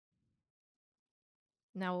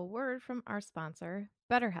Now, a word from our sponsor,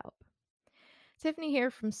 BetterHelp. Tiffany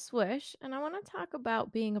here from Swish, and I want to talk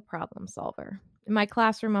about being a problem solver. In my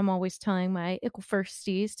classroom, I'm always telling my equal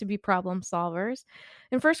firsties to be problem solvers.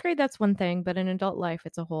 In first grade, that's one thing, but in adult life,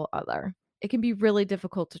 it's a whole other. It can be really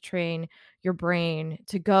difficult to train your brain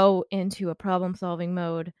to go into a problem solving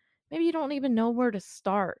mode. Maybe you don't even know where to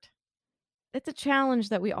start. It's a challenge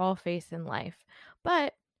that we all face in life.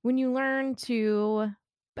 But when you learn to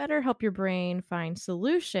better help your brain find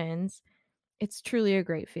solutions, it's truly a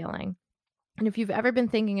great feeling. And if you've ever been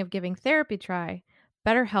thinking of giving therapy a try,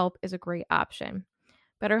 BetterHelp is a great option.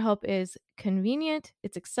 BetterHelp is convenient,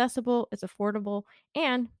 it's accessible, it's affordable,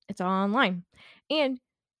 and it's all online. And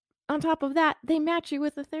on top of that, they match you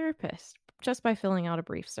with a therapist just by filling out a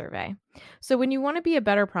brief survey. So when you want to be a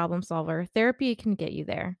better problem solver, therapy can get you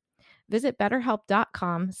there. Visit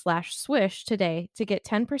betterhelp.com/swish today to get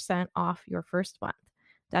 10% off your first month.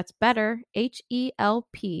 That's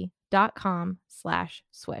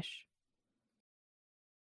betterhelp.com/swish.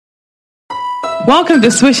 Welcome to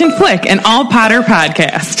Swish and Flick, an all Potter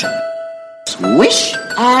podcast. Swish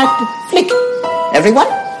and flick. Everyone?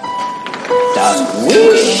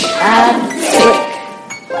 Swish and flick.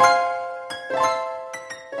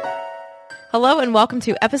 Hello and welcome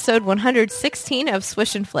to episode 116 of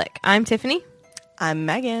Swish and Flick. I'm Tiffany. I'm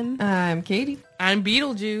Megan. I'm Katie. I'm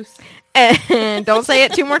Beetlejuice. And don't say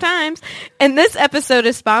it two more times. And this episode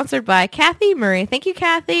is sponsored by Kathy Murray. Thank you,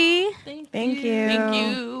 Kathy. Thank you. Thank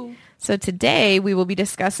you. So today we will be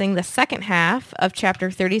discussing the second half of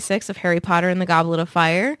chapter 36 of Harry Potter and the Goblet of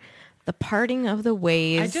Fire, The Parting of the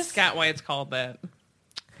Ways. I just got why it's called that.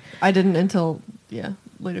 I didn't until,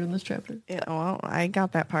 later in this chapter. Yeah, well, I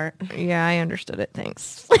got that part. Yeah, I understood it.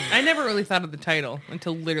 Thanks. I never really thought of the title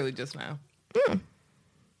until literally just now.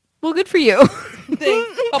 Well, good for you.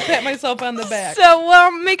 Thanks. I'll pat myself on the back.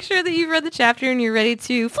 So, make sure that you've read the chapter and you're ready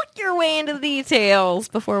to flick your way into the details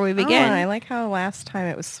before we begin. Oh, I like how last time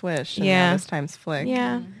it was Swish and Yeah. now this time's Flick.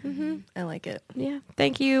 Yeah. I like it. Yeah.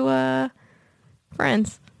 Thank you,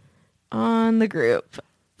 friends on the group.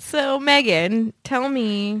 So, Megan, tell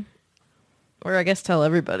me, or I guess tell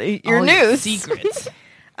everybody, your All news. secrets.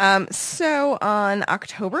 So on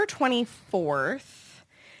October 24th,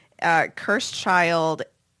 Cursed Child,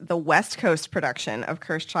 the West Coast production of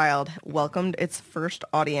Cursed Child, welcomed its first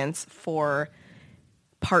audience for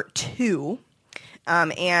part 2.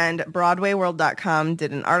 And BroadwayWorld.com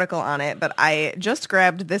did an article on it, but I just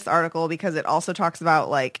grabbed this article because it also talks about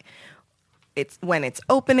it's when it's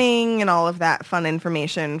opening and all of that fun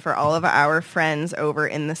information for all of our friends over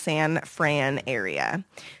in the San Fran area.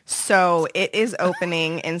 So it is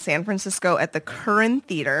opening in San Francisco at the Curran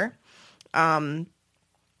Theater on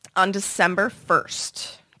December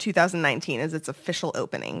 1st. 2019 is its official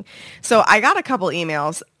opening. So I got a couple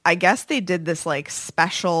emails. I guess they did this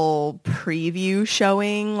special preview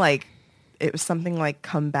showing, it was something like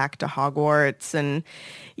Come Back to Hogwarts, and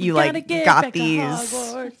you got these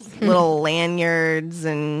little lanyards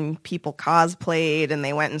and people cosplayed and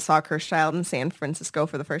they went and saw Cursed Child in San Francisco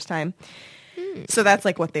for the first time. So that's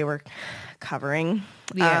what they were covering.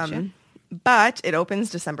 Gotcha. But it opens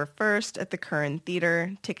December 1st at the Curran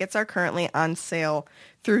Theater. Tickets are currently on sale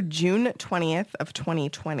through June 20th of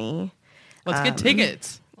 2020. Let's get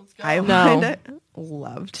tickets. I No. would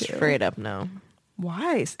love to. Straight up, no.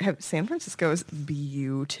 Why? San Francisco is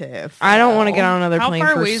beautiful. I don't want to get on another How plane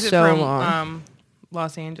far for away is it so from long.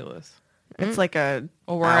 Los Angeles? It's like a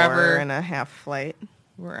Or wherever- hour and a half flight.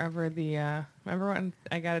 Wherever the remember when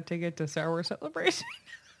I got a ticket to Star Wars Celebration?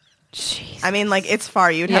 Jeez. I mean, it's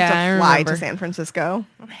far. You'd Yeah, have I to fly remember. to San Francisco.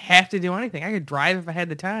 I don't have to do anything. I could drive if I had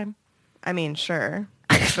the time. I mean, sure.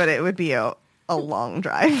 But it would be a long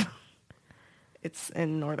drive. It's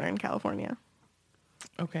in Northern California.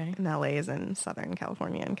 Okay. And LA is in Southern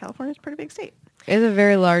California. And California's a pretty big state. It's a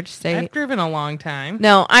very large state. I've driven a long time.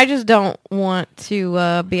 No, I just don't want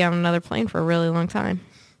to be on another plane for a really long time.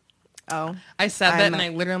 Oh. I said that I'm- and I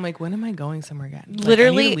literally am like, when am I going somewhere again? Like, I need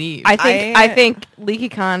Literally, to leave. I think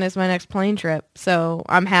LeakyCon is my next plane trip, so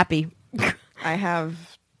I'm happy I have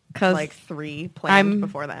because 3 plans I'm-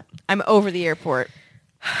 before that. I'm over the airport.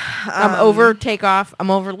 I'm over takeoff.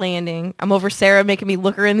 I'm over landing. I'm over Sarah making me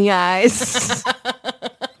look her in the eyes.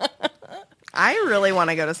 I really want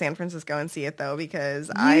to go to San Francisco and see it, though,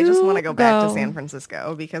 because I just want to go back to go. San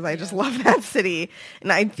Francisco because I just love that city.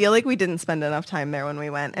 And I feel like we didn't spend enough time there when we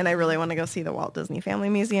went. And I really want to go see the Walt Disney Family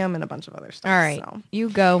Museum and a bunch of other stuff. All right, So, you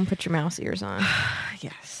go and put your mouse ears on.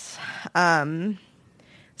 yes.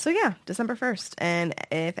 So, yeah, December 1st. And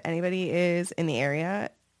if anybody is in the area,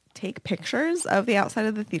 take pictures of the outside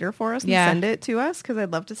of the theater for us and Yeah. send it to us because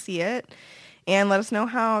I'd love to see it. And let us know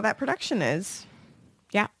how that production is.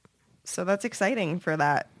 So that's exciting for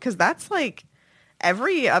that. Because that's like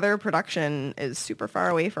every other production is super far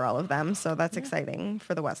away for all of them. So that's exciting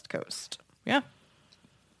for the West Coast. Yeah.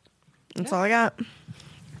 That's all I got.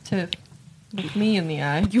 To look me in the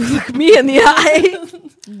eye. You look me in the eye.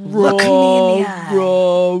 Look me in the eye.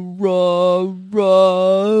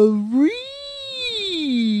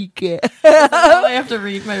 I have to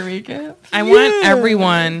read my recap. I want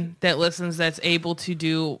everyone that listens that's able to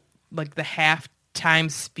do like the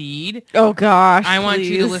halftime speed. Oh gosh. I want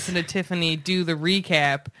you to please. listen to Tiffany do the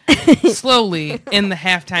recap slowly in the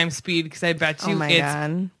halftime speed because I bet you Oh my it's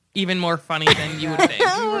God. even more funny than you would think.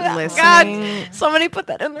 You were listening. God, somebody put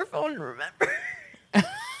that in their phone and remember.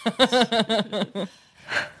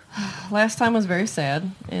 Last time was very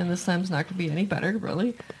sad, and this time's not going to be any better,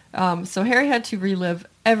 really. So Harry had to relive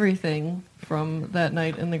everything from that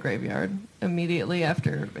night in the graveyard immediately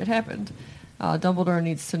after it happened. Dumbledore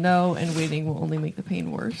needs to know, and waiting will only make the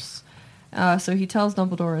pain worse. So he tells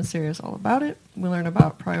Dumbledore and Sirius all about it. We learn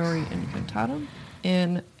about Priori and Incantatem,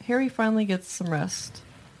 and Harry finally gets some rest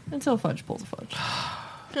until Fudge pulls a Fudge.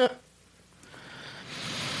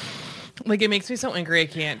 Like, it makes me so angry I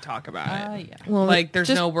can't talk about it. Yeah. Well, Like, there's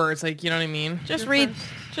just, no words. Like, you know what I mean? just read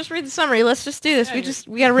the summary. Let's just do this.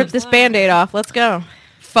 We got to rip this Band-Aid off. Let's go.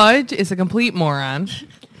 Fudge is a complete moron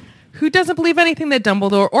who doesn't believe anything that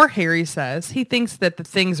Dumbledore or Harry says. He thinks that the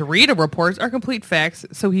things Rita reports are complete facts,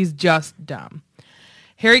 so he's just dumb.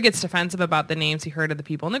 Harry gets defensive about the names he heard of the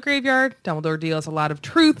people in the graveyard. Dumbledore deals a lot of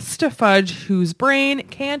truths to Fudge, whose brain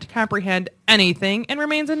can't comprehend anything and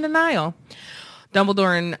remains in denial.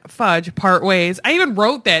 Dumbledore and Fudge part ways. I even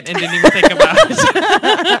wrote that and didn't even think about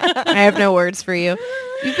it. I have no words for you.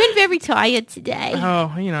 You've been very tired today.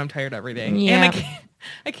 Oh, you know, I'm tired every day. Yeah. And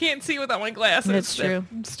I can't see without my glasses. That's true.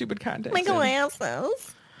 That stupid context. My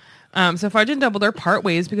glasses. So Fudge and Dumbledore part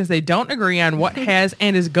ways because they don't agree on what has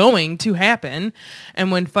and is going to happen.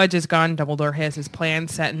 And when Fudge is gone, Dumbledore has his plan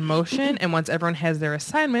set in motion. And once everyone has their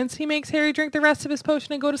assignments, he makes Harry drink the rest of his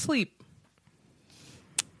potion and go to sleep.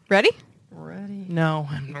 Ready? Ready. No,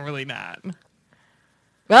 I'm really not.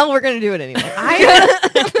 Well, we're going to do it anyway.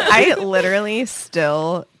 I literally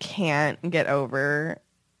still can't get over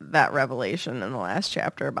that revelation in the last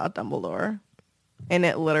chapter about Dumbledore. And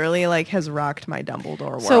it literally like has rocked my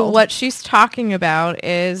Dumbledore world. So what she's talking about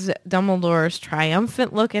is Dumbledore's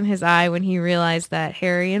triumphant look in his eye when he realized that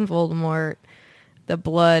Harry and Voldemort,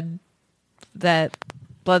 blood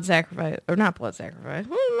sacrifice, or not blood sacrifice,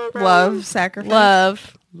 love sacrifice.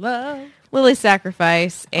 Love. Lily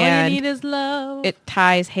sacrifice, All you and need is love. it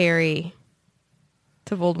ties Harry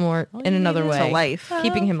to Voldemort in another way. To life.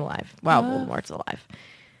 Keeping him alive while Voldemort's alive.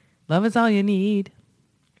 Love is all you need.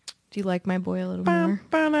 Do you like my boy a little more?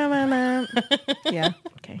 Yeah.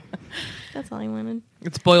 Okay. That's all I wanted.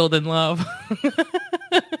 It's boiled in love.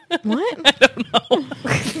 What?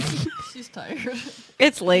 She's tired.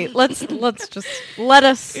 It's late. Let's just let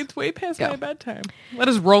us. It's way past Go. my bedtime. Let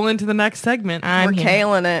us roll into the next segment. I'm We're here.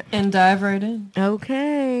 kailing it. And dive right in.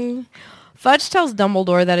 Okay. Fudge tells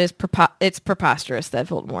Dumbledore that it's preposterous that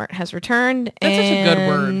Voldemort has returned. That's such a good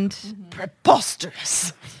word. and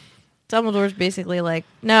Preposterous. Dumbledore's basically like,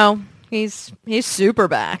 no, he's super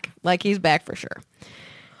back. Like, he's back for sure.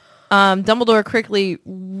 Dumbledore quickly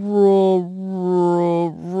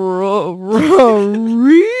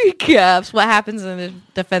recaps what happens in the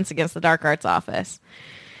Defense Against the Dark Arts office.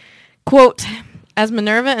 Quote, as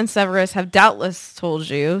Minerva and Severus have doubtless told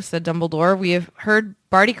you, said Dumbledore, we have heard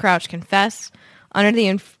Barty Crouch confess under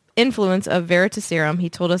the influence of Veritaserum. He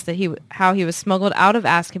told us that how he was smuggled out of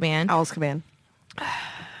Azkaban.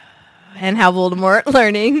 And how Voldemort,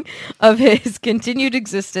 learning of his continued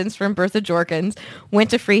existence from Bertha Jorkins,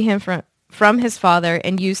 went to free him from his father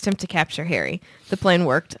and used him to capture Harry. The plan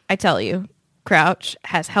worked. I tell you, Crouch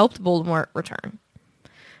has helped Voldemort return.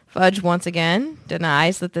 Fudge once again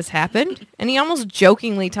denies that this happened, and he almost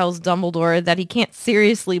jokingly tells Dumbledore that he can't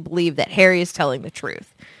seriously believe that Harry is telling the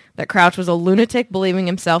truth, that Crouch was a lunatic believing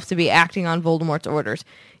himself to be acting on Voldemort's orders.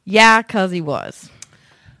 Yeah, 'cause he was.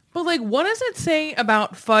 But, like, what does it say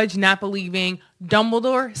about Fudge not believing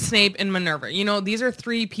Dumbledore, Snape, and Minerva? You know, these are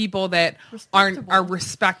three people that are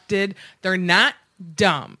respected. They're not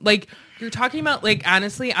dumb. Like, you're talking about, like,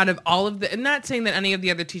 honestly, out of all of the... I'm not saying that any of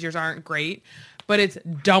the other teachers aren't great, but it's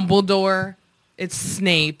Dumbledore, it's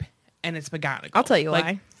Snape, and it's McGonagall. I'll tell you like,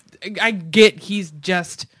 why. I get he's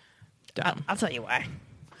just dumb. I'll tell you why.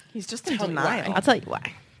 He's just in denial. I'll tell you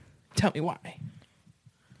why. Tell me why.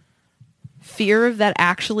 Fear of that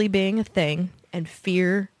actually being a thing and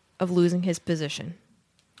fear of losing his position.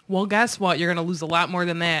 Well, guess what? You're going to lose a lot more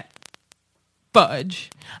than that. Fudge.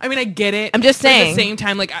 I mean, I get it. I'm just but saying. At the same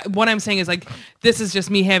time, like, what I'm saying is, like, this is just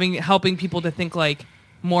me helping people to think, like,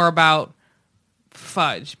 more about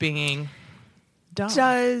Fudge being dumb.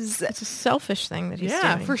 Does It's a selfish thing that he's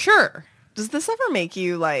doing. for sure. this ever make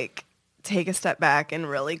you like take a step back and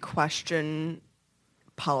really question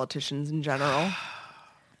politicians in general?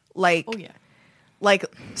 Like, Oh, yeah. like,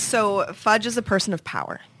 so Fudge is a person of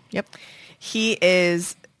power. Yep. He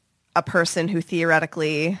is a person who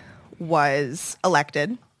theoretically was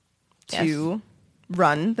elected to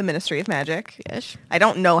run the Ministry of Magic. Yes. I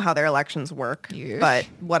don't know how their elections work, Yes. but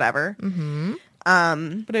whatever.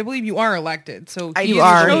 But I believe you are elected, so I you do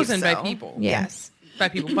are believe chosen so. by people. Yeah. Yes. By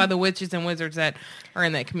people, by the witches and wizards that are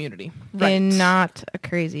in that community. Right. In not a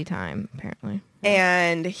crazy time, apparently.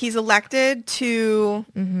 And he's elected to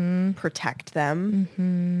protect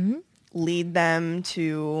them, lead them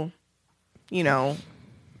to, you know,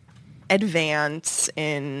 advance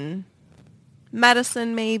in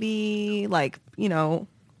medicine, maybe, like, you know,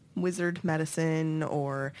 wizard medicine,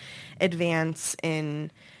 or advance in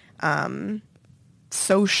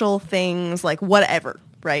social things, like whatever,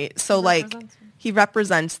 right? So like he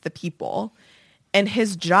represents the people, and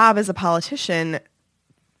his job as a politician,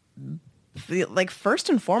 like, first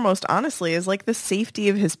and foremost, honestly, is like the safety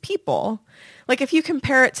of his people. Like, if you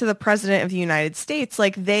compare it to the president of the United States,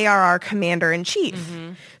 like, they are our commander in chief.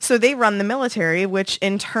 So they run the military, which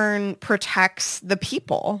in turn protects the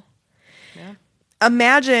people.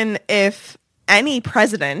 Imagine if any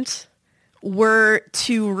president were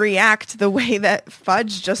to react the way that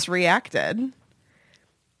Fudge just reacted.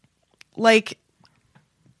 Like,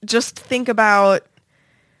 just think about,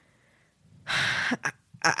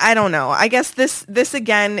 I don't know. I guess this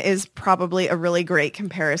again is probably a really great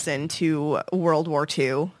comparison to World War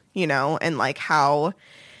II, you know, and like how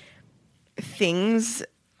things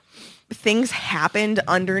happened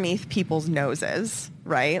underneath people's noses,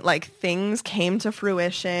 right? Like, things came to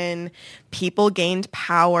fruition, people gained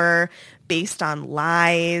power based on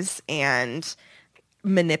lies and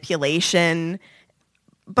manipulation.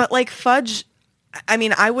 But like Fudge, I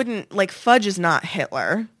mean, I wouldn't, like, Fudge is not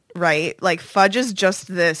Hitler, right? Like, Fudge is just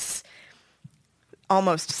this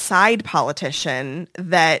almost side politician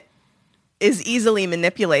that is easily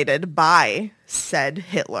manipulated by said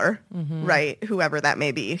Hitler, right? Whoever that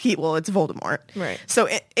may be. It's Voldemort. Right. So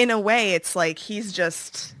in a way, it's like he's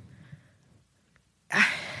just,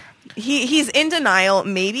 he's in denial.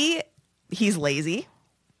 Maybe he's lazy.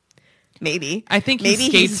 Maybe. I think he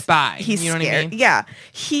skates by. He's You know what I scared. mean? Yeah.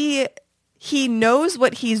 He knows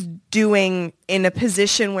what he's doing in a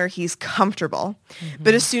position where he's comfortable.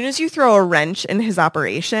 But as soon as you throw a wrench in his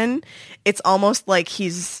operation, it's almost like He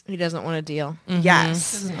doesn't want to deal.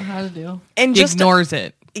 yes. Doesn't know how to deal. And He just ignores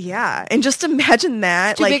it. yeah, and just imagine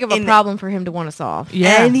that, Too like, big of a in problem for him to want to solve.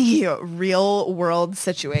 Yeah. any real world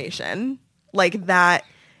situation. Like, that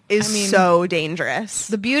is so dangerous.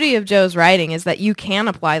 The beauty of Joe's writing is that you can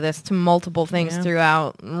apply this to multiple things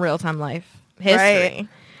throughout real-time life history.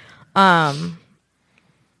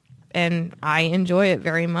 And I enjoy it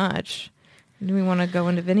very much. Do we want to go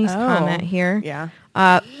into Vinny's comment here? Yeah.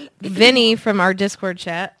 Vinny from our Discord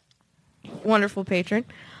chat, wonderful patron.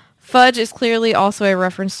 Fudge is clearly also a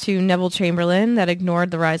reference to Neville Chamberlain that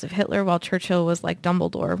ignored the rise of Hitler while Churchill was like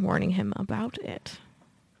Dumbledore warning him about it.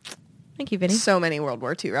 Thank you, Vinny. So many World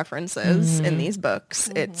War II references in these books.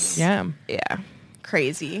 It's Yeah.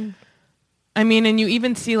 crazy. I mean, and you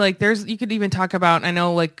even see, like, you could even talk about, I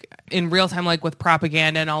know, like, in real time, like, with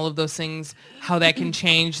propaganda and all of those things, how that can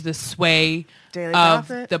change the sway Daily of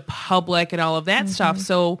Prophet. the public and all of that stuff.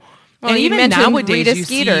 So, Well, and you even mentioned nowadays, Rita you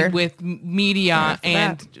Skeeter. see with media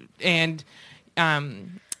and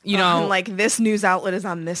you know, and like, this news outlet is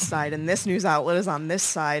on this side, and this news outlet is on this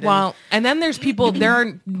side. well, and then there's people, there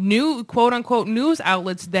are new quote unquote news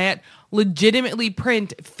outlets that legitimately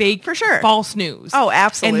print fake, For sure. false news. Oh,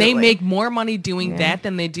 absolutely. And they make more money doing that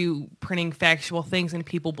than they do printing factual things, and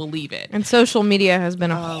people believe it. And social media has been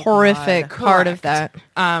a horrific part of that.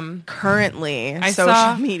 currently social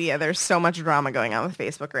saw- media, there's so much drama going on with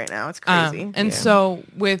Facebook right now. It's crazy. And so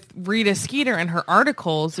with Rita Skeeter and her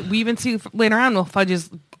articles, we even see later on, well,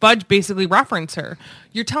 Fudge basically reference her.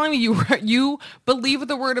 You're telling me you believe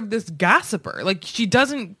the word of this gossiper? Like, she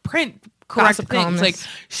doesn't print correct Gossip things. columnist. Like,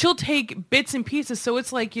 she'll take bits and pieces. So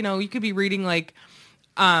it's like, you know, you could be reading like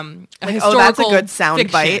a historical oh, that's a good sound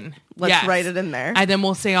fiction. bite. Let's Yes. write it in there. And then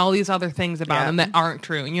we'll say all these other things about Yeah. them that aren't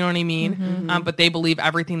true. You know what I mean? But they believe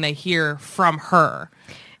everything they hear from her.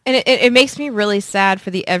 And it makes me really sad for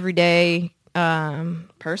the everyday Person.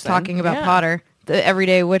 talking about Yeah. Potter, the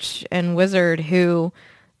everyday witch and wizard who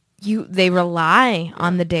they rely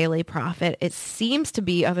on the Daily Prophet. It seems to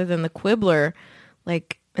be, other than the Quibbler,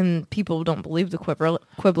 like, and people don't believe the Quibbler.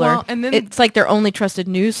 Well, and then- it's like their only trusted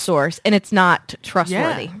news source, and it's not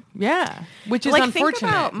trustworthy. Yeah. Which is like, unfortunate.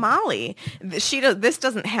 think about Molly. This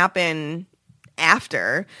doesn't happen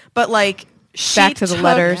after, but like Back to the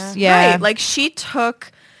letters. Yeah. right, like she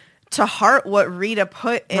took to heart what Rita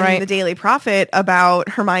put in Right. the Daily Prophet about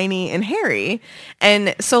Hermione and Harry.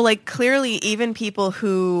 And so like clearly even people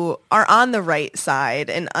who are on the right side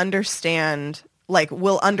and understand, like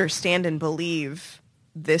will understand and believe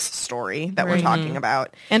this story that we're Right. talking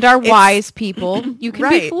about. And our It's- wise people, you can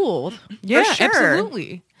be Right. fooled. Yeah, for sure.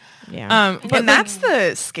 absolutely. Yeah. But And that's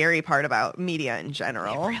the scary part about media in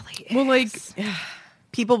general. well, like,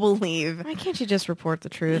 People believe Why can't you just report the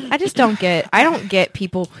truth? I just don't get. I don't get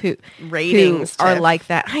people who Ratings, are Tiff. like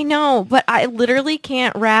that. I know, but I literally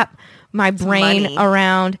can't wrap my brain money.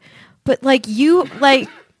 around. But like you, like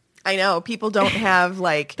I know people don't have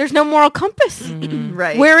like there's no moral compass.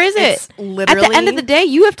 right. Where is it? It's literally At the end of the day,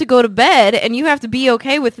 you have to go to bed and you have to be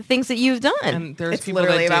okay with the things that you've done. and there's it's people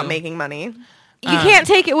literally that about do. making money. You can't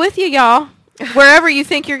take it with you, y'all. Wherever you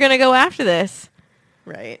think you're going to go after this.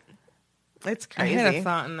 Right. It's I crazy. had a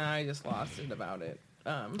thought and then I just lost it about it.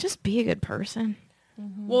 Just be a good person.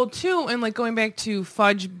 Well, too, and like going back to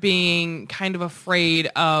Fudge being kind of afraid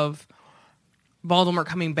of Voldemort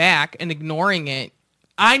coming back and ignoring it.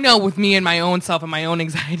 I know with me and my own self and my own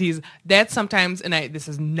anxieties, that sometimes, and this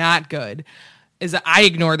is not good, is that I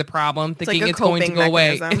ignore the problem thinking like a it's going to coping go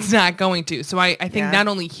away. mechanism. It's not going to. So I think Yeah. not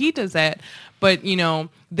only he does that, but, you know,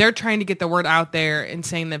 they're trying to get the word out there and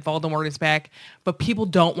saying that Voldemort is back, but people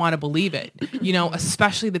don't want to believe it. You know,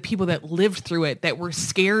 especially the people that lived through it, that were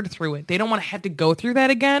scared through it. They don't want to have to go through that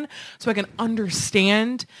again. So I can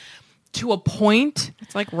understand to a point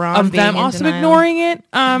It's like Ron of being them in also denial. ignoring it.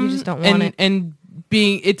 You just don't want it. And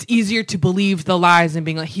being, it's easier to believe the lies and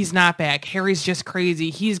being like, he's not back. Harry's just crazy.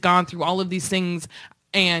 He's gone through all of these things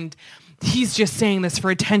and he's just saying this for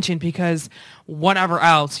attention because whatever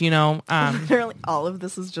else, you know. Literally all of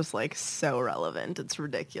this is just like so relevant. It's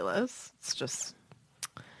ridiculous. It's just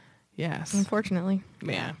Yes. Unfortunately,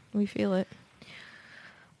 Yeah. we feel it.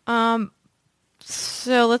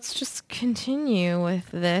 So let's just continue with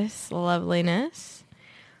this loveliness.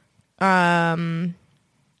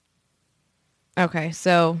 Okay,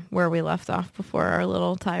 so where we left off before our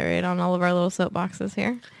little tirade on all of our little soapboxes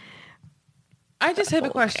here. I just have a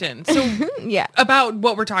question. So Yeah. about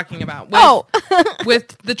what we're talking about. With, Oh,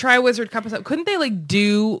 with the Triwizard Cup and stuff, couldn't they like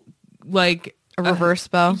do like a reverse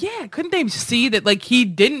spell. Yeah, couldn't they see that like he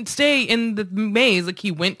didn't stay in the maze, like he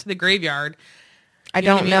went to the graveyard I You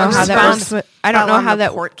know don't what I know mean? how Or that found works. With, I don't know how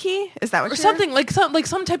that port key is that what or you're- something like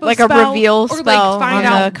some type of Like a spell, reveal or spell like find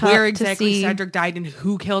on out the cup where to exactly see. Cedric died and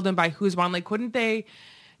who killed him by whose wand. Like, couldn't they?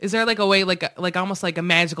 Is there like a way, like almost like a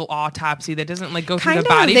magical autopsy that doesn't like go through Kind the of.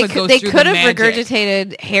 body, They but goes could, they through could the have magic?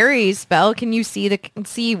 regurgitated Harry's spell. Can you see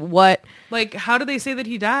what? Like, how do they say that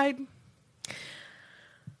he died?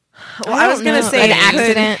 Well, I I was don't gonna know. say An it could-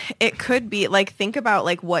 accident. It could be like think about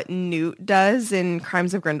like what Newt does in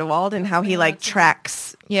Crimes of Grindelwald and how he like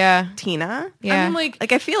tracks Yeah, Tina. yeah. I mean, like,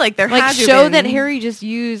 Like I feel like there like had to show been, that Harry just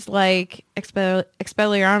used like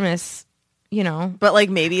Expelliarmus. You know, but like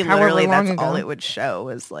maybe however literally long that's all ago. it would show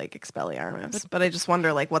is like Expelliarmus. But I just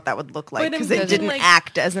wonder like what that would look like But because it it doesn't, didn't like-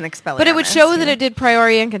 act as an Expelliarmus. but it would show that yeah. it did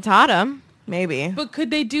Priori Incantatem. Maybe. but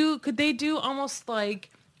could they do almost like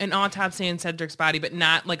an autopsy in Cedric's body, but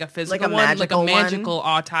not like a physical Like a one, magical like a one? magical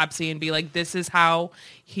autopsy, and be like, this is how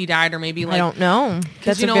he died, or maybe like I don't know. 'cause,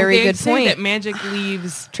 That's you a know, very they good say point. that magic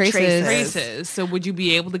leaves Traces. traces. So would you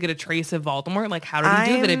be able to get a trace of Voldemort? Like, how did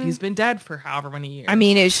he do that if I'm- he's been dead for however many years? I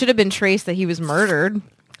mean, it should have been traced that he was murdered.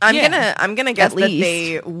 I'm gonna guess that least.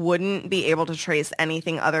 they wouldn't be able to trace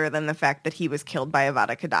anything other than the fact that he was killed by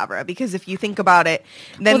Avada Kedavra. Because if you think about it,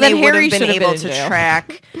 then Well, they then would Harry have been should have able been in to jail.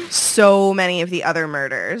 track so many of the other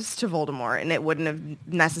murders to Voldemort, and it wouldn't have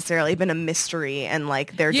necessarily been a mystery and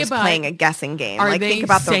like they're Yeah, just but playing a guessing game. are Like they think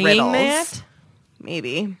about the saying riddles. that?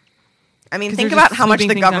 Maybe. I mean, 'Cause think they're about just how much sweeping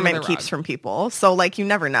the things under government the keeps rug. from people. So like you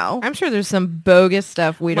never know. I'm sure there's some bogus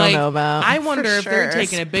stuff we don't Like, know about. I wonder if they're sure,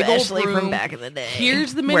 taking a big old especially broom. from back in the day.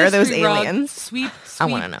 Here's the Where are those ministry rug. aliens? Sweep, I sweep,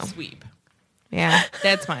 wanna know. sweep. yeah.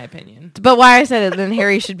 That's my opinion. But why I said it, then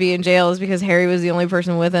Harry should be in jail is because Harry was the only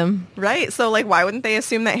person with him, Right? So like why wouldn't they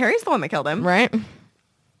assume that Harry's the one that killed him? right?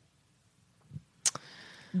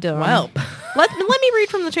 Dumb. Well. let me read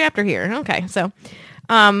from the chapter here. Okay, so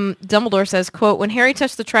Dumbledore says, quote, when Harry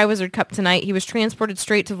touched the Triwizard Cup tonight, he was transported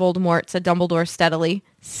straight to Voldemort, said Dumbledore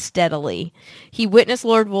steadily. He witnessed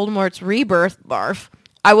Lord Voldemort's rebirth, barf.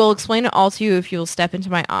 I will explain it all to you if you will step into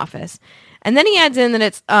my office. And then he adds in that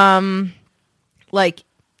it's like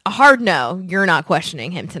a hard no, you're not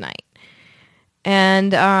questioning him tonight.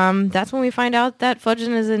 And that's when we find out that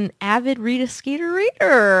Fudgen is an avid Rita Skeeter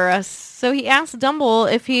reader. So he asks Dumble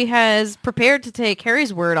if he has prepared to take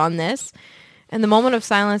Harry's word on this. And the moment of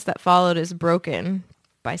silence that followed is broken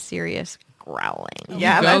by Sirius growling.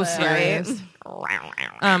 Yeah, Go that's right. Sirius.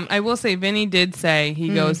 I will say Vinny did say, he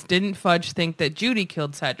goes, didn't Fudge think that Judy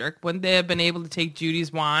killed Cedric? Wouldn't they have been able to take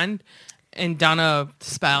Judy's wand and done a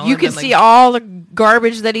spell? You and could then, like, see all the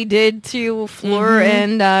garbage that he did to Fleur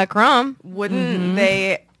and Crumb. Wouldn't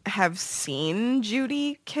they have seen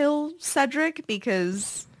Judy kill Cedric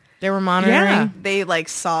because They were monitoring. Yeah. they like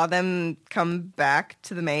saw them come back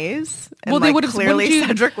to the maze? And Well, they like, would've- clearly wouldn't you-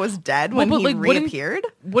 Cedric was dead when but, he like, wouldn't- reappeared.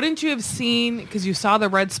 Wouldn't you have seen, because you saw the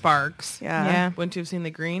red sparks. Yeah. Wouldn't you have seen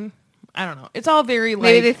the green? I don't know. It's all very like,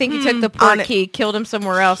 Maybe they think he took the port on- key, killed him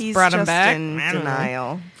somewhere else, He's brought him just back. in I don't know.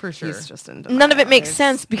 denial. For sure. He's just in denial. None of it makes It's-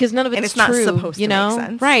 sense because none of and it's it's not true. supposed to you make know,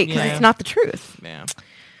 sense. right? Because Yeah. it's not the truth. Yeah.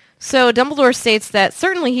 So Dumbledore states that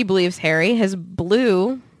certainly he believes Harry. His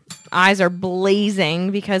blue eyes are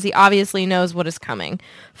blazing because he obviously knows what is coming.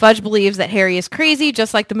 Fudge believes that Harry is crazy,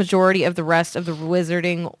 just like the majority of the rest of the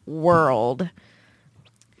wizarding world.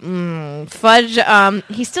 Fudge,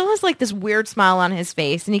 he still has like this weird smile on his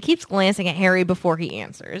face, and he keeps glancing at Harry before he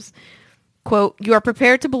answers. Quote, "You are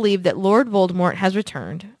prepared to believe that Lord Voldemort has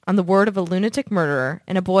returned, on the word of a lunatic murderer,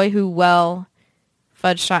 and a boy who, well..."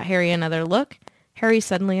 Fudge shot Harry another look. Harry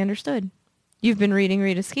suddenly understood. "You've been reading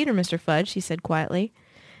Rita Skeeter, Mr. Fudge," he said quietly.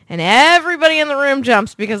 And everybody in the room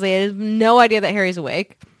jumps because they have no idea that Harry's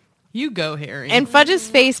awake. You go, Harry. And Fudge's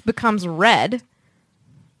face becomes red.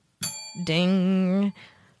 Ding.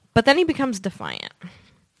 But then he becomes defiant.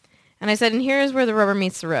 And I said, and here's where the rubber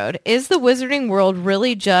meets the road. Is the wizarding world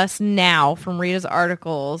really just now, from Rita's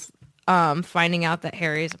articles, finding out that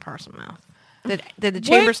Harry is a Parselmouth? Did the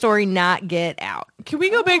chamber story not get out? Can we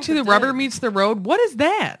go back to the rubber meets the road? What is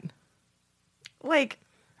that? Like,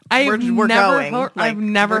 I've we're never going. heard, Like, I've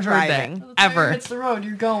never we're heard driving. that. Tire Ever. hits the road,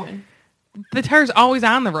 you're going. The tire's always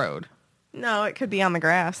on the road. no, it could be on the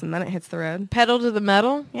grass and then it hits the road. Pedal to the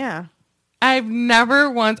metal? Yeah. I've never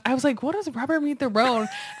once. I was like, what does rubber meet the road?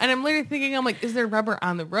 And I'm literally thinking, I'm like, is there rubber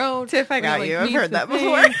on the road? Tiff, I Where it, got like, you. I've meets heard the that thing?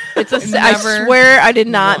 before. It's a. I I never swear I did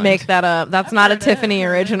not once. make that up. That's not a Tiffany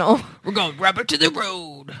original. We're going rubber to the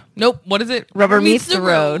road. Nope. What is it? Rubber meets the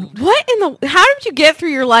road. What in the? How did you get through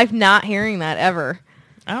your life not hearing that ever?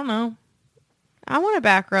 I don't know. I want a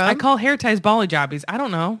back rub. I call hair ties bally jobbies. I don't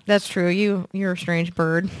know. That's true. You're a strange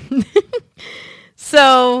bird.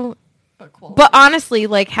 So, But close. but honestly,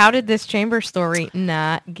 like, how did this chamber story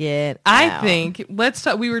not get I out? think let's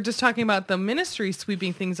talk. We were just talking about the ministry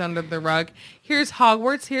sweeping things under the rug. Here's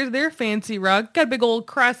Hogwarts. Here's their fancy rug. Got a big old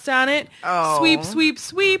crust on it. Oh. Sweep, sweep,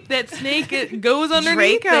 sweep. That snake it goes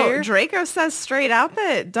underneath there. Draco says straight out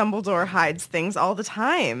that Dumbledore hides things all the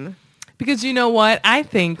time. Because you know what? I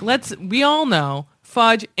think we all know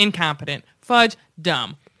Fudge incompetent. Fudge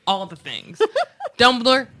dumb. All the things.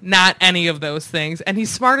 Dumbledore, not any of those things. And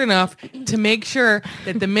he's smart enough to make sure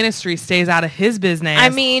that the ministry stays out of his business. I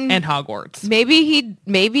mean, and Hogwarts.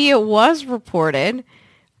 maybe it was reported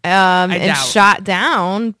and doubt. shot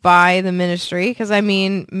down by the ministry because I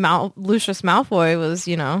mean Lucius Malfoy was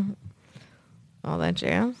all that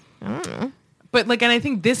jazz. I don't know, But and I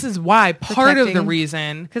think this is why part of the Protecting.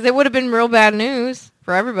 reason. because it would have been real bad news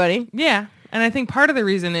for everybody. Yeah. And I think part of the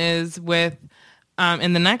reason is with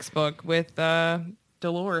in the next book with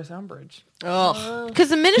Dolores Umbridge. Because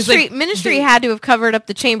the like, ministry had to have covered up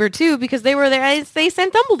the chamber too because they were there. They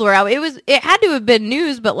sent Dumbledore out. It had to have been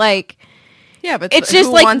news, but like. Yeah, but It's who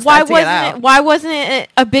just like wants why that to get out? wasn't it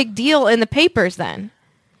a big deal in the papers then?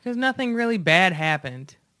 Because nothing really bad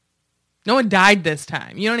happened. No one died this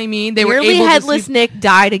time. You know what I mean? They Nearly were able Headless to Nick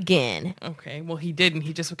died again. Okay, well he didn't.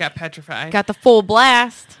 He just got petrified. Got the full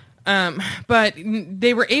blast. But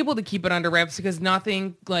they were able to keep it under wraps because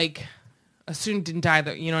nothing a student didn't die.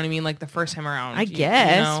 You know what I mean? Like the first time around. I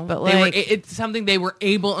guess, but, they were, like- it's something they were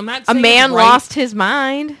able. I'm not A saying man it's right. lost his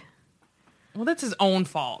mind, Well, that's his own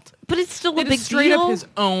fault. but it's still a It big is straight deal. up his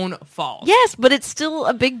own fault. Yes, but it's still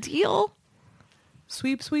a big deal.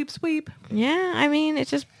 Sweep, sweep, sweep. Yeah, I mean, it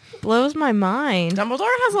just blows my mind. Dumbledore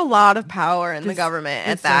has a lot of power in the government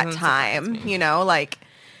at this that doesn't surprise time. me.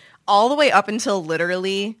 All the way up until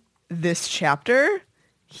literally this chapter,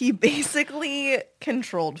 he basically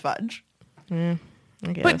controlled Fudge. I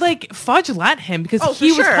guess. But Fudge let him because Oh,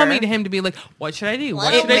 he for was sure. coming to him to be like, what should I do?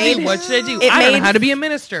 What It should I do? made- What should I do? it I don't know made- how to be a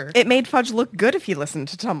minister. It made Fudge look good if he listened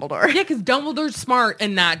to Dumbledore. Yeah, because Dumbledore's smart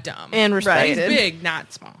and not dumb. and He's respected. Right. big,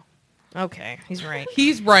 not small. Okay, he's right.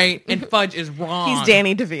 He's right and Fudge is wrong. He's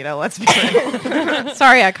Danny DeVito. Let's be real.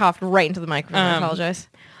 Sorry, I coughed right into the microphone. I apologize.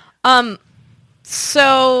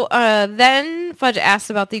 So then Fudge asks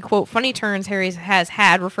about the, quote, funny turns Harry has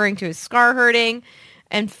had, referring to his scar hurting.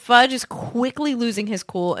 And Fudge is quickly losing his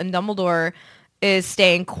cool, and Dumbledore is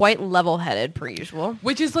staying quite level-headed per usual.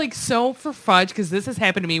 Which is like so for Fudge, because this has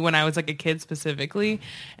happened to me when I was like a kid specifically.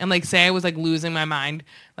 And like say I was like losing my mind,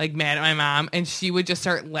 like mad at my mom, and she would just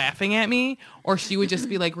start laughing at me, or she would just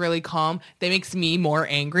be like really calm. That makes me more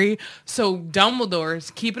angry. So Dumbledore's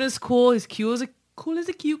keeping his cool. He's cool as a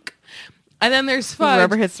cuke. And then there's Fudge.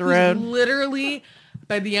 Rubber hits the road. who's literally,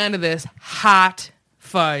 by the end of this, hot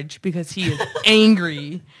Fudge because he is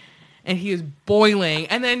angry. And he is boiling.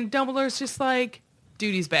 And then Dumbledore's just like,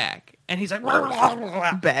 dude, he's back. And he's like,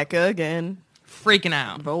 Back again. freaking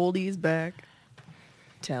out. Voldy's back.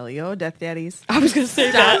 Tell your Death Daddies. I was going to say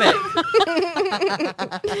Stop it.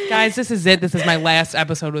 Guys, this is it. This is my last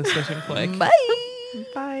episode with Swish and Flick. Bye.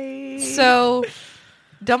 Bye. So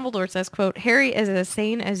Dumbledore says, quote, Harry is as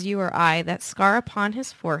sane as you or I. That scar upon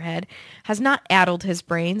his forehead has not addled his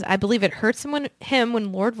brains. I believe it hurts him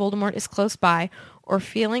when Lord Voldemort is close by or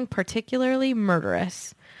feeling particularly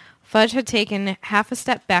murderous. Fudge had taken half a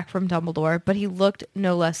step back from Dumbledore, but he looked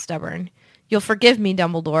no less stubborn. You'll forgive me,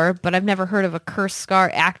 Dumbledore, but I've never heard of a cursed scar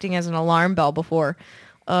acting as an alarm bell before.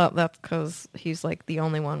 That's because he's like the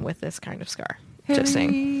only one with this kind of scar. Just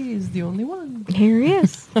saying. He's the only one. Here he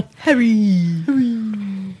is. Harry.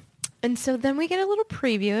 And so then we get a little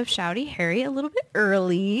preview of Shouty Harry a little bit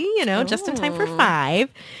early, just in time for 5.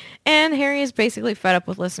 And Harry is basically fed up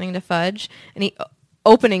with listening to Fudge, and he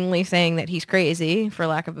openingly saying that he's crazy, for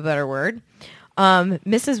lack of a better word.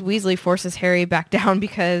 Mrs. Weasley forces Harry back down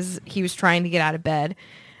because he was trying to get out of bed.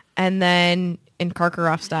 And then, in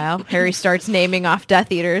Karkaroff style, Harry starts naming off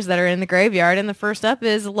Death Eaters that are in the graveyard, and the first up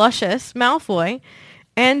is Lucius Malfoy.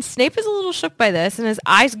 And Snape is a little shook by this, and his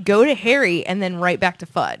eyes go to Harry and then right back to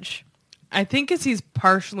Fudge. I think because he's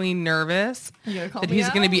partially nervous You gonna call that me he's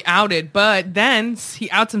out? going to be outed, but then he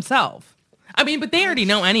outs himself. I mean, but they already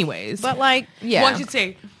know anyways. But, like, yeah. Well, I should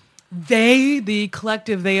say they, the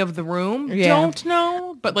collective they of the room, Yeah. don't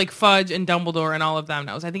know. But like Fudge and Dumbledore and all of them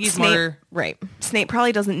knows. I think he's Snape. more... Right. Snape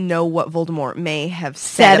probably doesn't know what Voldemort may have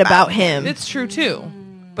Said about him. It's true, too.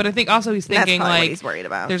 But I think also he's That's thinking, probably what like, he's worried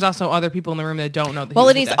about. there's also other people in the room that don't know that Well,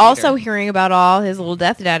 he's and a he's Death also Eater. hearing about all his little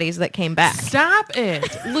Death Daddies that came back. Stop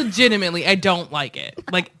it. Legitimately, I don't like it.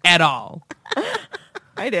 Like, at all.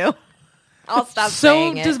 I do. I'll stop So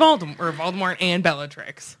saying it. does Voldemort and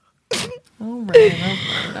Bellatrix. All right.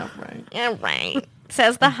 Yeah, right.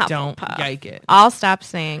 Says the Hufflepuff. Don't yike it. I'll stop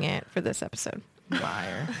saying it for this episode.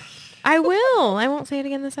 Liar. I will. I won't say it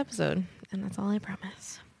again this episode. And that's all I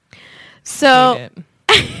promise. So... Hate it.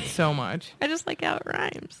 So much. I just like how it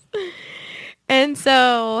rhymes. And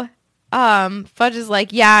so Fudge is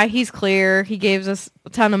like, yeah, he's clear. He gave us a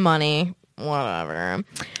ton of money. Whatever.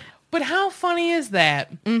 But how funny is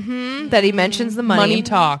that? That he mentions the money. Money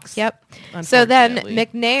talks. Yep. So then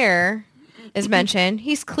Unfortunately. McNair is mentioned.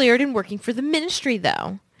 He's cleared and working for the ministry,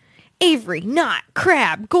 though. Avery, Knott,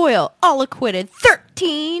 Crabbe, Goyle, all acquitted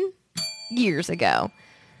 13 years ago.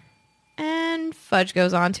 And Fudge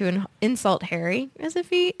goes on to insult Harry as if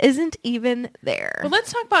he isn't even there. But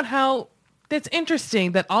let's talk about how that's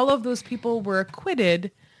interesting that all of those people were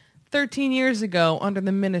acquitted 13 years ago under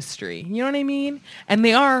the ministry. You know what I mean? And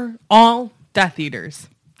they are all Death Eaters.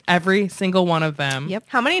 Every single one of them. Yep.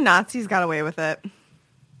 How many Nazis got away with it?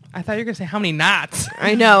 I thought you were going to say how many knots.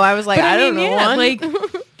 I know. I was like, But I don't mean, know. yeah, One. like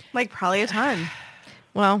Like probably a ton.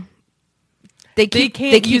 Well, they they keep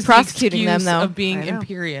can't use prosecuting the them excuse though. of being I know.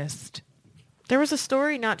 imperious. There was a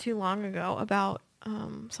story not too long ago about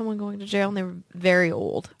someone going to jail and they were very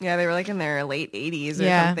old. Yeah, they were like in their late 80s or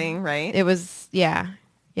Yeah. something, right? It was yeah,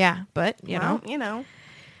 but you Well, know,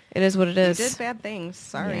 it is what it you is. did bad things.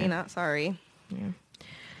 Sorry, Yeah. not sorry.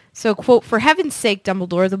 So, quote, for heaven's sake,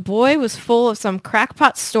 Dumbledore, the boy was full of some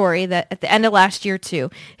crackpot story that at the end of last year,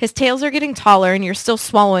 too. His tails are getting taller and you're still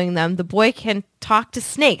swallowing them. The boy can talk to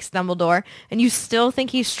snakes, Dumbledore, and you still think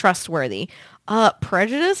he's trustworthy.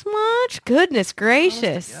 Prejudice much? Goodness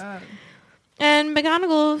gracious. And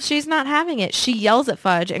McGonagall, she's not having it. She yells at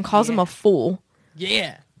Fudge and calls him a fool.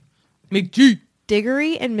 Yeah. McGee.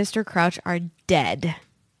 Diggory and Mr. Crouch are dead.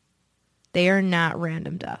 They are not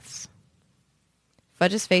random deaths.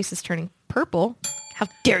 Fudge's face is turning purple. How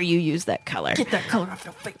dare you use that color? Get that color off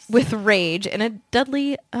your face. With rage in a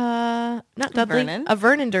Dudley, not Dudley, Vernon? a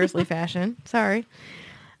Vernon Dursley fashion. Sorry.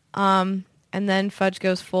 And then Fudge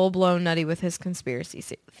goes full-blown nutty with his conspiracy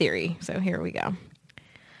theory. So here we go.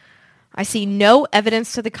 I see no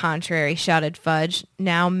evidence to the contrary, shouted Fudge,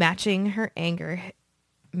 now matching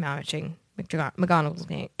McGonagall's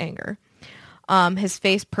anger. His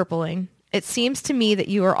face purpling. It seems to me that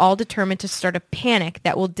you are all determined to start a panic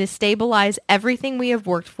that will destabilize everything we have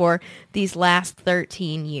worked for these last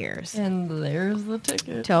 13 years. And there's the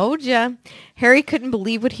ticket. Told ya. Harry couldn't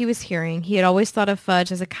believe what he was hearing. He had always thought of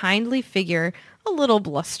Fudge as a kindly figure, a little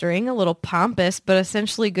blustering, a little pompous, but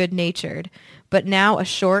essentially good-natured. But now a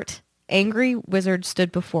short, angry wizard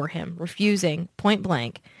stood before him, refusing, point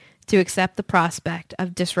blank, to accept the prospect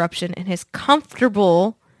of disruption in his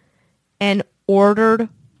comfortable and ordered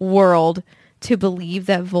world, to believe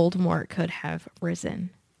that Voldemort could have risen.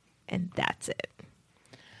 And that's it.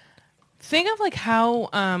 Think of like how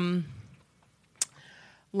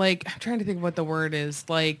like I'm trying to think what the word is,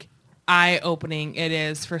 like eye-opening it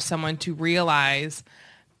is for someone to realize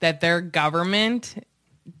that their government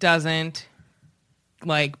doesn't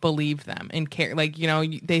like believe them and care. Like, you know,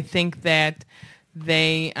 they think that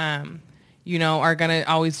they you know, are gonna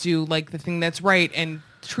always do like the thing that's right and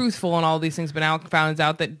truthful and all these things, but now finds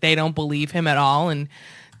out that they don't believe him at all, and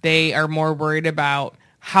they are more worried about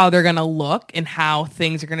how they're going to look and how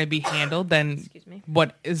things are going to be handled than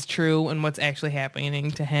what is true and what's actually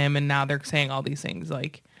happening to him. And now they're saying all these things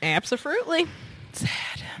like, Absolutely. sad.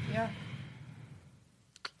 Yeah.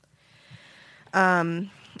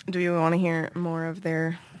 Do you want to hear more of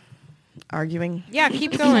their arguing? Yeah,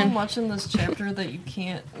 keep There's so going. much in this chapter that you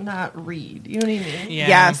can't not read. You know what I mean?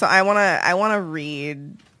 Yeah, so I want to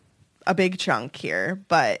read a big chunk here,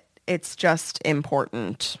 but it's just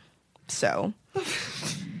important. So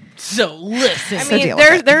listen. I So mean, deal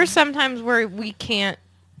with it. there's sometimes where we can't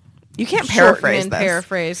you can't shorten paraphrase and this.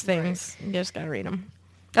 paraphrase things. You just gotta read them.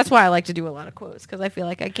 That's why I like to do a lot of quotes, because I feel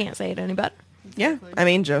like I can't say it any better. Yeah, I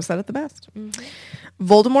mean, Joe said it the best.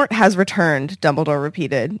 Voldemort has returned, Dumbledore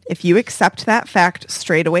repeated. If you accept that fact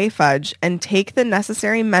straight away, Fudge, and take the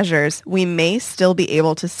necessary measures, we may still be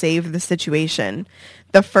able to save the situation.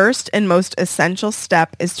 The first and most essential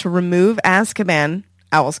step is to remove Azkaban,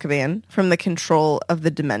 from the control of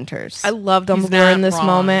the Dementors. I love He's Dumbledore not in this wrong.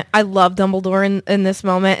 moment. I love Dumbledore in this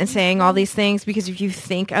moment and saying all these things, because if you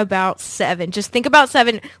think about 7, just think about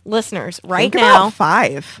 7, listeners, right Think now. about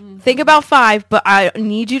 5. Think about 5, but I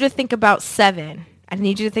need you to think about 7. I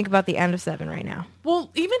need you to think about the end of 7 right now. Well,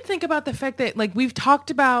 even think about the fact that, like, we've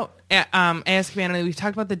talked about Azkaban, and we've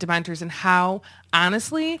talked about the Dementors and how,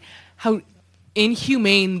 honestly, how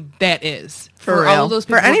inhumane that is For all real. of those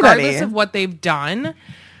For people, anybody. regardless of what they've done.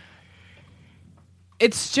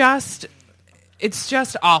 It's just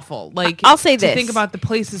awful. Like, I'll say to this. think about the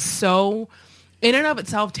place is so, in and of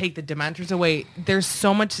itself, take the Dementors away. There's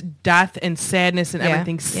so much death and sadness and Yeah,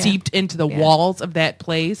 everything yeah. seeped into the Yeah. walls of that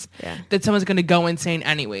place Yeah. that someone's going to go insane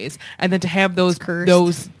anyways. And then to have cursed.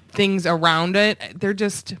 those things around it, they're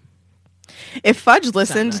just... If Fudge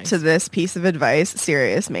listened nice. to this piece of advice,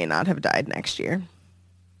 Sirius may not have died next year.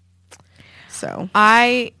 So,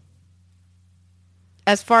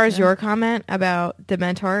 As far as your comment about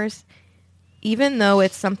Dementors, even though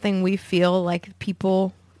it's something we feel like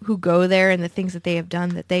people who go there and the things that they have done,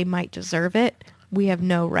 that they might deserve it, we have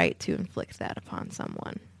no right to inflict that upon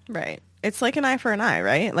someone. right. It's like an eye for an eye,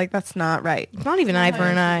 right? Like, that's not right, It's not even an eye for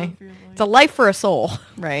an Yeah, eye. It's a life for a soul.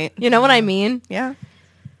 right? You know what I mean? Yeah.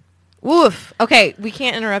 Woof. Okay, we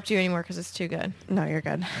can't interrupt you anymore because it's too good. No, you're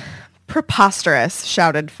good. Preposterous,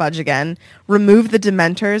 shouted Fudge again. Remove the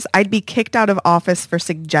Dementors. I'd be kicked out of office for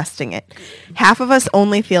suggesting it. Half of us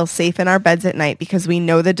only feel safe in our beds at night because we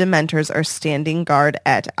know the Dementors are standing guard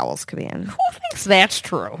at Azkaban. Who thinks that's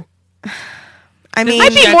true? I mean,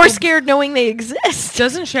 I'd be more scared knowing they exist.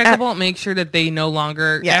 Doesn't Shacklebolt make sure that they no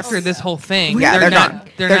longer, Yes. after this whole thing, Yeah, they're they're not, gone.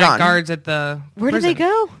 They're They're not gone. guards at the Where did they prison.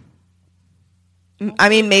 go? I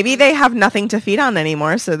mean, maybe they have nothing to feed on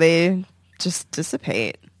anymore, so they just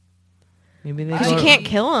dissipate. Maybe they Because go, you can't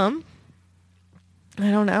kill them.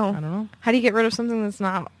 I don't know. I don't know. How do you get rid of something that's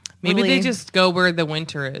not Maybe really... they just go where the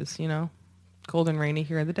winter is, you know? Cold and rainy.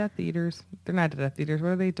 Here are the Death Eaters. They're not the Death Eaters. What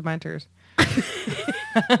are they? Dementors.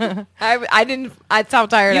 I didn't... I so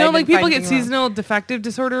tired. You I know, like didn't people find get anything wrong. seasonal defective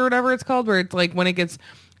disorder or whatever it's called, where it's like when it gets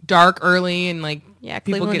dark early and like Yeah,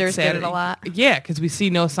 people Clevelanders sad. get it a lot. Yeah, because we see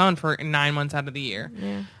no sun for 9 months out of the year.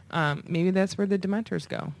 Yeah. Maybe that's where the Dementors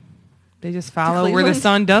go. They just follow where the Cleveland?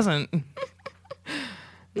 sun doesn't.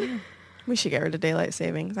 We should get rid of daylight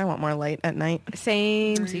savings. I want more light at night.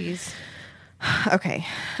 Samesies. Okay.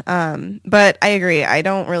 But I agree. I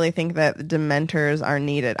don't really think that the Dementors are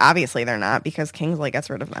needed. Obviously, they're not, because Kingsley gets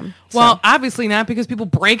rid of them. Well, obviously not, because people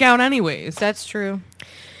break out anyways. That's true.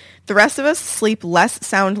 The rest of us sleep less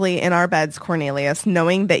soundly in our beds, Cornelius,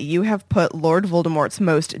 knowing that you have put Lord Voldemort's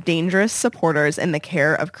most dangerous supporters in the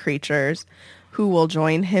care of creatures who will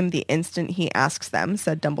join him the instant he asks them,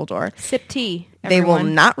 said Dumbledore. Sip tea, They will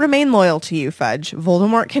everyone. not remain loyal to you, Fudge.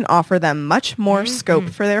 Voldemort can offer them much more scope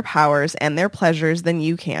for their powers and their pleasures than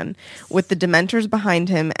you can. With the Dementors behind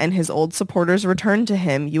him and his old supporters returned to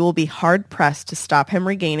him, you will be hard-pressed to stop him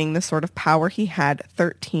regaining the sort of power he had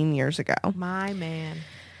 13 years ago. My man.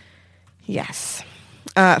 Yes.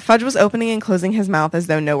 Fudge was opening and closing his mouth as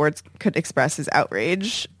though no words could express his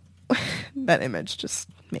outrage. That image just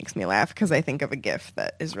makes me laugh because I think of a GIF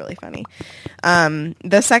that is really funny.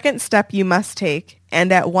 The second step you must take,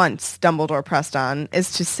 and at once, Dumbledore pressed on,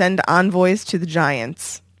 is to send envoys to the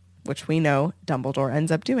Giants, which we know Dumbledore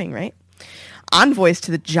ends up doing, right? Envoys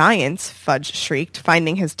to the Giants, Fudge shrieked,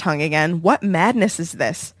 finding his tongue again. What madness is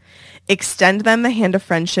this? Extend them the hand of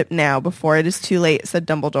friendship now before it is too late, said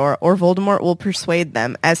Dumbledore, or Voldemort will persuade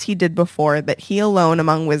them, as he did before, that he alone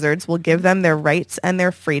among wizards will give them their rights and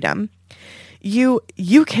their freedom. You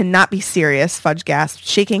cannot be serious, Fudge gasped,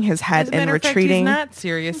 shaking his As head a and matter of fact, retreating. he's not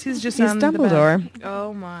serious. He's just He's on the bed. Dumbledore.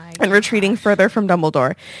 Oh my. And retreating further from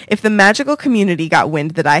Dumbledore. If the magical community got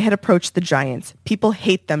wind that I had approached the Giants, people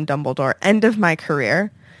hate them, Dumbledore. End of my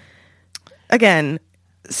career. Again,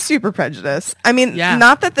 super prejudice. I mean, Yeah.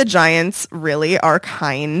 not that the Giants really are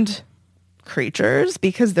kind creatures,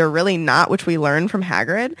 because they're really not, which we learn from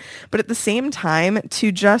Hagrid. But at the same time,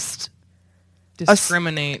 to just,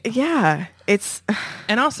 Discriminate. yeah, it's...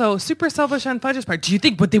 And also, super selfish on Fudge's part. Do you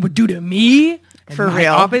think what they would do to me? in For my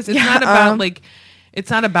real. Office? It's Yeah, not about, it's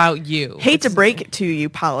not about you. Hate to It's- break it to you,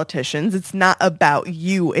 politicians. It's not about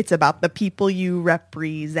you. It's about the people you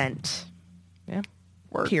represent. Yeah.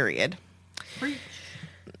 Period.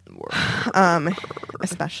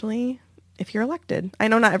 Especially if you're elected. I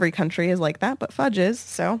know not every country is like that, but Fudge is,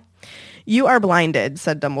 so. You are blinded,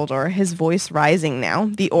 said Dumbledore, his voice rising now,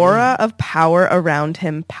 the aura of power around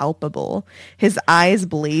him palpable, his eyes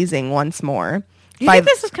blazing once more. You think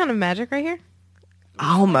this is kind of magic right here?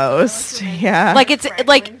 Almost, yeah. Like it's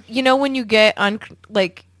like, you know, when you get a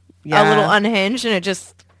Yeah. little unhinged and it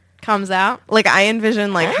just comes out. Like I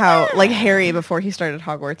envision like how like Harry before he started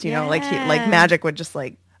Hogwarts, you know, like he like Yeah. magic would just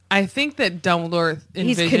like I think that Dumbledore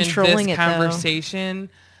He's envisioned controlling this it, though. conversation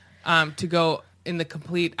to go in the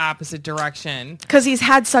complete opposite direction. because he's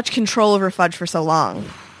had such control over Fudge for so long.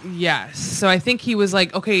 Yes. So I think he was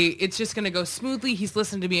like, okay, it's just going to go smoothly. He's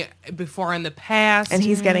listened to me before in the past. And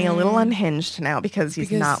he's getting a little unhinged now because he's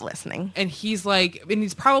Because- not listening. And he's like, and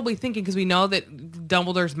he's probably thinking, because we know that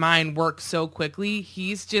Dumbledore's mind works so quickly,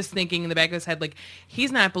 he's just thinking in the back of his head, like,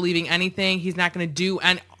 he's not believing anything. He's not going to do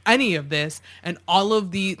any of this. And all of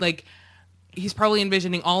the, like, he's probably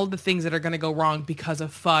envisioning all of the things that are going to go wrong because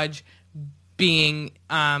of Fudge being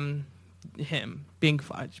him, being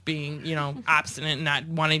Fudge, being, you know, obstinate and not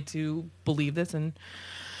wanting to believe this. And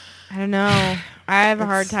I don't know. I have a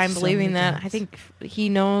hard It's time so believing many that. I times. think he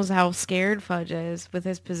knows how scared Fudge is with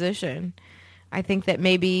his position. I think that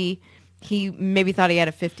maybe he thought he had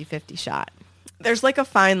a 50-50 shot. There's like a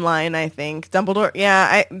fine line, I think.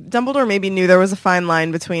 Dumbledore maybe knew there was a fine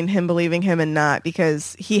line between him believing him and not,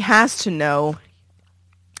 because he has to know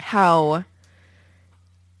how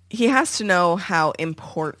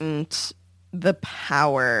important the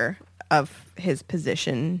power of his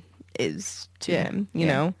position is to him, you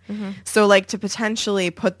know? So like to potentially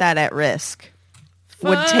put that at risk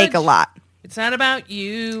would take a Fudge. lot. it's not about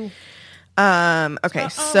you. Okay, Uh-oh,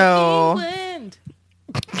 so England.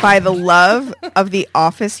 by the love of the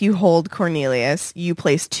office you hold, Cornelius, you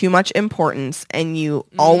place too much importance, and you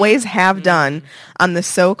always have done, on the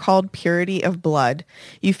so-called purity of blood.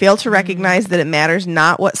 You fail to recognize that it matters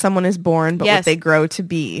not what someone is born, but what Yes. they grow to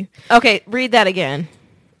be. Okay, read that again.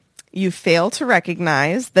 You fail to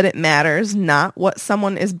recognize that it matters not what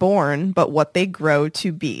someone is born, but what they grow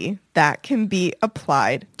to be. That can be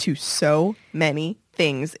applied to so many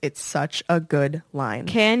things. It's such a good line.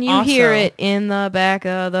 Can you hear Also- it in the back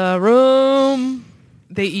of the room?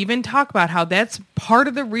 They even talk about how that's part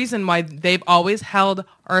of the reason why they've always held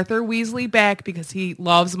Arthur Weasley back, because he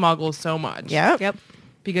loves Muggles so much. Yep.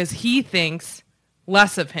 Because he thinks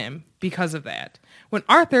less of him because of that. When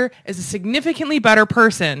Arthur is a significantly better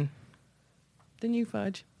person than you,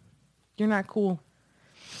 Fudge. You're not cool.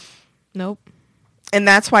 Nope. And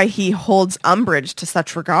that's why he holds Umbridge to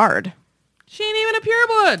such regard. She ain't even a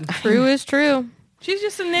pureblood. True is true. She's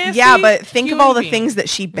just a nasty Yeah, but think of human all the being. things that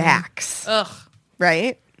she backs, Ugh,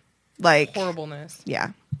 right? Like, horribleness. yeah.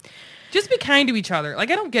 Just be kind to each other. Like,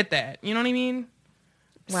 I don't get that. You know what I mean?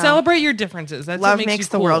 Well, Celebrate your differences. That's what Love makes makes you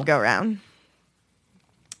the cool. world go round.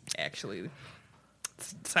 Actually,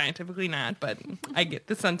 scientifically not, but I get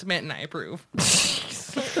the sentiment and I approve.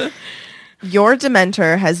 Your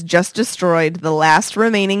Dementor has just destroyed the last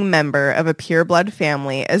remaining member of a pureblood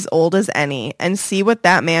family as old as any, and see what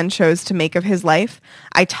that man chose to make of his life?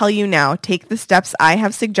 I tell you now, take the steps I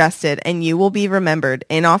have suggested, and you will be remembered,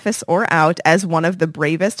 in office or out, as one of the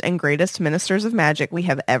bravest and greatest ministers of magic we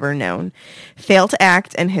have ever known. Fail to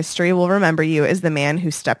act, and history will remember you as the man who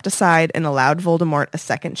stepped aside and allowed Voldemort a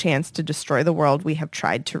second chance to destroy the world we have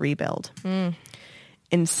tried to rebuild.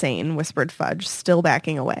 Insane, whispered Fudge, still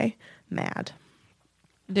backing away. Mad.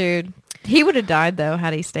 Dude, he would have died though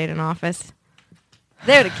had he stayed in office.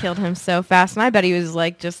 They would have killed him so fast, and I bet he was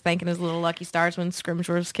like just thanking his little lucky stars when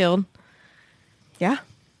Scrimgeour was killed. Yeah.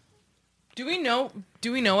 Do we know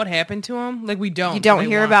what happened to him? Like, we don't. You don't but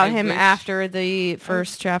hear I about I him wish- after the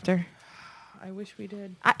first chapter. I wish we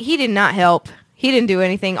did. He did not help. He didn't do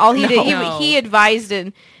anything. All he did, No. he advised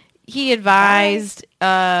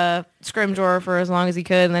Scrimgeour for as long as he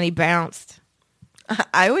could, and then he bounced.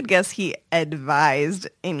 I would guess he advised,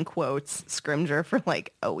 in quotes, Scrimgeour for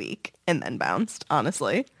like a week and then bounced,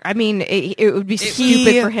 honestly. I mean, it would be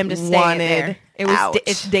stupid for him to stay in there. It was out.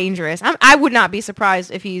 it's dangerous. I would not be surprised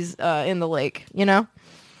if he's in the lake, you know?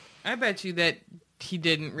 I bet you that he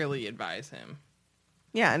didn't really advise him.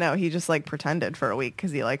 Yeah, no, he just like pretended for a week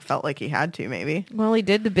because he like felt like he had to, maybe. Well, he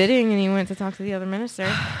did the bidding and he went to talk to the other minister.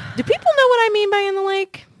 Do people know what I mean by in the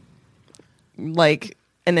lake? Like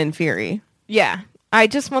an Inferi. Yeah. I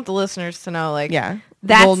just want the listeners to know, like, Yeah.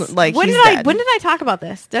 that's Like, when he's did dead. I talk about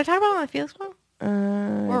this? Did I talk about it on the Felix Well? Or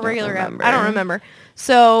don't regular? remember. I don't remember.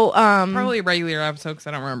 So, Probably a regular episode because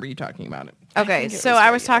I don't remember you talking about it. okay, so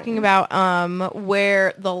I was talking about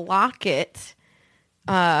where the locket,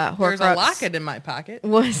 There's a Horcrux locket in my pocket.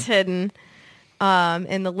 was hidden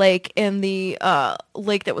in the lake,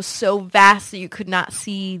 lake that was so vast that you could not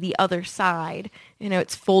see the other side. You know,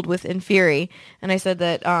 it's filled with Inferi. And I said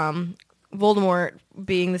that Voldemort,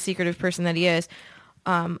 being the secretive person that he is,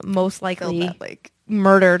 most Filled likely that, like,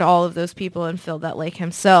 murdered all of those people and filled that lake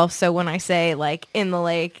himself. So when I say like in the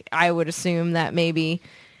lake, I would assume that maybe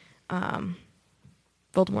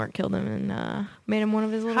Voldemort killed him and made him one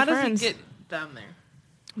of his little How does friends. it get down there?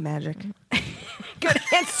 magic. Good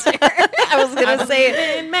answer. I was gonna say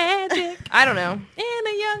it. In magic, I don't know. in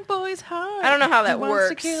a young boy's heart. I don't know how that He wants works.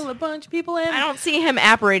 to kill a bunch of people. And I don't see him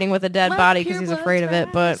apparating with a dead Let body because your he's blood afraid of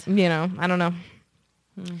it. But rise. you know, I don't know.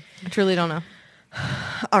 I truly don't know.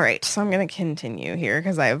 All right, so I'm going to continue here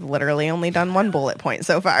because I've literally only done one bullet point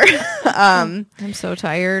so far. I'm so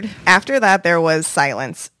tired. After that, there was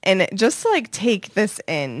silence. And just to like take this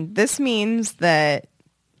in, this means that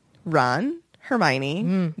Ron,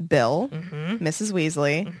 Hermione, Bill, Mrs.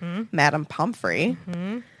 Weasley, Madame Pomfrey,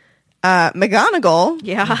 McGonagall,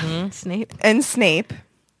 Yeah, Snape and Snape,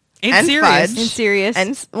 and and serious. Fudge, and Sirius.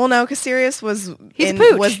 and well, no, because Sirius was He's a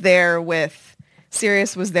pooch.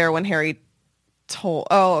 Sirius was there when Harry told.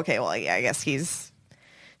 Oh, okay. Well, yeah, I guess he's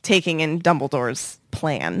taking in Dumbledore's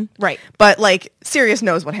plan, Right. But like Sirius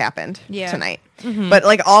knows what happened Yeah. tonight. But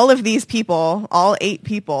like all of these people, all 8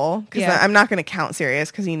 people, because Yeah. I'm not going to count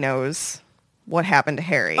Sirius because he knows what happened to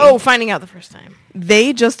Harry. Oh, finding out the first time.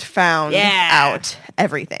 They just found Yeah. out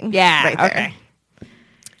everything. Yeah. right there. Okay.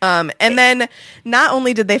 And then not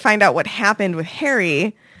only did they find out what happened with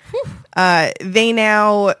Harry, they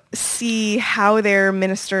now see how their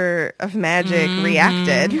Minister of Magic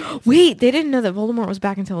reacted. Wait, they didn't know that Voldemort was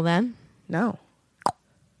back until then? No.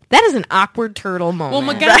 That is an awkward turtle moment.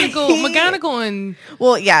 Well, Right. McGonagall and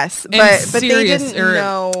Well, yes, but they Sirius, didn't or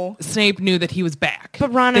know. Snape knew that he was back.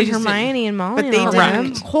 But Ron They and just didn't- Hermione and Molly But and they all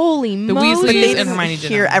didn't. them. Holy The moly. Weasleys But they and didn't Hermione didn't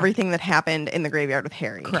hear know. everything that happened in the graveyard with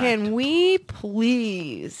Harry. Correct. Can we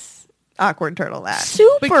please? Awkward turtle that.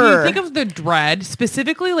 Super. But can you think of the dread,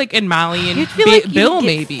 specifically like in Molly and You'd feel like you'd Bill get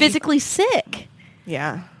maybe? physically sick.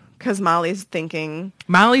 Yeah, because Molly's thinking.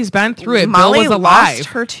 Molly's been through it. Molly Bill was alive. lost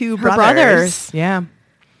her 2 Her brothers. brothers. Yeah.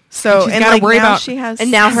 So she's and gotta like worry now about- she has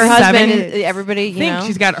And now her 7 husband, kids. everybody, you know.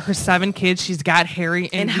 She's got her 7 kids. She's got Harry,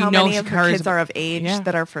 and, and you how know many she of her cares kids are of age Yeah.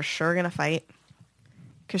 that are for sure gonna fight?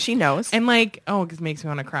 Because she knows. And like, oh, it makes me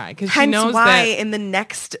want to cry because she Hence knows why that in the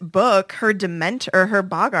next book, her her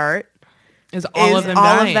Bogart is all is of them all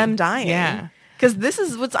dying. of them dying. Yeah, Because this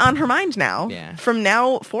is what's on her mind now. Yeah. From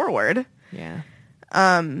now forward. yeah.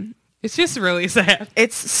 It's just really sad.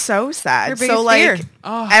 It's so sad. Her So biggest like fear.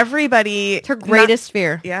 Oh. everybody It's her greatest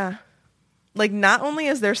fear. Yeah. Like not only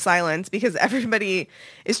is there silence because everybody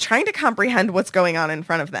is trying to comprehend what's going on in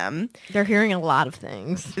front of them, They're hearing a lot of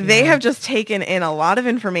things. they have just taken in a lot of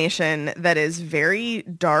information that is very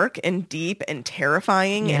dark and deep and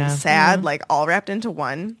terrifying Yeah. and sad, like all wrapped into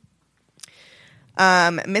one.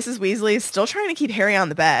 Mrs. Weasley is still trying to keep Harry on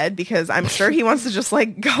the bed because I'm sure he wants to just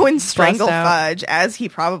like go and strangle out. Fudge, as he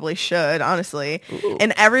probably should, honestly.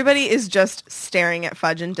 And everybody is just staring at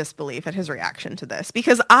Fudge in disbelief at his reaction to this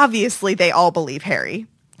because obviously they all believe Harry.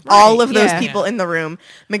 All of those yeah. people in the room,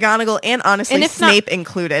 McGonagall and honestly And if not- Snape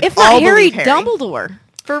included, If all not Harry, believe Harry. Dumbledore.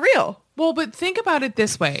 For real. Well, but think about it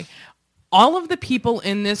this way. All of the people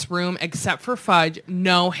in this room, except for Fudge,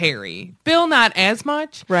 know Harry. Bill, not as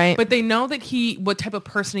much. Right. But they know that what type of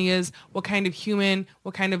person he is, what kind of human,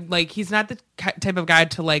 what kind of, like, he's not the type of guy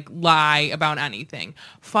to, like, lie about anything.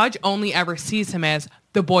 Fudge only ever sees him as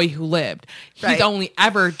the boy who lived. He's Right. only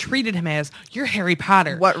ever treated him as, you're Harry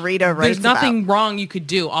Potter. What Rita writes There's nothing about. wrong you could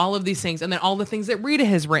do. All of these things. And then all the things that Rita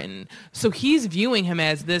has written. So he's viewing him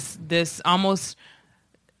as this almost...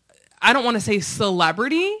 I don't want to say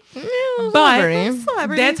celebrity, but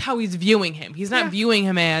Celebrity. that's how he's viewing him. He's not viewing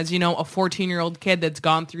him as, a 14-year-old kid that's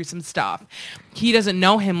gone through some stuff. He doesn't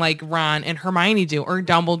know him like Ron and Hermione do, or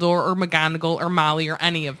Dumbledore, or McGonagall, or Molly, or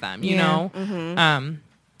any of them, you know? And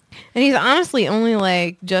he's honestly only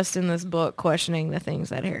like just in this book questioning the things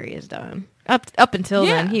that Harry has done. Up until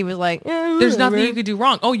Yeah. then, he was like, There's nothing you could do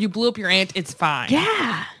wrong. Oh, you blew up your aunt. It's fine.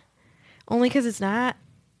 Yeah. Only because it's not,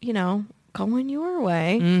 going your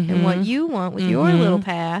way and what you want with your little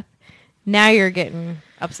path. Now you're getting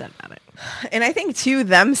upset about it. And I think, too,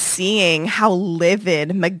 them seeing how livid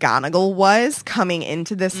McGonagall was coming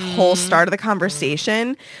into this whole start of the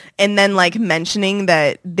conversation and then, like, mentioning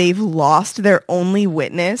that they've lost their only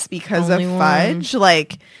witness because Only of one. Fudge.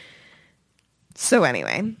 Like, so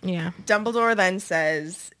anyway, Yeah. Dumbledore then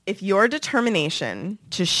says, if your determination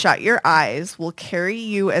to shut your eyes will carry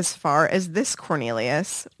you as far as this,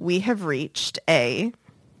 Cornelius, we have reached a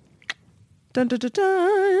dun, dun, dun,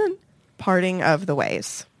 dun, parting of the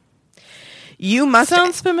ways. You must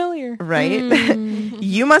Sounds familiar. right?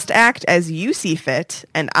 You must act as you see fit,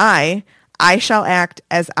 and I shall act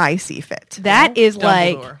as I see fit. That is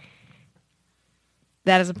like, Dumbledore.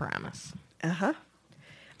 that is a promise. Uh-huh.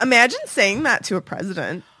 Imagine saying that to a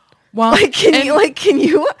president. Well, Like, can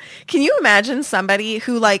you imagine somebody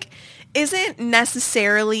who like isn't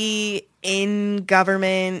necessarily in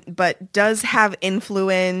government but does have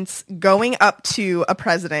influence going up to a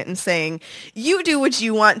president and saying, you do what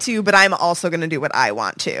you want to, but I'm also going to do what I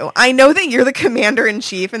want to. I know that you're the commander in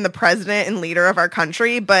chief and the president and leader of our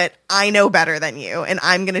country, but I know better than you and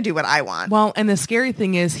I'm going to do what I want. Well, and the scary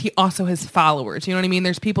thing is he also has followers. You know what I mean?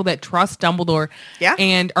 There's people that trust Dumbledore Yeah.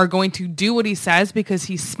 and are going to do what he says because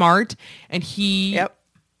he's smart and he Yep.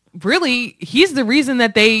 really, he's the reason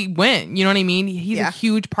that they win. You know what I mean? He's Yeah. a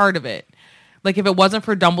huge part of it. Like if it wasn't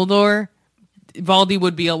for Dumbledore, Valdi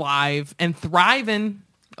would be alive and thriving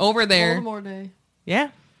over there. Voldemort Day. Yeah.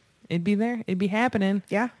 It'd be there. It'd be happening.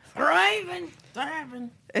 Yeah. Thriving.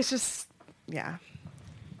 It's just, yeah.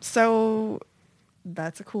 So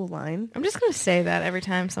that's a cool line. I'm just going to say that every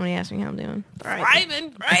time somebody asks me how I'm doing.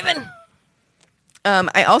 Thriving.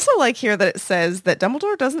 I also like here that it says that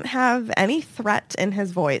Dumbledore doesn't have any threat in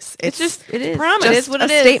his voice. It's just It is. promise. It just is what a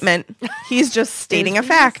it is. statement. He's just stating a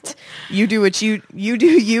fact. You do what you do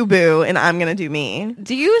you, boo, and I'm gonna do me.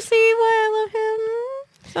 Do you see why I love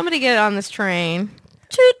him? Somebody get on this train.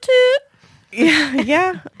 Toot toot. Yeah,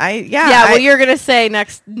 yeah. Yeah, well, you're gonna say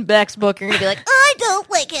next book, you're gonna be like, I don't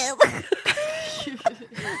like him.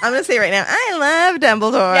 I'm gonna say right now, I love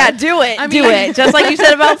Dumbledore. yeah, do it, I do mean- it, just like you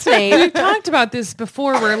said about Snape. We've talked about this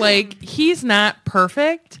before where like he's not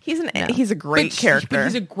perfect. he's a great But character.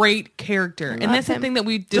 he's a great character. And love that's the him. thing that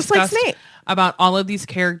we Just like discussed Snape. about all of these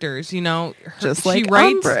characters, just she like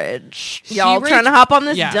writes, Umbridge. Y'all writes- trying to hop on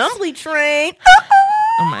this Yes. Dumbly train.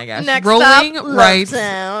 Oh my gosh. Next Rowling stop, writes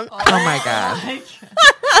Lovetown. Oh my god.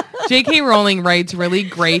 J.K. Rowling writes really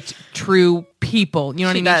great, true people. You know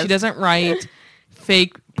what I mean? does. She doesn't write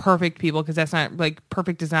fake, perfect people because that's not like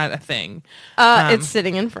perfect is not a thing. It's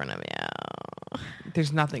sitting in front of you.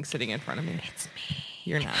 There's nothing sitting in front of me. It's me.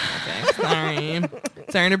 You're not. Okay. Sorry.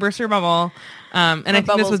 Sorry to burst your bubble. And I think this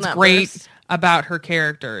bubble's was not great burst. about her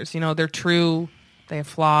characters. They're true. They have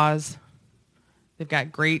flaws. They've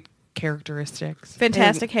got great characteristics.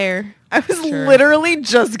 Fantastic hair. I was Sure. literally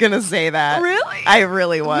just gonna say that. Really? I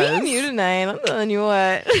really was. Me and you tonight. I'm telling you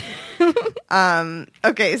what.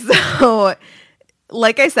 Okay, so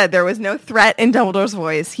like I said, there was no threat in Dumbledore's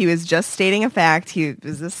voice. He was just stating a fact. He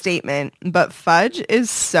was a statement. But Fudge is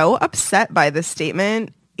so upset by this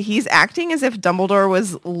statement. He's acting as if Dumbledore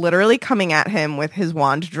was literally coming at him with his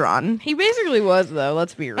wand drawn. He basically was, though.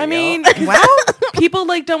 Let's be real. I mean, Well, people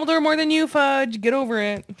like Dumbledore more than you, Fudge. Get over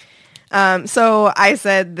it. so I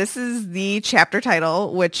said this is the chapter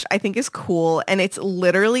title, which I think is cool. And it's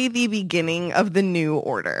literally the beginning of the new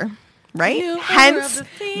order. right? You Hence, Order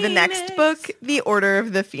of the the next Phoenix. book, The Order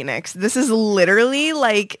of the Phoenix. This is literally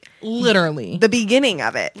like Literally. the beginning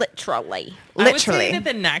of it. Literally. I would say Literally. that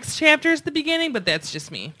the next chapter is the beginning, but that's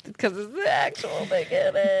just me. Because it's the actual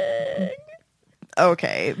beginning.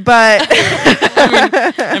 Okay, but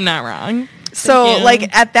I'm not wrong. so you.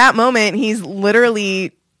 like at that moment, he's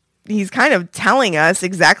kind of telling us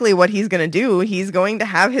exactly what he's going to do. He's going to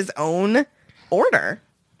have his own order,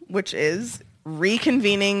 which is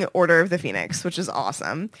reconvening Order of the Phoenix, which is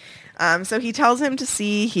awesome. So he tells him to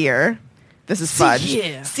see here. This is Fudge.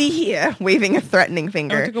 here. See here, waving a threatening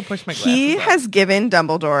finger. I have to go push my He glasses up. has given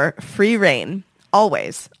Dumbledore free reign.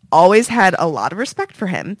 Always had a lot of respect for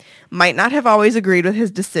him. Might not have always agreed with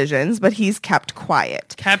his decisions, but he's kept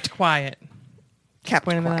quiet. Kept quiet. Kept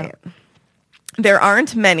Explain that. quiet. There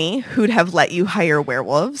aren't many who'd have let you hire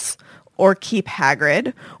werewolves or keep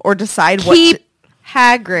Hagrid or decide what Keep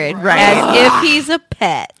Hagrid Right. as if he's a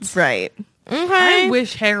pet. right. I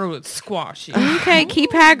wish Harry would squash you. Okay,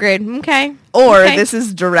 keep Hagrid. Okay. Or Okay. this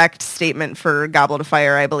is direct statement for Goblet of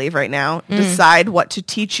Fire, I believe, right now. Decide what to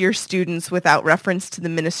teach your students without reference to the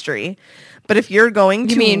ministry. But if you're going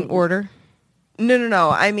to... You mean order? No.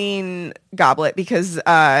 I mean Goblet, because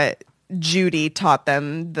Judy taught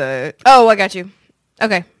them the... Oh, I got you.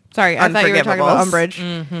 Okay. Sorry, I thought you were talking about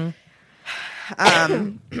Unforgivables. Umbridge.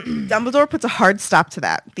 Dumbledore puts a hard stop to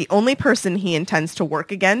that. The only person he intends to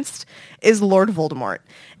work against is Lord Voldemort.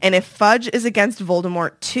 And if Fudge is against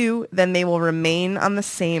Voldemort too, then they will remain on the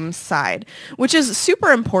same side, which is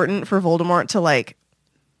super important for Voldemort to like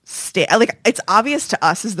stay. Like it's obvious to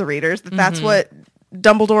us as the readers that that's what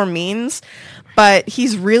Dumbledore means, but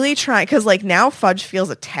he's really trying, because like now Fudge feels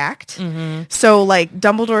attacked. So like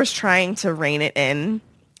Dumbledore's trying to rein it in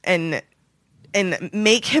and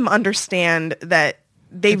make him understand that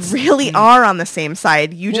they really are on the same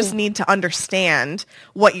side. You just need to understand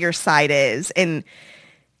what your side is. And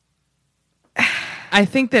I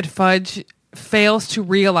think that Fudge fails to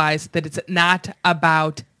realize that it's not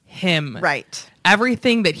about him. right.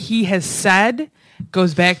 Everything that he has said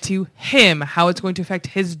goes back to him, how it's going to affect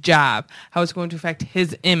his job, how it's going to affect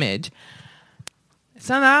his image. It's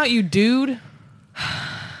not about you, dude.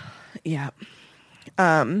 Yeah.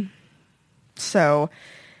 So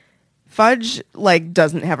Fudge like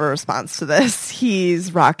doesn't have a response to this.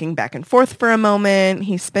 He's rocking back and forth for a moment.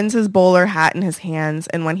 He spins his bowler hat in his hands,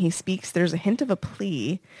 and when he speaks, there's a hint of a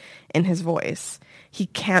plea in his voice. He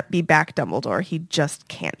can't be back, Dumbledore. He just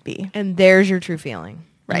can't be. And there's your true feeling.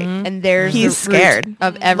 Right. And there's He's the root scared.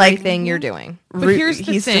 of everything you're doing. But here's the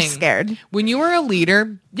He's thing. just scared. When you are a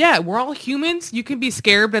leader, yeah, we're all humans. You can be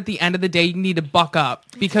scared, but at the end of the day, you need to buck up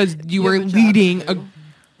because you are leading a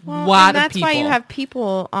lot and that's of people. why you have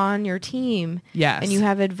people on your team. Yes. And you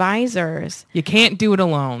have advisors. You can't do it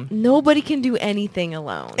alone. Nobody can do anything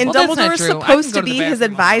alone. And Well, that's not Dumbledore's true. I can supposed go to to the be his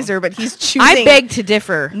bathroom advisor, but he's choosing I beg to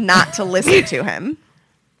differ. not to listen to him.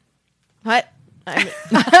 What? I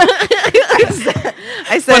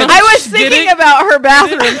said, I was Did thinking it? about her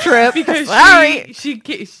bathroom trip. Because Sorry. she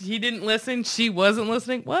didn't listen. She wasn't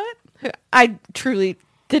listening. What? I truly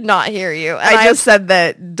did not hear you. And I just said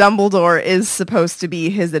that Dumbledore is supposed to be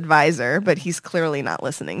his advisor, but he's clearly not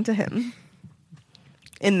listening to him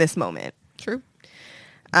in this moment. True.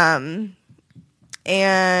 And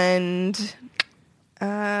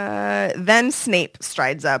then Snape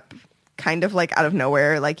strides up, kind of like out of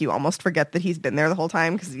nowhere, like you almost forget that he's been there the whole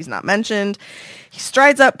time because he's not mentioned. He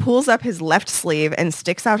strides up, pulls up his left sleeve, and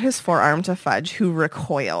sticks out his forearm to Fudge, who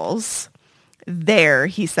recoils. There,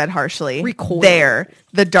 he said harshly. Recoil. There,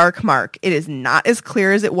 the dark mark. It is not as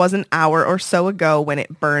clear as it was an hour or so ago when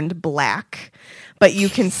it burned black, but you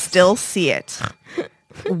can still see it.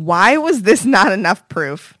 Why was this not enough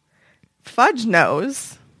proof? Fudge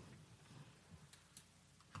knows.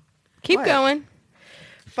 Keep What? going.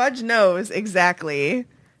 Fudge knows exactly.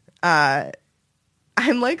 I'm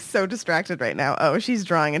like so distracted right now. Oh, she's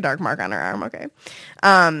drawing a dark mark on her arm. Okay.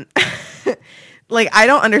 Like, I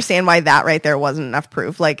don't understand why that right there wasn't enough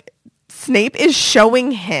proof. Like, Snape is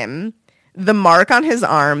showing him the mark on his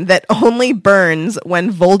arm that only burns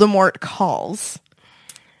when Voldemort calls.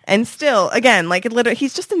 And still, again, like, it literally,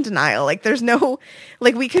 he's just in denial. Like, there's no,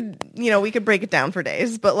 like, we could break it down for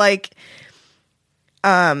days. But, like,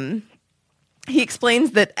 he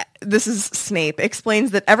explains that, this is Snape,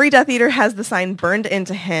 explains that every Death Eater has the sign burned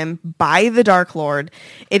into him by the Dark Lord.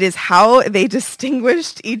 It is how they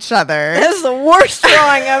distinguished each other. That's the worst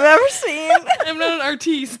drawing I've ever seen. I'm not an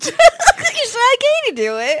artiste. You said Katie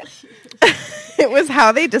do it. It was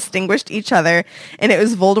how they distinguished each other, and it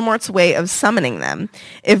was Voldemort's way of summoning them.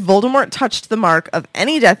 If Voldemort touched the mark of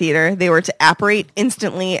any Death Eater, they were to apparate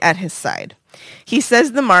instantly at his side. He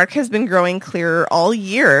says the mark has been growing clearer all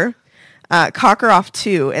year. Karkaroff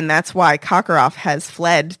too, and that's why Karkaroff has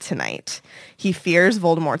fled tonight. He fears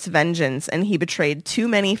Voldemort's vengeance, and he betrayed too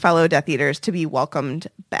many fellow Death Eaters to be welcomed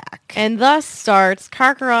back. And thus starts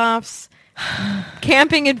Karkaroff's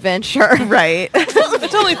camping adventure. Right.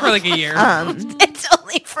 It's only for like a year. It's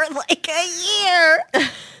only for like a year.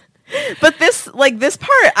 But this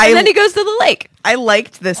part, And then he goes to the lake. I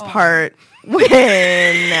liked this part when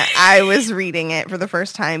I was reading it for the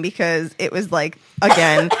first time because it was like,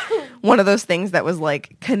 again, one of those things that was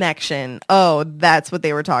like connection. Oh, that's what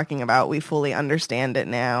they were talking about. We fully understand it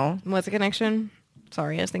now. What's the connection?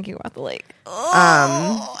 Sorry, I was thinking about the lake.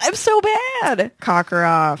 Oh, I'm so bad.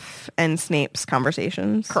 Karkaroff and Snape's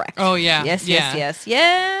conversations. Correct. Oh, yeah. Yes.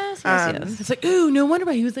 It's like, ooh, no wonder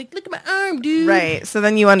why he was like, look at my arm, dude. Right. So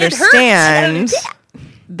then you understand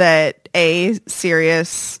that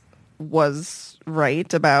Sirius was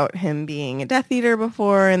right about him being a Death Eater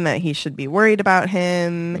before and that he should be worried about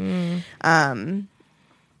him.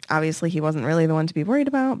 Obviously, he wasn't really the one to be worried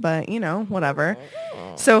about, but, whatever.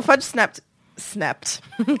 So Fudge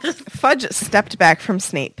stepped back from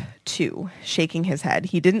Snape, too, shaking his head.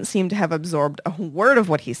 He didn't seem to have absorbed a word of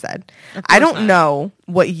what he said. I don't know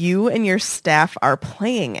what you and your staff are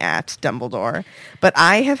playing at, Dumbledore, but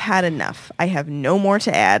I have had enough. I have no more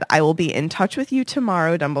to add. I will be in touch with you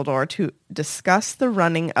tomorrow, Dumbledore, to discuss the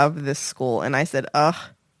running of this school. And I said, ugh,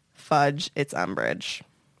 Fudge, it's Umbridge.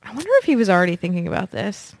 I wonder if he was already thinking about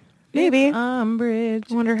this. Maybe. Umbridge.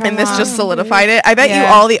 I wonder how And this long. just solidified it. I bet you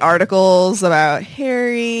all the articles about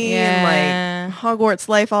Harry and like Hogwarts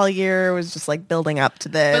life all year was just like building up to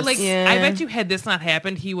this. But like, I bet you had this not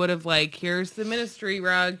happened, he would have like, here's the Ministry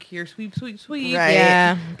rug, here's sweep, sweep, sweep. Right.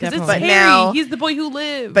 Yeah, Because it's definitely. Harry. now- He's the boy who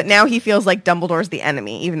lived. But now he feels like Dumbledore's the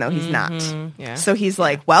enemy, even though he's not. Yeah. So he's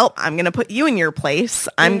like, well, I'm going to put you in your place.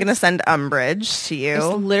 I'm going to send Umbridge to It's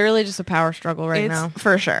you. literally just a power struggle right It's- now.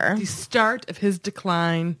 For sure. the start of his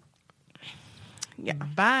decline. Yeah.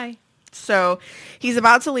 Bye. So he's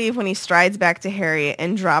about to leave when he strides back to Harry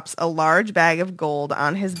and drops a large bag of gold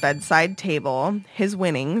on his bedside table. His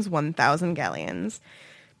winnings, 1,000 galleons.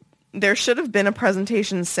 There should have been a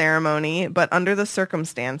presentation ceremony, but under the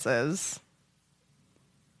circumstances,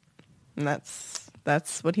 and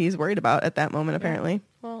that's what he's worried about at that moment, apparently.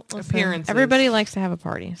 Well, listen, Appearances. everybody likes to have a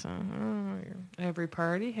party, so Every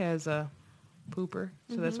party has a pooper,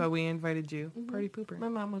 so that's why we invited you. Party pooper. My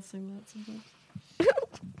mom would sing that sometimes.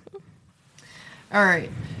 All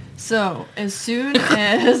right. So as soon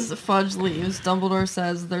as Fudge leaves, Dumbledore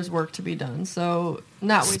says there's work to be done. So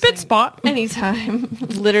not Spit wasting spot. any time.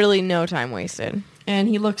 literally no time wasted. And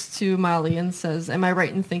he looks to Molly and says, am I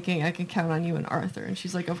right in thinking I can count on you and Arthur? And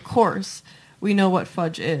she's like, of course. We know what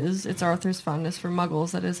Fudge is. It's Arthur's fondness for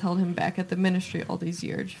muggles that has held him back at the Ministry all these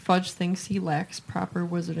years. Fudge thinks he lacks proper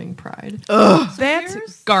wizarding pride. Ugh, So that's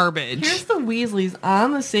here's garbage. Here's the Weasleys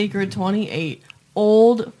on the Sacred 28.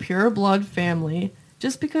 Old, pure blood family.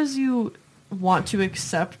 Just because you want to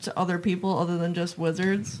accept other people other than just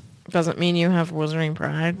wizards. Doesn't mean you have wizarding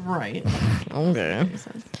pride. Right. Okay.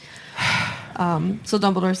 So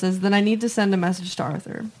Dumbledore says, then I need to send a message to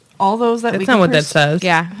Arthur. All those that That's we not can what that says.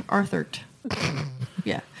 Yeah. Arthur.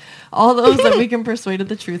 Yeah. All those that we can persuade of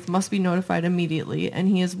the truth must be notified immediately, and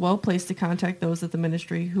he is well placed to contact those at the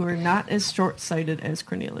Ministry who are not as short-sighted as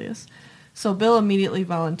Cornelius. So Bill immediately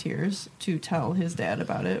volunteers to tell his dad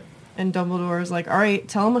about it, and Dumbledore is like, all right,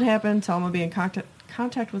 tell him what happened, tell him I'll be in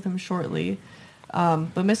contact with him shortly.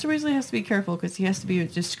 But Mr. Weasley has to be careful because he has to be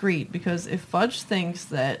discreet, because if Fudge thinks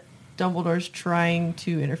that Dumbledore's trying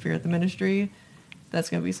to interfere at the Ministry, that's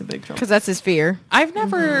going to be some big trouble. Because that's his fear. I've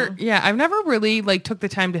never really like took the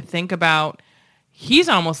time to think about. He's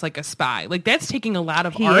almost like a spy. Like that's taking a lot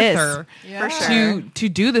of Arthur For sure. to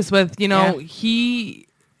do this with. You know, he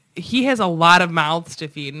has a lot of mouths to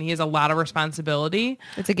feed and he has a lot of responsibility.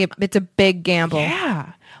 It's a big gamble.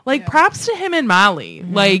 Yeah, like props to him and Molly.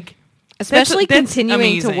 Like Especially that's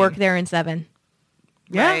continuing to amazing. work there in 7.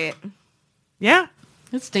 Yeah, Right. yeah.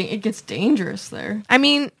 It gets dangerous there. I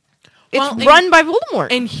mean, it's Well, run by Voldemort.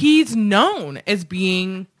 And he's known as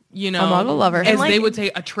being, you know, Muggle lover. as And, like- they would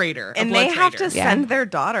say, a traitor. And a blood they have traitor. to send their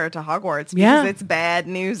daughter to Hogwarts because Yeah. it's bad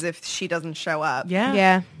news if she doesn't show up. Yeah,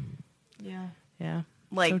 yeah. Yeah. yeah.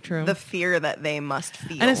 Like So true. the fear that they must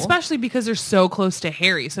feel. And especially because they're so close to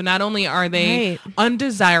Harry. So not only are they Right.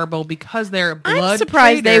 undesirable because they're blood I'm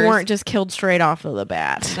surprised they traitors- weren't just killed straight off of the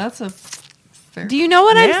bat. That's a fair. Do you know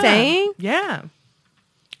what Yeah. I'm saying? Yeah.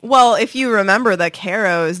 Well, if you remember, the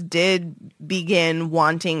Carrows did begin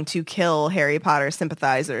wanting to kill Harry Potter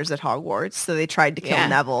sympathizers at Hogwarts. So they tried to kill Yeah.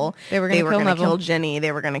 Neville. They were gonna kill gonna Neville. kill Ginny.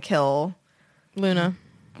 They were going to kill Luna.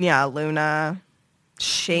 Yeah, Luna,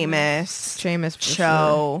 Seamus, Seamus for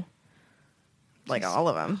Cho, like all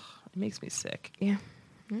of them. It makes me sick. Yeah.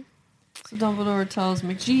 So Dumbledore tells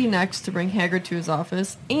McGee next to bring Hagrid to his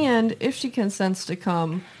office, and if she consents to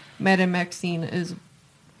come, Madame Maxine is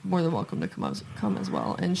more than welcome to come as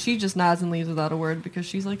well. And she just nods and leaves without a word because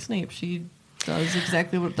she's like Snape. She does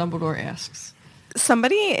exactly what Dumbledore asks.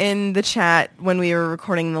 Somebody in the chat when we were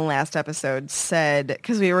recording the last episode said,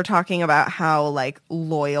 because we were talking about how like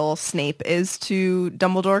loyal Snape is to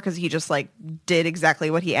Dumbledore because he just like did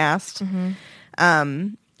exactly what he asked.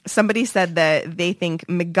 Somebody said that they think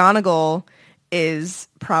McGonagall is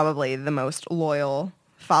probably the most loyal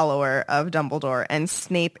follower of Dumbledore, and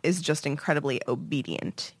Snape is just incredibly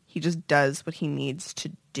obedient. He just does what he needs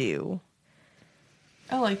to do.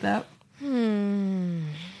 I like that.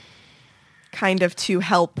 Kind of to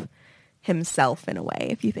help himself in a way,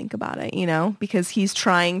 if you think about it, you know, because he's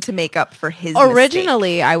trying to make up for his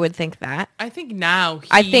Originally, mistake. I would think that. I think now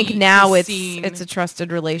It's a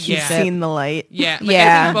trusted relationship. He's seen the light. Yeah.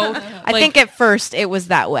 Yeah. I I think at first it was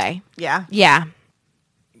that way. Yeah. Yeah.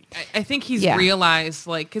 I think he's Yeah. realized,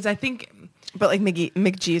 like, because I think... But like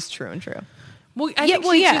McGee is true and true. Well, I think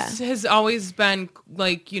she just has always been,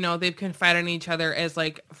 like, you know, they've confided in each other as,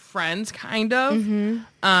 like, friends, kind of.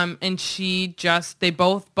 And she just, they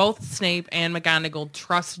both Snape and McGonagall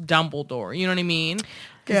trust Dumbledore. You know what I mean?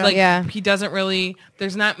 Because, he doesn't really,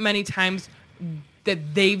 there's not many times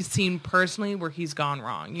that they've seen personally where he's gone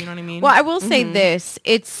wrong. You know what I mean? Well, I will say this.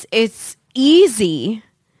 It's easy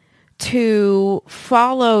to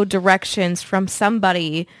follow directions from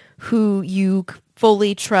somebody who you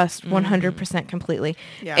fully trust 100% completely.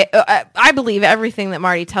 Yeah. I believe everything that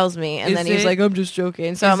Marty tells me, and then he's like, "I'm just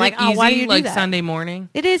joking." So I'm like, "Oh, why do you do like that?" Sunday morning?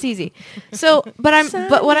 It is easy. So,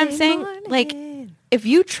 but what I'm saying, like, if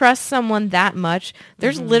you trust someone that much,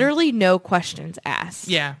 there's literally no questions asked.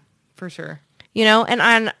 Yeah, for sure. You know,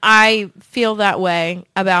 and I feel that way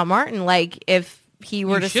about Martin. Like, if he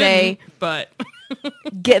were to say, but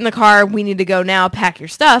 "Get in the car, we need to go now, pack your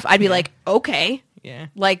stuff," I'd be like, "Okay." Yeah.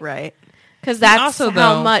 Like, right. Because that's also,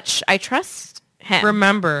 how though, much I trust him.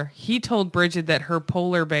 Remember, he told Bridget that her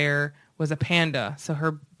polar bear was a panda, so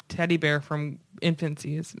her teddy bear from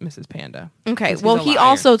infancy is Mrs. Panda. Okay, 'Cause well, he's a he liar.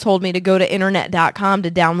 also told me to go to internet.com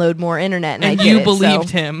to download more internet, and I did you it, believed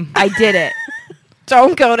so him. I did it.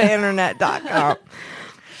 Don't go to internet.com.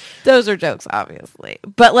 Those are jokes, obviously.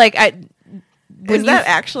 But, like, Is that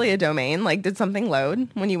actually a domain? Like, did something load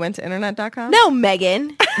when you went to internet.com? No,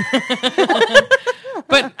 Megan.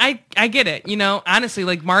 But I get it. You know, honestly,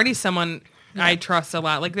 like, Marty's someone I trust a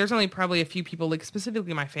lot. Like, there's only probably a few people, like,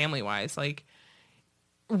 specifically my family-wise. Like,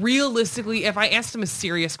 realistically, if I asked him a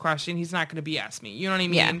serious question, he's not going to BS me. You know what I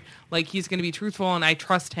mean? Yeah. Like, he's going to be truthful, and I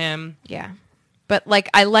trust him. Yeah. But, like,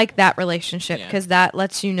 I like that relationship Yeah. because that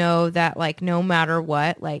lets you know that, like, no matter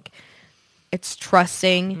what, like, it's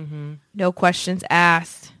trusting, no questions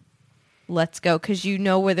asked, let's go. Because you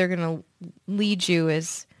know where they're going to lead you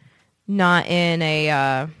is not in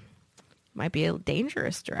a, might be a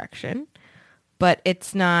dangerous direction, but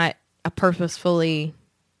it's not a purposefully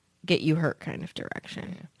get you hurt kind of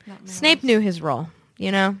direction. Snape knew his role,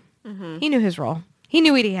 you know? He knew his role. He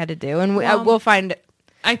knew what he had to do, and we'll find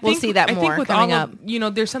we'll see that more coming up. You know,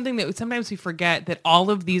 there's something that sometimes we forget that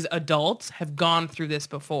all of these adults have gone through this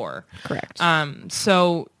before. Correct.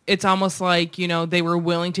 So it's almost like, you know, they were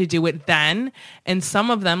willing to do it then. And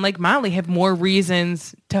some of them, like Molly, have more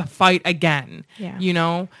reasons to fight again. Yeah. You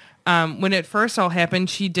know, when it first all happened,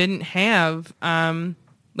 she didn't have,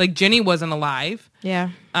 like, Ginny wasn't alive. Yeah.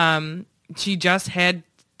 She just had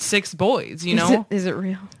 6 boys, you know? Is it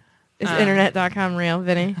real? Is internet.com real,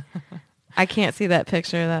 Vinny? I can't see that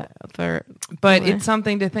picture. But it's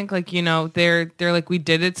something to think, like, you know, they're like, we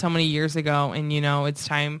did it so many years ago, and, you know, it's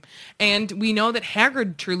time. And we know that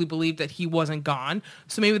Hagrid truly believed that he wasn't gone.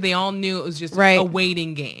 So maybe they all knew it was just a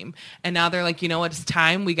waiting game. And now they're like, you know what, it's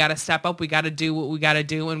time. We got to step up. We got to do what we got to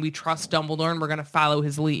do. And we trust Dumbledore, and we're going to follow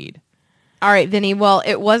his lead. All right, Vinny. Well,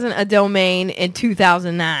 it wasn't a domain in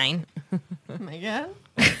 2009. Oh my God.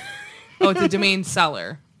 Oh, it's a domain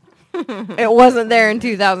seller. It wasn't there in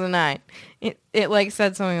 2009. It like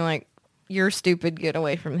said something like, "You're stupid. Get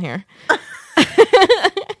away from here." Oh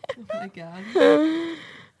my God.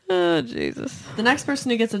 Oh, Jesus. The next person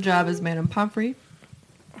who gets a job is Madame Pomfrey.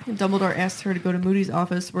 And Dumbledore asks her to go to Moody's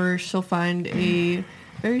office where she'll find a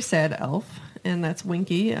very sad elf, and that's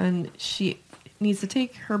Winky, and she needs to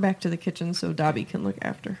take her back to the kitchen so Dobby can look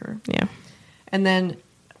after her. Yeah. And then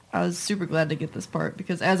I was super glad to get this part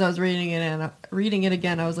because as I was reading it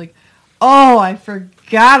again, I was like, "Oh, I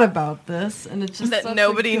forgot about this," and it's just That such a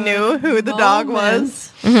nobody good knew who the dog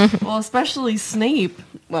was. moment. Well, especially Snape.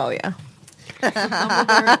 Well, yeah.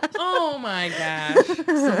 Oh my gosh. So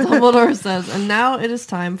Dumbledore says, and now it is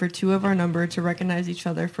time for two of our number to recognize each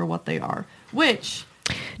other for what they are. Which,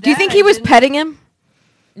 Do you think he was petting him?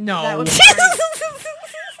 No. Oh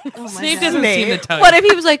my Snape God. doesn't seem to Snape. tug. What if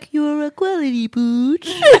he was like, "You're a quality pooch"?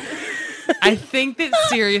 I think that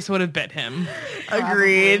Sirius would have bit him.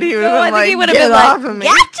 Agreed. He would No, I have think been he like, would've get been like, off of me.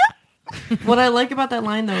 "Gotcha." What I like about that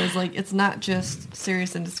line, though, is like it's not just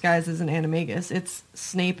Sirius in disguise as an animagus. It's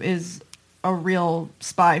Snape is a real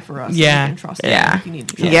spy for us. Yeah. And we can trust him Yeah. if you need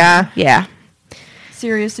to trust him. Yeah. Yeah.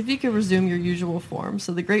 Sirius, if you could resume your usual form.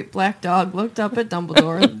 So the great black dog looked up at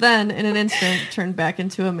Dumbledore, then, in an instant, turned back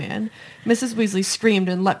into a man. Mrs. Weasley screamed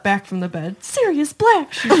and leapt back from the bed. Sirius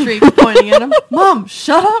Black, she shrieked, pointing at him. Mom,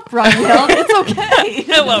 shut up, Ron yelled. It's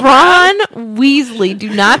okay. Ron Weasley, do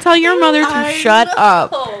not tell your mother to shut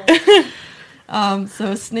up.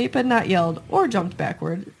 So Snape had not yelled or jumped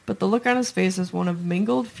backward, but the look on his face was one of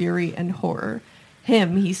mingled fury and horror.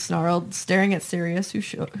 Him, he snarled, staring at Sirius,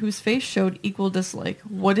 whose face showed equal dislike.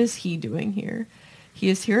 What is he doing here? He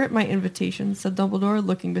is here at my invitation, said Dumbledore,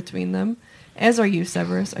 looking between them. As are you,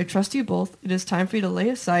 Severus. I trust you both. It is time for you to lay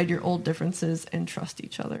aside your old differences and trust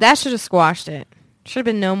each other. That should have squashed it. Should have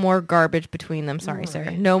been no more garbage between them. Sorry, sir.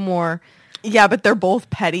 Right. No more. Yeah, but they're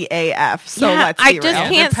both petty AF, so Yeah, let's I be just real.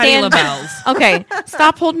 can't They're petty stand. labels. Okay,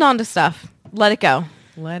 stop holding on to stuff. Let it go.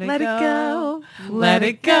 Let it Let it go. go. Let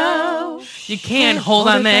it go. You can't hold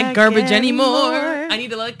on that garbage anymore. I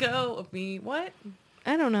need to let go of me. What?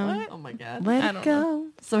 I don't know. What? Oh my god. Let I it don't go.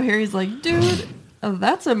 So Harry's like, dude,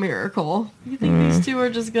 that's a miracle. You think these two are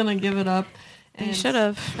just going to give it up? They should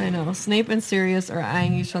have. I know. Snape and Sirius are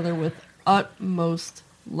eyeing each other with utmost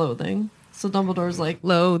loathing. So Dumbledore's like,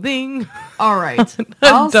 Loathing. all right,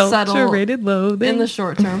 I'll settle Adulterated loathing. in the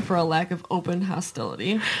short term for a lack of open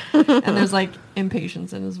hostility. And there's like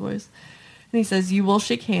impatience in his voice. And he says, you will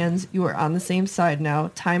shake hands. You are on the same side now.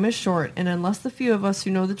 Time is short. And unless the few of us who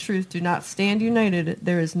know the truth do not stand united,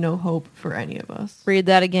 there is no hope for any of us. Read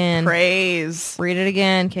that again. Praise. Read it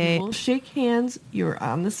again, You Kate. will shake hands. You are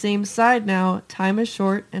on the same side now. Time is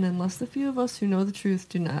short. And unless the few of us who know the truth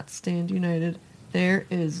do not stand united, there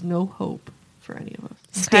is no hope for any of us.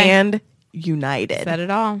 Stand united. Said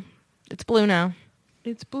it all. It's blue now.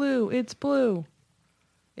 It's blue. It's blue.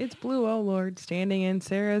 It's blue, oh Lord. Standing in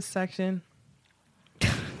Sarah's section.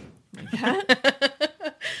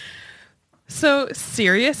 So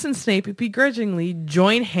Sirius and Snape begrudgingly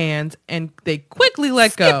join hands and they quickly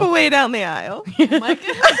let Skip go. away down the aisle.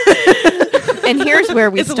 And here's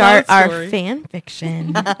where we It's a start love our story. fan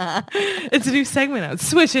fiction. It's a new segment out.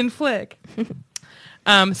 Swish and flick.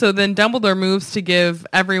 So then Dumbledore moves to give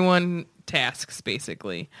everyone tasks,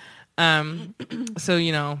 basically. So,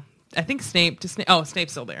 you know, I think Snape's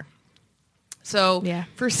still there. So Yeah.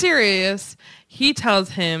 for Sirius, he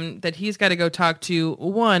tells him that he's got to go talk to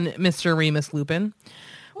one Mr. Remus Lupin,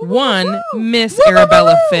 one Miss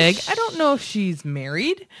Arabella Fig. I don't know if she's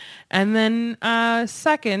married. And then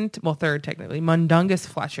third technically, Mundungus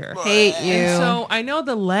Fletcher. Hate you. And so I know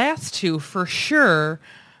the last two for sure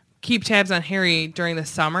keep tabs on Harry during the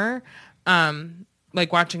summer,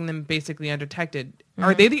 like watching them basically undetected.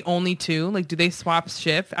 Are they the only two? Like, do they swap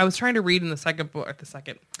shift? I was trying to read in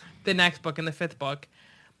the next book, in the fifth book,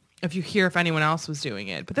 if anyone else was doing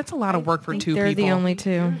it. But that's a lot of work for two They're people. the only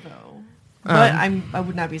two. But I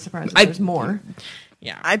would not be surprised if there's more.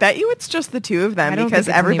 Yeah. I bet you it's just the two of I them don't because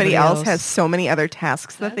think it's everybody anybody else else. has so many other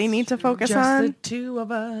tasks that they need to focus Just on. the two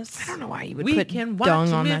of us. I don't know why you would We put can watch dung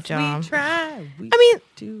them on if that job. we try. I mean,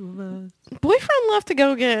 two of us. boyfriend left to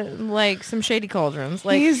go get like some shady cauldrons.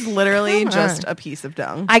 Like He's literally come just on. a piece of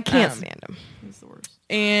dung. I can't stand him. He's the worst.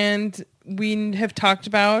 And we have talked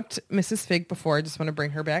about Mrs. Fig before. I just want to bring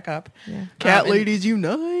her back up. Yeah. Cat and ladies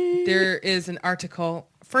unite. There is an article.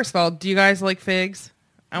 First of all, do you guys like figs?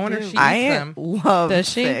 I wonder if she eats I them. love Does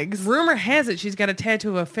she? figs. Rumor has it she's got a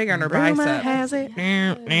tattoo of a fig on her Rumor bicep. has it. Do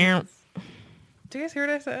you guys hear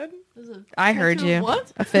what I said? I heard Tattoo you. of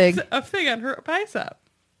what? A fig. A fig on her bicep.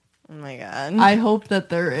 Oh my god. I hope that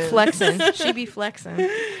there is. Flexing. She be flexing.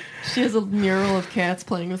 She has a mural of cats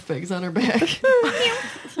playing with figs on her back.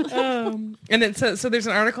 And it says, so there's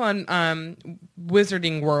an article on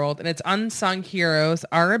Wizarding World, and it's Unsung Heroes,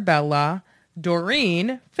 Arabella,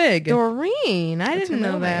 Doreen, Fig. Doreen. I didn't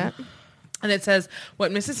know that. And it says,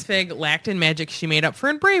 what Mrs. Fig lacked in magic, she made up for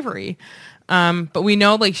in bravery. But we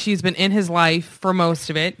know, like, she's been in his life for most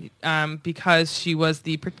of it because she was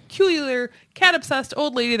the peculiar, cat-obsessed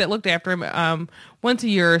old lady that looked after him once a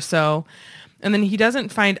year or so. And then he doesn't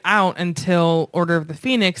find out until Order of the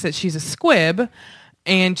Phoenix that she's a squib.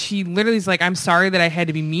 And she literally is like, I'm sorry that I had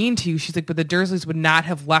to be mean to you. She's like, but the Dursleys would not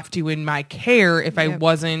have left you in my care if I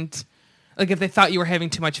wasn't, like, if they thought you were having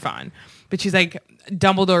too much fun. But she's like,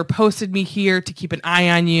 Dumbledore posted me here to keep an eye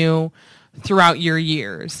on you throughout your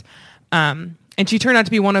years. And she turned out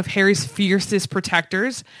to be one of Harry's fiercest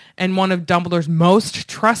protectors and one of Dumbledore's most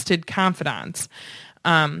trusted confidants.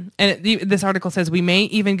 This article says, we may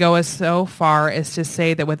even go as so far as to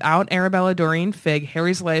say that without Arabella Doreen Figg,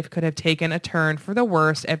 Harry's life could have taken a turn for the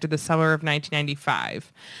worst after the summer of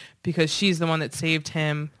 1995, because she's the one that saved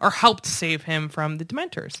him, or helped save him from the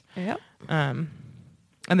Dementors. Yep. And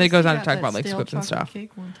then it goes on to talk about like squips and stuff.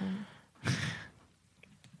 Cake one time.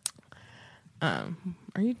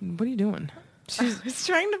 What are you doing? I was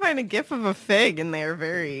trying to find a gif of a fig, and they're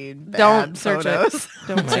very bad Don't search photos. it.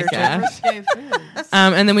 Don't Oh my search it. gosh. Gay figs.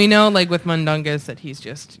 And then we know, like, with Mundungus, that he's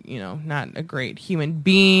just, not a great human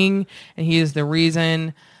being, and he is the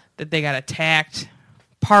reason that they got attacked.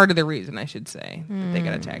 Part of the reason, I should say, that they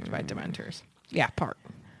got attacked by Dementors. Yeah, part.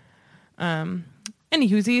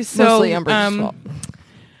 Anywhoosies, so Mostly Umbridge's fault.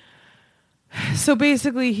 so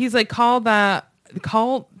basically, he's like,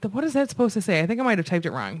 what is that supposed to say? I think I might have typed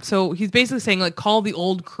it wrong. So he's basically saying, like, call the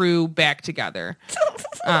old crew back together.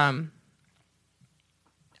 I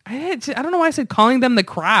don't know why I said calling them the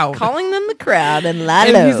crowd. Calling them the crowd and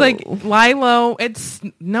Lilo. And he's like, Lilo, it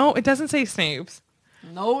doesn't say Snapes.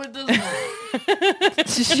 No, it doesn't.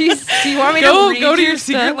 do you want me to read go to your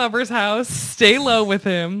stuff? secret lover's house, stay low with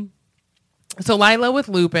him. So Lilo with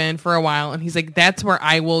Lupin for a while, and he's like, that's where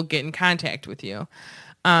I will get in contact with you.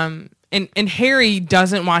 And Harry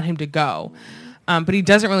doesn't want him to go, but he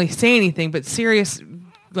doesn't really say anything. But Sirius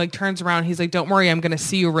like turns around. He's like, "Don't worry, I'm going to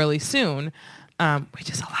see you really soon," which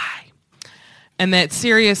is a lie. And that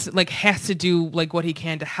Sirius like has to do like what he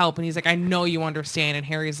can to help. And he's like, "I know you understand." And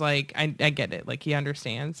Harry's like, "I get it. Like he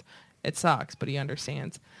understands. It sucks, but he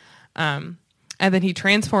understands." And then he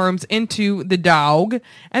transforms into the dog,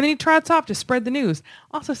 and then he trots off to spread the news.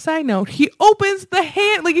 Also, side note, he opens the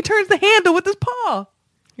hand, like he turns the handle with his paw.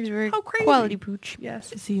 He's very How crazy. quality pooch.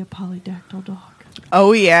 Yes. Is he a polydactyl dog?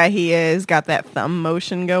 Oh, yeah, he is. Got that thumb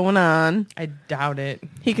motion going on. I doubt it.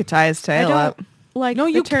 He could tie his tail up. Like No,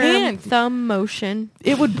 the you term can't. thumb motion.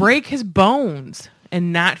 It would break his bones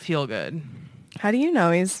and not feel good. How do you know?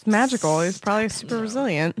 He's magical. He's probably super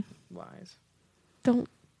resilient. Wise. Don't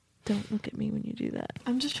look at me when you do that.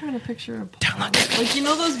 I'm just trying to picture a paw. Like, you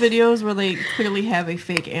know those videos where they clearly have a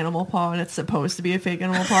fake animal paw and it's supposed to be a fake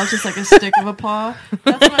animal paw? It's just like a stick of a paw.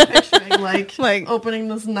 That's what I'm picturing. Like opening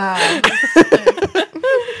this knob.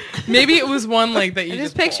 Maybe it was one like that you I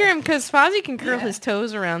just just picture him because Fozzie can curl his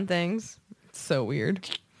toes around things. So weird.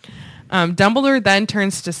 Dumbledore then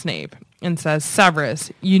turns to Snape and says,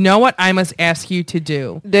 Severus, you know what I must ask you to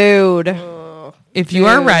do. Dude. If you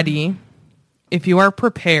are ready, if you are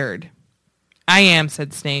prepared. I am,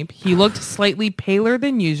 said Snape. He looked slightly paler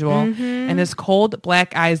than usual, and his cold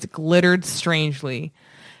black eyes glittered strangely.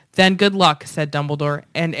 Then good luck, said Dumbledore,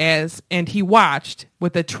 and he watched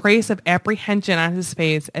with a trace of apprehension on his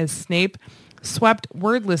face as Snape swept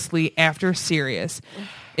wordlessly after Sirius.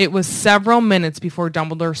 It was several minutes before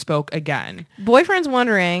Dumbledore spoke again. Boyfriend's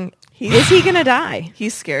wondering, is he going to die?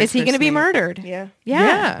 He's scared. Is he for going to be Snape. murdered? Yeah.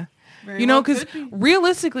 Yeah. You know, because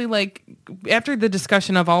realistically, like, after the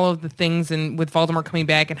discussion of all of the things and with Voldemort coming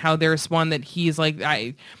back and how there's one that he's like,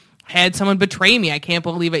 I had someone betray me. I can't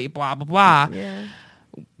believe it, blah, blah, blah. Yeah.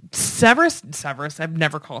 Severus, I've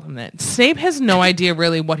never called him that. Snape has no idea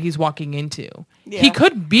really what he's walking into. Yeah. He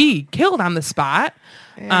could be killed on the spot.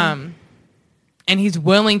 And he's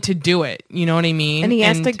willing to do it. You know what I mean? And he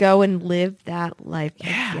has to go and live that life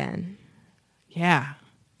again. Yeah.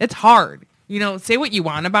 It's hard. You know, say what you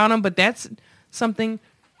want about him, but that's something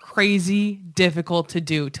crazy difficult to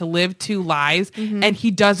do, to live two lives. And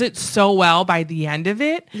he does it so well by the end of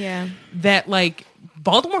it Yeah. that, like,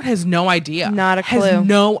 Voldemort has no idea. Not a clue. Has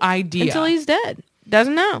no idea. Until he's dead.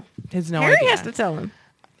 Doesn't know. Has no Harry idea. has to tell him.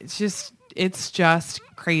 It's just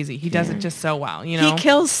crazy. He does it just so well, you know? He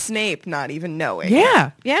kills Snape not even knowing.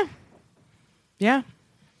 Yeah. Yeah. Yeah.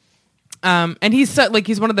 And he's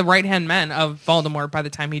he's one of the right-hand men of Voldemort by the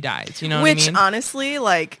time he dies. You know Which what I mean? honestly,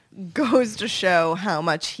 like, goes to show how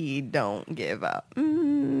much he don't give up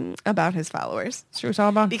about his followers. It's true. It's all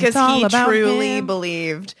about Because it's all he about truly him.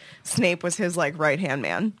 believed Snape was his, like, right-hand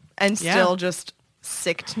man. And still just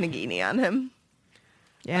sicked Nagini on him.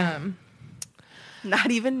 Yeah.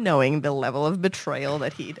 Not even knowing the level of betrayal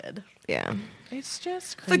that he did. Yeah. It's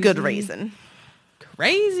just It's crazy. a good reason.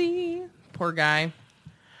 Crazy. Poor guy.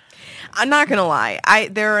 I'm not gonna lie.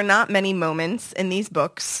 There are not many moments in these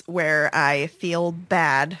books where I feel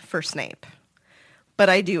bad for Snape. but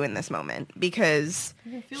I do in this moment because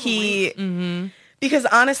because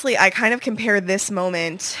honestly, I kind of compare this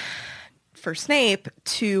moment for Snape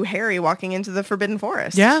to Harry walking into the Forbidden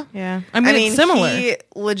Forest. Yeah. I mean, it's similar. He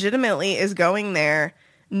legitimately is going there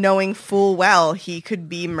knowing full well he could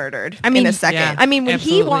be murdered in a second. Yeah. I mean, when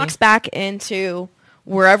Absolutely. he walks back into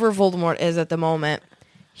wherever Voldemort is at the moment,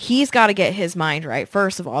 he's got to get his mind right,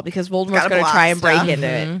 first of all, because Voldemort's Gotta going to block try and break stuff. into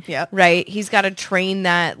it. Yep. Right? He's got to train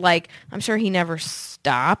that, like, I'm sure he never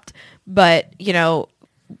stopped, but, you know,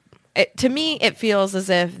 to me, it feels as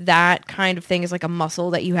if that kind of thing is like a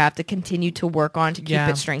muscle that you have to continue to work on to keep Yeah.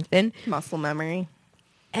 it strengthened. Muscle memory.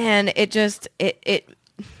 And it just,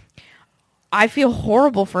 I feel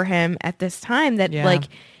horrible for him at this time that, Yeah. like,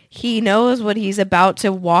 he knows what he's about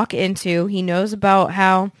to walk into. He knows about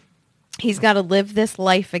how he's got to live this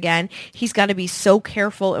life again. He's got to be so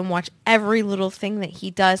careful and watch every little thing that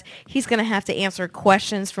he does. He's going to have to answer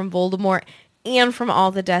questions from Voldemort and from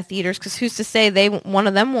all the Death Eaters, because who's to say one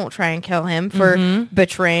of them won't try and kill him for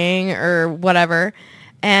betraying or whatever.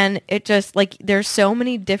 And it just, like, there's so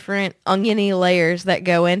many different oniony layers that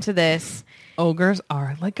go into this. Ogres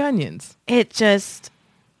are like onions. It's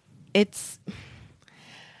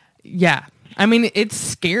Yeah. I mean, it's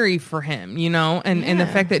scary for him, you know, and the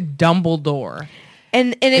fact that Dumbledore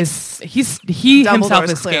and it's he Dumbledore himself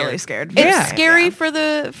is is clearly scared. scared. it's scary for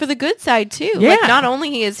the good side too. Yeah. Like, not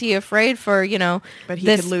only is he afraid for, you know, But he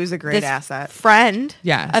could lose a great this asset. friend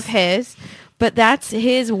Yes. of his, but that's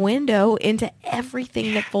his window into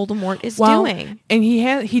everything that Voldemort is doing. And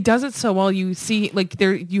he does it so well. You see, like,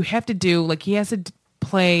 you have to do, like, he has to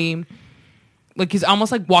play, like, he's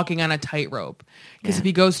almost like walking on a tightrope, because if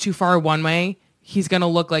he goes too far one way, he's gonna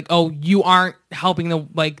look like, oh, you aren't helping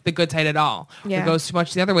the good side at all. If Yeah. it goes too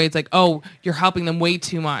much the other way, it's like, oh, you're helping them way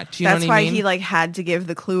too much. You know That's what I why mean? he like had to give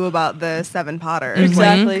the clue about the 7 Potters.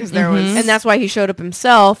 Exactly. Because there was And that's why he showed up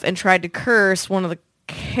himself and tried to curse one of the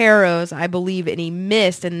Carrows, I believe, and he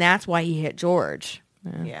missed, and that's why he hit George.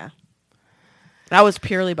 yeah. That was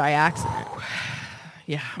purely by accident.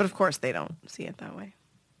 yeah. But of course they don't see it that way.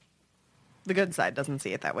 The good side doesn't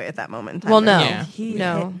see it that way at that moment in time. Well, They're no. like, Yeah. He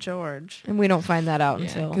No. hit George. And we don't find that out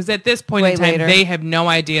until... Because at this point way in time, later. they have no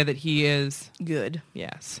idea that he is. Good.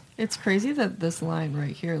 Yes. It's crazy that this line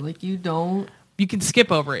right here, like, you don't... You can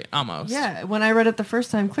skip over it almost. Yeah, when I read it the first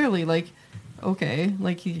time, clearly, like, okay,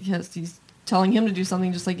 like, he's telling him to do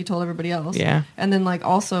something just like he told everybody else. Yeah. And then, like,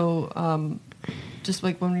 also, just,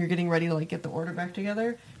 like, when you're getting ready to, like, get the order back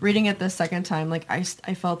together, reading it the second time, like, I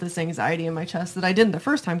felt this anxiety in my chest that I didn't the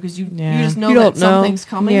first time, because you just know You that don't know. something's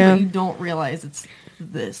coming, Yeah. but you don't realize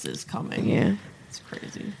this is coming. Yeah. It's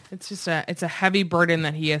crazy. It's just it's a heavy burden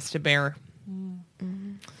that he has to bear.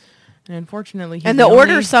 And unfortunately, he's And the only-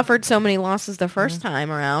 Order suffered so many losses the first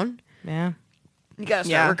time around. Yeah. You gotta start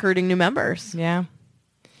Yeah. recruiting new members. Yeah.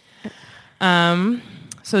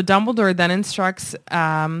 So Dumbledore then instructs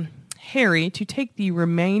Harry to take the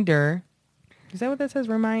remainder. Is that what that says?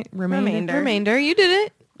 Remainder. Remainder, you did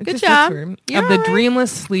it. It Good just job. looks weird. You're Of the all right.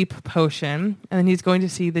 dreamless sleep potion, and then he's going to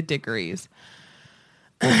see the Diggories.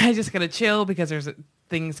 I just gotta chill because there's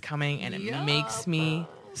things coming, and it makes me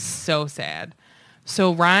so sad.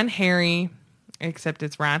 So Ron, Harry, except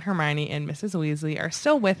it's Ron, Hermione, and Mrs. Weasley are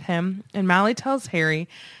still with him, and Molly tells Harry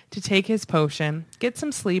to take his potion, get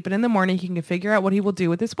some sleep, and in the morning he can figure out what he will do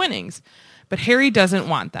with his winnings. But Harry doesn't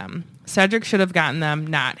want them. Cedric should have gotten them,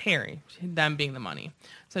 not Harry, them being the money.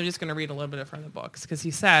 So I'm just going to read a little bit from the books, because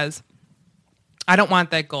he says, I don't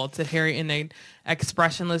want that gold, said Harry in an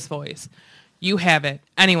expressionless voice. You have it.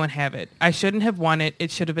 Anyone have it. I shouldn't have won it.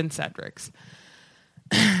 It should have been Cedric's.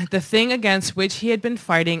 The thing against which he had been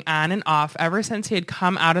fighting on and off ever since he had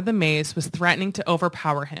come out of the maze was threatening to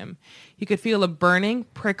overpower him. He could feel a burning,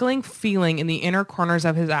 prickling feeling in the inner corners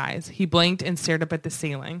of his eyes. He blinked and stared up at the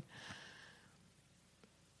ceiling.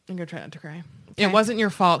 I'm going to try not to cry. Okay. It wasn't your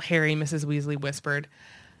fault, Harry, Mrs. Weasley whispered.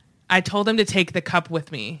 I told him to take the cup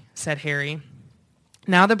with me, said Harry.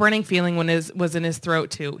 Now the burning feeling was in his throat,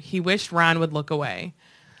 too. He wished Ron would look away.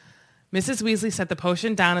 Mrs. Weasley set the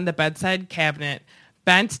potion down in the bedside cabinet,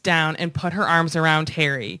 bent down, and put her arms around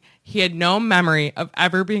Harry. He had no memory of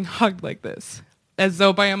ever being hugged like this, as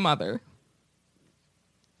though by a mother.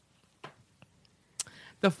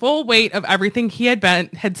 The full weight of everything he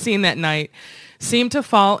had seen that night seemed to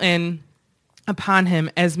fall in upon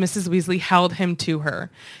him as Mrs. Weasley held him to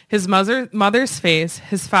her. His mother's face,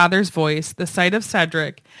 his father's voice, the sight of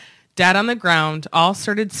Cedric, dead on the ground, all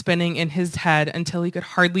started spinning in his head until he could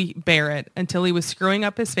hardly bear it, until he was screwing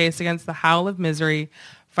up his face against the howl of misery,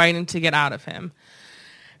 fighting to get out of him.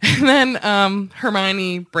 And then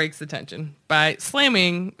Hermione breaks the tension by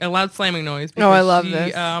slamming a loud slamming noise. Oh, I love she,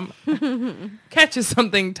 this. catches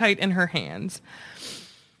something tight in her hands.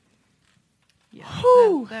 Yeah,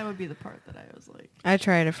 that would be the part that I was like. I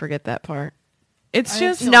try to forget that part. It's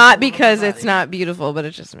just Not because it's not beautiful, but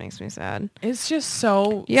it just makes me sad. It's just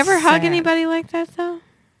so. You ever hug sad. anybody like that though?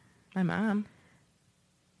 My mom.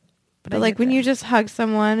 But like when you just hug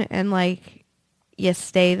someone and like you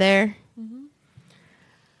stay there.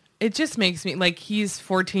 It just makes me like he's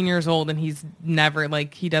 14 years old and he's never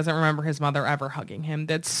like he doesn't remember his mother ever hugging him.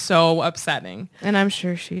 That's so upsetting. And I'm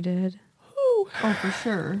sure she did. Oh, for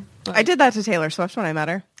sure. But I did that to Taylor Swift when I met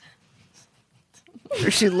her.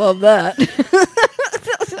 She loved that.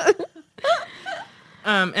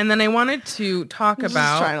 And then I wanted to talk Just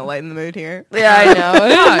about trying to lighten the mood here. Yeah, I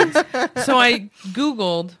know. hugs. So I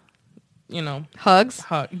Googled, Hugs.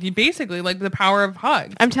 basically like the power of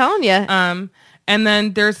hugs. I'm telling you. And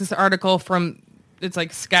then there's this article from, it's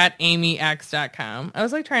like ScottAmyX.com. I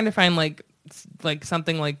was like trying to find like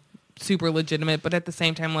something like super legitimate, but at the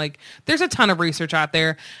same time, like there's a ton of research out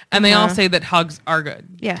there and they all say that hugs are good.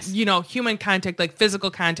 Yes. Human contact, like physical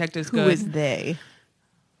contact is good. Who is they?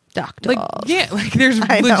 Doctor. Like there's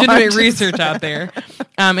I know, legitimate I'm just- research out there.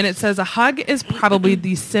 And it says a hug is probably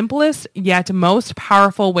the simplest yet most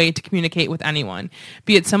powerful way to communicate with anyone.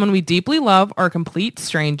 Be it someone we deeply love or a complete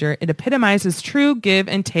stranger, it epitomizes true give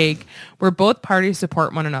and take where both parties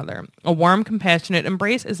support one another. A warm, compassionate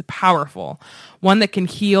embrace is powerful. One that can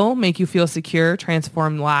heal, make you feel secure,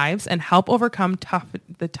 transform lives, and help overcome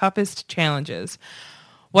the toughest challenges.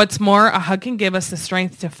 What's more, a hug can give us the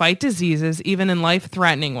strength to fight diseases, even in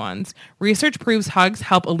life-threatening ones. Research proves hugs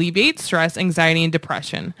help alleviate stress, anxiety, and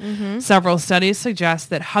depression. Several studies suggest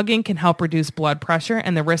that hugging can help reduce blood pressure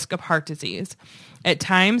and the risk of heart disease. At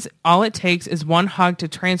times, all it takes is one hug to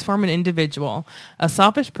transform an individual. A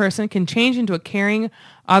selfish person can change into a caring,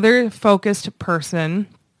 other-focused person.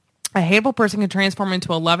 A hateful person can transform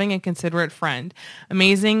into a loving and considerate friend.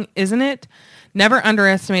 Amazing, isn't it? Never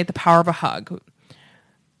underestimate the power of a hug.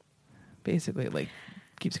 Basically, like,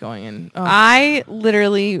 keeps going and I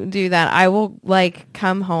literally do that. I will like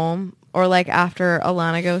come home or like after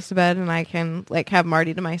Alana goes to bed and I can like have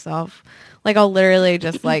Marty to myself. Like I'll literally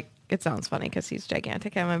just like, it sounds funny because he's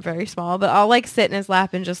gigantic and I'm very small, but I'll like sit in his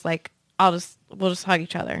lap and just like we'll just hug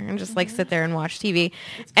each other and just like sit there and watch TV.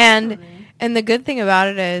 And the good thing about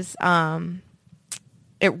it is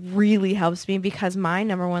it really helps me because my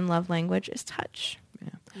number one love language is touch.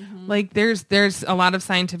 like there's a lot of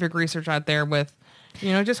scientific research out there with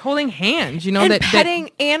just holding hands, and petting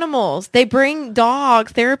animals. They bring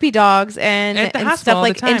dogs, therapy dogs, and At the and hospital stuff all the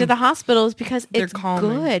like time. into the hospitals because They're it's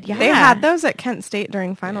calming. good. Yeah, They had those at Kent State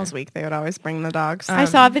during finals week. They would always bring the dogs. I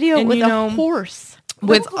saw a video and with you know- a horse.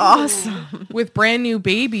 with awesome. with brand new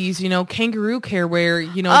babies, kangaroo care where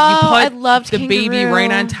you I put loved the baby kangaroo.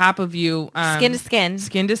 right on top of you, Skin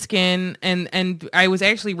to skin. and I was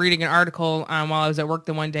actually reading an article while I was at work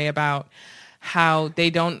the one day about how they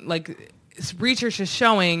don't like research is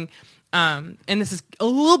showing, and this is a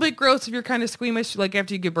little bit gross if you're kind of squeamish. Like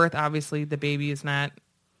after you give birth, obviously the baby is not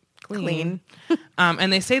clean.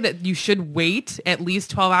 And they say that you should wait at least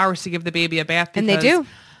 12 hours to give the baby a bath. And they because,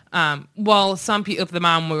 do. Well, some people, if the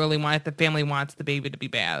mom really if the family wants the baby to be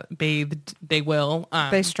bathed, they will. They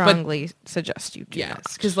but strongly suggest you do yes,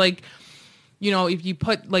 not. because if you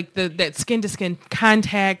put like that skin to skin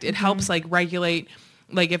contact, it helps like regulate.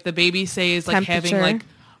 Like if the baby is like having Temperature. like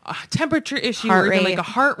a temperature issue Heart or even rate. like a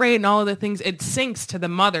heart rate and all of the things, it syncs to the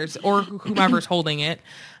mothers or whomever's holding it,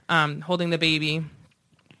 holding the baby.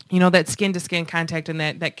 That skin to skin contact and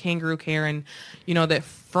that kangaroo care and, that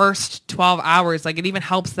first 12 hours, like it even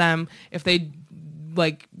helps them if they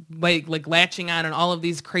like latching on and all of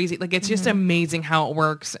these crazy, like it's just amazing how it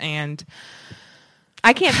works. And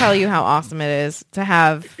I can't tell you how awesome it is to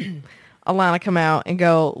have Alana come out and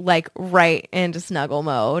go like right into snuggle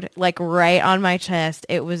mode, like right on my chest.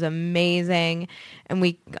 It was amazing. And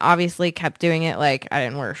we obviously kept doing it. Like I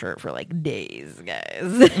didn't wear a shirt for like days,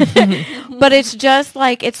 guys. But it's just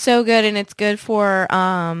like, it's so good. And it's good for,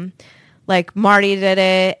 like Marty did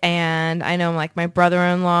it. And I know like my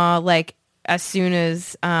brother-in-law, like as soon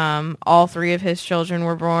as all three of his children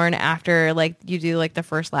were born, after like you do like the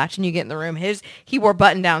first latch and you get in the room, he wore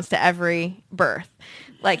button downs to every birth.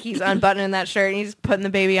 Like he's unbuttoning that shirt and he's putting the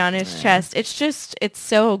baby on his chest. It's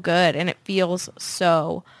so good and it feels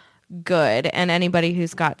so good. And anybody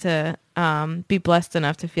who's got to be blessed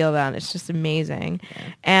enough to feel that, it's just amazing.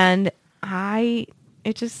 And I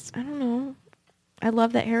don't know. I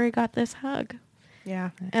love that Harry got this hug.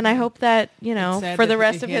 Yeah. And I hope that, It's sad for the that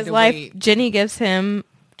rest he of had his to life, wait. Ginny gives him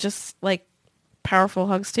just like powerful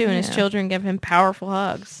hugs too, and his Yeah. children give him powerful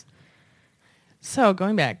hugs. So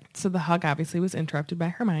going back, so the hug obviously was interrupted by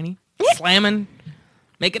Hermione slamming,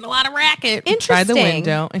 making a lot of racket by the Interesting.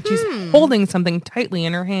 window, and she's holding something tightly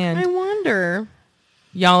in her hand. I wonder.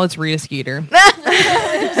 Y'all, it's Rita Skeeter.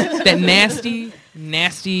 That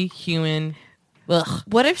nasty human. Ugh.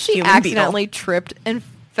 What if she Human accidentally tripped and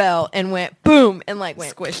fell and went boom and like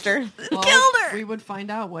went Squished her. Well, killed her. We would find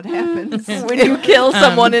out what happens. when you kill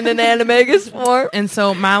someone in an animagus form? And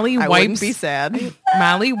so Molly I wouldn't wipes. be sad.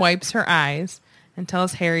 Molly wipes her eyes and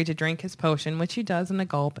tells Harry to drink his potion, which he does in a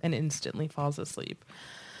gulp and instantly falls asleep.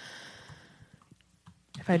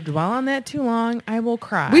 If I dwell on that too long, I will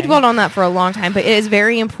cry. We dwelled on that for a long time, but it is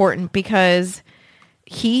very important because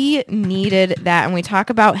he needed that. And we talk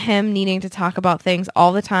about him needing to talk about things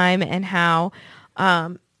all the time and how,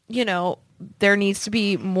 there needs to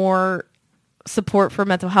be more support for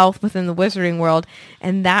mental health within the wizarding world.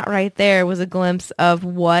 And that right there was a glimpse of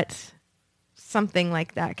what something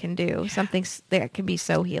like that can do. Something that can be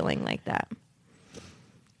so healing like that.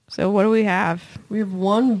 So what do we have? We have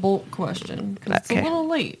one bolt question. 'Cause it's Okay. a little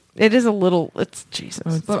late, It is a little, it's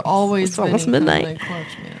Jesus. but always it's almost Vinny midnight. coming in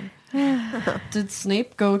clutch, man. Did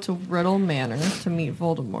Snape go to Riddle Manor to meet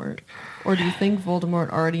Voldemort? Or do you think Voldemort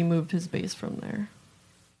already moved his base from there?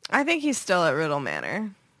 I think he's still at Riddle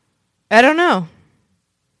Manor. I don't know.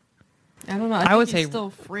 I don't know. I would think he's say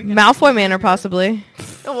still freaking Malfoy Manor, possibly.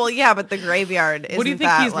 Oh, well, yeah, but the graveyard. What do you isn't think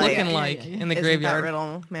that, he's looking yeah, like yeah. in the isn't graveyard? that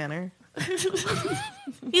Riddle Manor?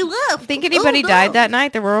 He left. Think anybody died that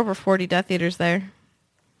night? There were over 40 Death Eaters there.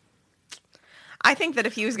 I think that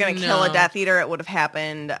if he was going to kill a No. Death Eater, it would have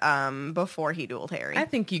happened before he dueled Harry. I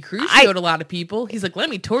think he crucioed a lot of people. He's like, let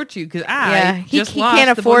me torture you because Yeah, he just can't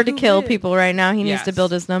lost the afford boy to who kill lived. people right now. He needs to Yes.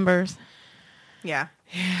 build his numbers. Yeah.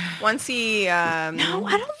 Once he I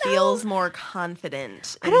don't feels more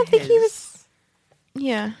confident. I don't think he his- was.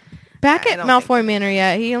 Yeah. Back I at don't Malfoy think- Manor,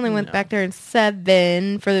 yeah, he only went back there in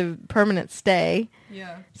 7 for the permanent stay.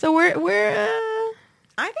 Yeah. So we're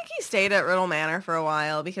I think he stayed at Riddle Manor for a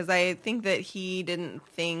while because I think that he didn't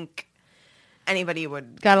think anybody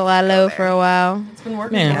would. got a lot Go low there. for a while. It's been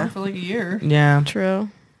working Yeah. for him for like a year. Yeah. True.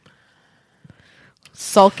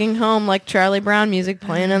 Sulking home like Charlie Brown music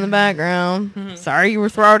playing in the background. Sorry you were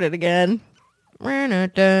thwarted again.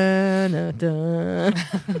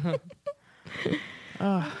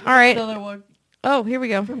 All right. Another one Oh, here we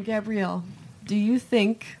go. from Gabrielle. Do you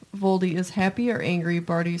think Voldy is happy or angry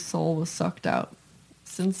Barty's soul was sucked out?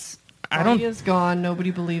 Since I Barty don't- is gone, nobody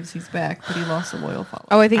believes he's back, but he lost a loyal follower.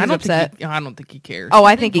 Oh, I think I he's don't upset. think I don't think he cares. Oh,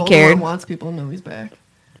 I think he Voldemort cared. wants people to know he's back.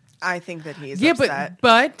 I think that he's yeah, upset.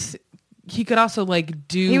 but he could also like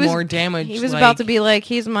do He was more damage. He was like, about to be like,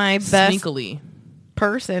 he's my best sneakily.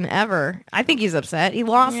 person ever. I think he's upset. He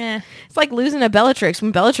lost. Yeah. It's like losing a Bellatrix.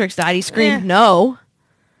 When Bellatrix died, he screamed Eh. no,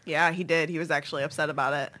 Yeah, he did. He was actually upset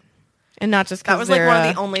about it. and not just That because was like one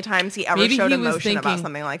of the only times he ever maybe showed he was emotion about thinking,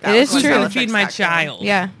 something like that. It was is when true. I'm gonna Bellatrix feed my got killed. child.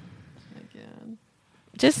 Yeah, Again.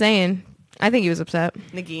 just saying. I think he was upset.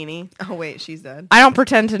 Nagini. Oh wait, she's dead. I don't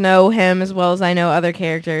pretend to know him as well as I know other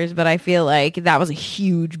characters, but I feel like that was a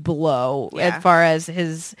huge blow Yeah. as far as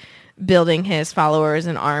his building his followers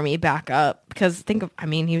and army back up. Because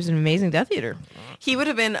he was an amazing Death Eater. He would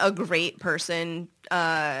have been a great person.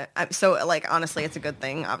 So like honestly, it's a good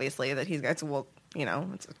thing. Obviously that he's got. Well,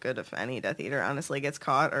 it's good if any Death Eater honestly gets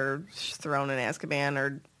caught or thrown in Azkaban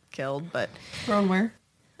or killed. But Thrown where?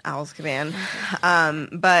 Azkaban.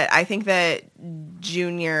 But I think that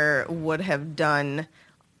Junior would have done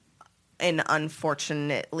an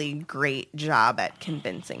unfortunately great job at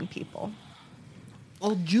convincing people.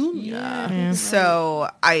 Oh, Junior. Yeah. So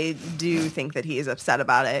I do think that he is upset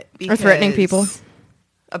about it. Or threatening people.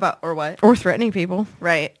 Or what? Or threatening people.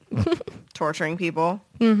 Right. Torturing people.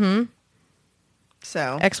 Mm-hmm.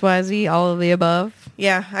 So, XYZ, all of the above.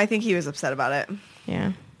 yeah, I think he was upset about it.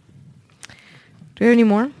 Yeah. Do we have any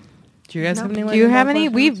more? Do you guys have any? Do you have lightning any?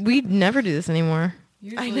 bolt questions? We never do this anymore.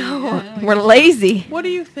 Usually, know. yeah, We're lazy. What do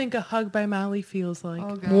you think a hug by Molly feels like?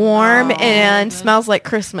 Oh, God. Warm Oh, and smells like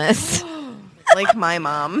Christmas. Like my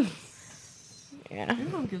mom. Yeah.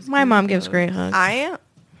 gives My great mom gives hugs. great hugs. I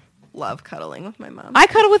love cuddling with my mom. I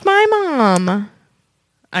cuddle with my mom.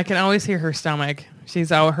 I can always hear her stomach.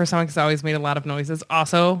 Her stomach has always made a lot of noises.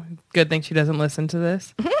 Also, good thing she doesn't listen to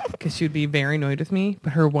this because she would be very annoyed with me.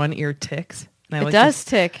 But her one ear ticks. And I It like does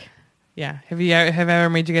tick. Yeah. Have I ever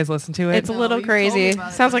made you guys listen to it? It's a little you told me crazy.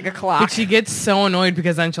 about it. Sounds like a clock. But she gets so annoyed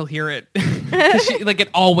because then she'll hear it. 'Cause it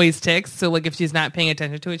always ticks. So like if she's not paying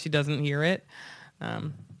attention to it, she doesn't hear it.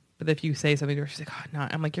 But if you say something to her, she's like, oh, no.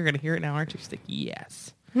 I'm like, you're going to hear it now, aren't you? She's like,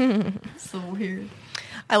 yes. So weird.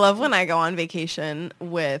 I love when I go on vacation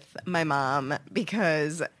with my mom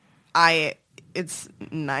because it's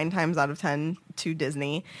 9 times out of 10 to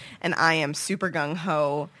Disney, and I am super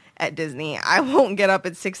gung-ho at Disney. I won't get up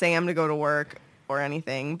at 6 a.m. to go to work or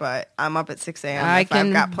anything, but I'm up at 6 a.m. I if I've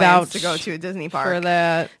can got plans to vouch go to a Disney park. For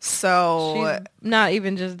that. So She's not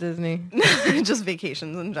even just Disney. just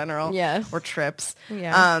vacations in general. Yes. Or trips.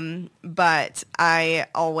 Yeah. But I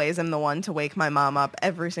always am the one to wake my mom up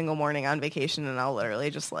every single morning on vacation, and I'll literally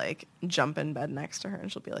just like jump in bed next to her,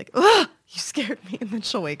 and she'll be like, "Ugh, you scared me," and then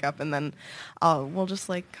she'll wake up, and then we'll just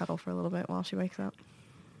like cuddle for a little bit while she wakes up.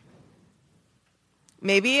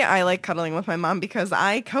 Maybe I like cuddling with my mom because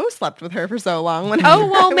I co-slept with her for so long. When Oh,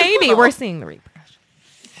 well, I was maybe. little. We're seeing the repercussions.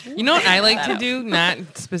 You know what I like to do? Not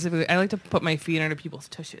specifically. I like to put my feet under people's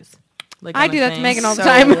tushes. Like I on do a that to thing. Megan all the So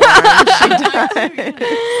time. warm. She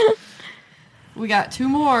does. We got 2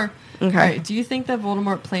 more. Okay. All right. Do you think that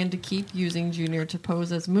Voldemort planned to keep using Junior to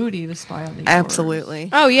pose as Moody to spy on the Absolutely.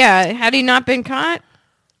 Oh, yeah. Had he not been caught?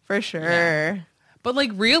 For sure. But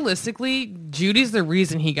like realistically, Judy's the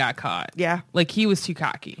reason he got caught. Yeah, Like he was too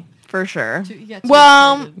cocky. for sure.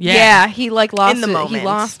 Well, Yeah. yeah. He like lost In the it. moment. He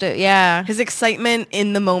lost it. Yeah. His excitement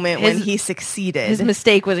in the moment when His- he succeeded. His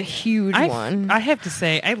mistake was a huge one. I have to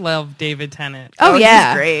say, I love David Tennant. Oh, he's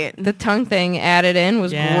yeah. great. The tongue thing added in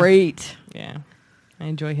was Yeah. great. Yeah, I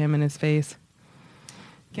enjoy him and his face.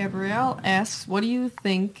 Gabrielle asks, what do you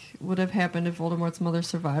think would have happened if Voldemort's mother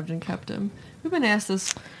survived and kept him? We've been asked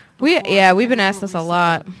this. We've been asked this a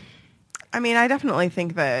lot. I mean, I definitely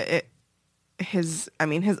think that his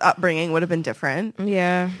upbringing would have been different.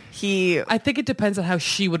 Yeah. I think it depends on how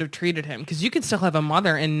she would have treated him, because you can still have a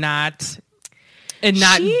mother and not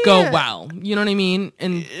She- go well. You know what I mean?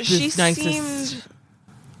 And She this nicest. seemed.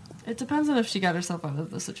 It depends on if she got herself out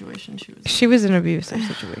of the situation she was in. She was in an abusive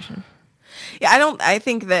situation. Yeah, I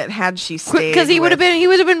think that had she stayed, Because he would have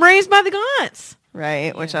been raised by the Gaunts.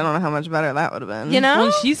 right, which I don't know how much better that would have been. You know?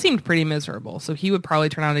 Well, she seemed pretty miserable, so he would probably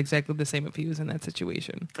turn out exactly the same if he was in that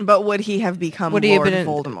situation. But would he have become Would he have Lord been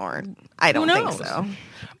Voldemort? I don't Who think knows? so.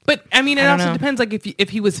 But I mean, it I don't also know. depends. Like if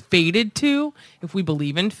he was fated to, if we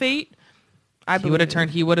believe in fate, he would have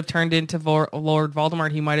turned into Lord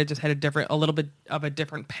Voldemort. He might have just had a little bit of a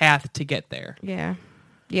different path to get there. Yeah.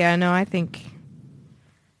 Yeah, no, I think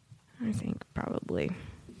probably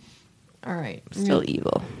All right. still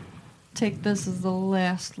evil. Take this as the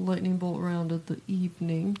last lightning bolt round of the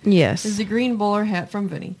evening. Yes. Is the green bowler hat from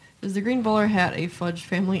Vinny? Is the green bowler hat a Fudge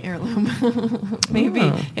family heirloom? Maybe.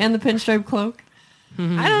 Oh. And the pinstripe cloak?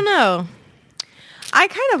 I don't know. I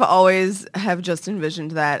kind of always have just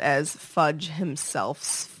envisioned that as Fudge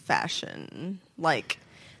himself's fashion. Like,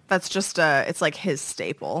 that's just it's like his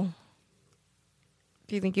staple.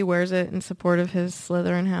 Do you think he wears it in support of his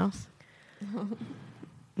Slytherin house? No,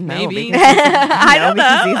 Maybe. because I don't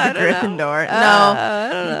because know. he's I a don't know. Gryffindor.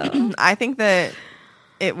 I don't know. I think that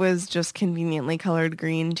it was just conveniently colored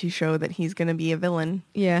green to show that he's going to be a villain.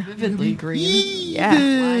 Yeah. Vividly green. Yeah. Lime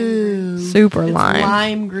green. Super It's lime.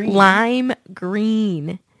 lime green. Lime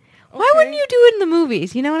green. Why wouldn't you do it in the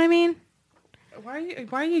movies? You know what I mean? Why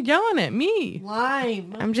are you yelling at me?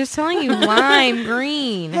 Lime. I'm just telling you, lime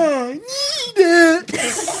green.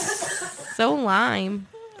 So lime.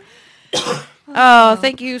 Oh,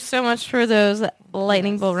 thank you so much for those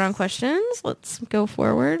lightning bolt round questions. Let's go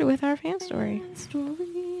forward with our fan story. Story.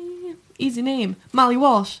 Easy name. Molly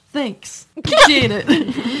Walsh. Thanks. Appreciate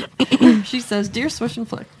it. She says, Dear Swish and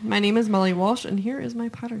Flick, my name is Molly Walsh, and here is my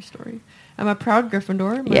Potter story. I'm a proud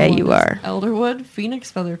Gryffindor. My Yeah, wand you is are. Elderwood,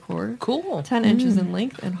 Phoenix Feather Core. Cool. 10 inches in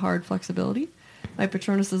length and hard flexibility. My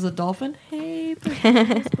Patronus is a dolphin. Hey,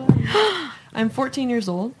 Patronus buddy. I'm 14 years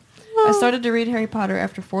old. I started to read Harry Potter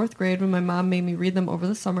after 4th grade when my mom made me read them over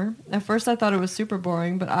the summer. At first I thought it was super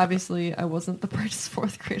boring, but obviously I wasn't the brightest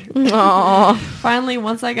 4th grader. Aww. Finally,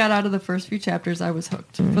 once I got out of the first few chapters, I was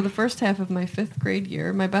hooked. For the first half of my 5th grade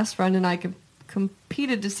year, my best friend and I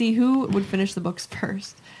competed to see who would finish the books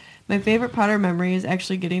first. My favorite Potter memory is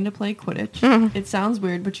actually getting to play Quidditch. It sounds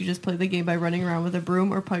weird, but you just play the game by running around with a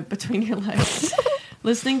broom or pipe between your legs.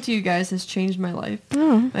 Listening to you guys has changed my life.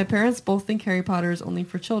 My parents both think Harry Potter is only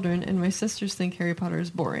for children, and my sisters think Harry Potter is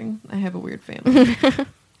boring. I have a weird family.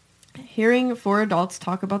 Hearing 4 adults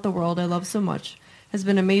talk about the world I love so much has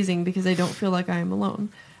been amazing because I don't feel like I am alone.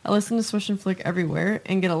 I listen to Swish and Flick everywhere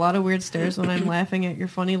and get a lot of weird stares when I'm laughing at your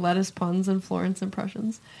funny lettuce puns and Florence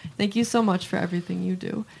impressions. Thank you so much for everything you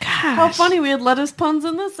do. How funny we had lettuce puns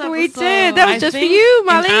in this episode. We did. That was I just for think you,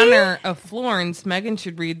 Molly. In honor of Florence, Megan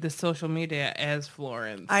should read the social media as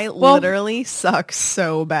Florence. I literally suck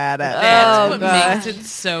so bad at That's Oh, what gosh. makes it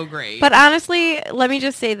so great. But honestly, let me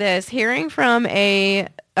just say this. Hearing from a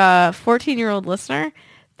 14-year-old listener,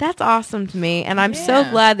 that's awesome to me. And I'm so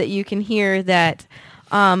glad that you can hear that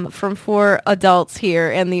from 4 adults here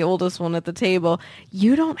and the oldest one at the table.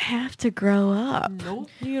 You don't have to grow up. Nope.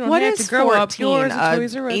 You don't What have is to grow up. 14? Yours a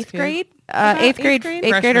Toys R Us 8th kid. grade? Eighth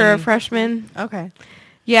grade or a freshman. Okay.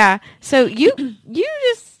 Yeah. So you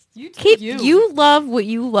just You do keep you. you love what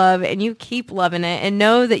you love, and you keep loving it, and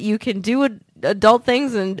know that you can do adult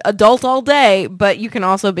things and adult all day, but you can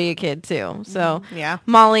also be a kid too. So Yeah.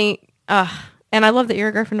 Molly, and I love that you're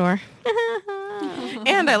a Gryffindor.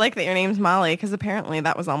 And I like that your name's Molly because apparently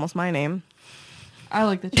that was almost my name. I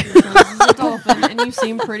like that you're a dolphin, and you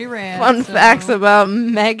seem pretty rad. Fun so- facts about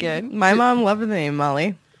Megan. My mom loved the name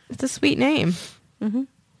Molly. It's a sweet name.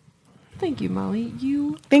 Thank you, Molly.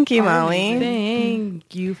 You. Thank you, are Molly. amazing.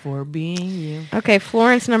 Thank you for being you. Okay,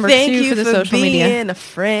 Florence number Thank 2 you for the social being media. a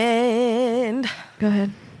friend. Go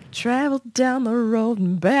ahead. Travel down the road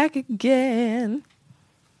and back again.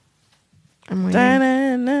 I'm waiting.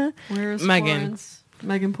 Da-na-na. Where is Megan. Florence?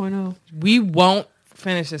 Megan point oh. We won't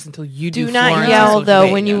finish this until you do Do not Florence yell social though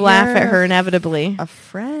media. when you media. laugh at her inevitably. A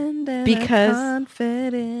friend and Because- a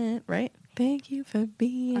confident, right? Thank you for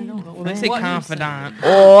being. I don't know. Well, they say what you confidant.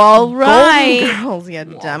 All Golden right. Girls, you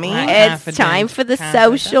dummy. Right. It's Confident, time for the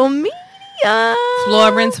confident. social media.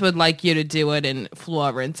 Florence would like you to do it in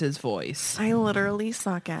Florence's voice. I literally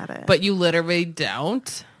suck at it. But you literally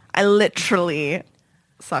don't. I literally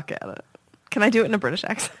suck at it. Can I do it in a British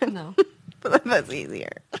accent? No, That's easier.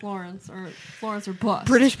 Florence or bust.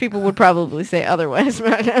 British people would probably say otherwise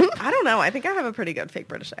about him. I don't know. I think I have a pretty good fake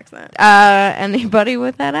British accent. Anybody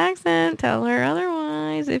with that accent, tell her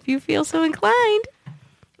otherwise if you feel so inclined.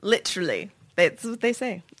 Literally. That's what they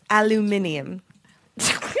say. Aluminium.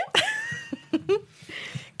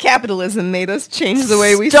 Capitalism made us change the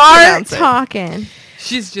way we Start pronounce it. talking.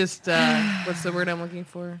 She's just, what's the word I'm looking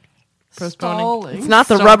for? Postponing. Stalling. It's not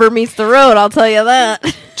the Stop. rubber meets the road, I'll tell you that.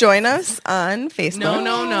 Join us on Facebook. No.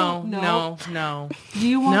 Do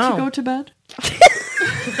you want No. to go to bed?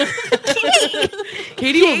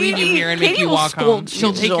 Katie will leave you here and make Katie you will walk home. scold you.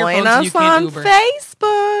 She'll take your Join phone so you us can't on Uber.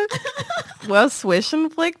 Facebook. Well, Swish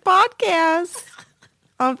and Flick Podcast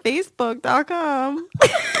on Facebook.com.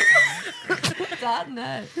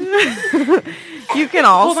 .net. You can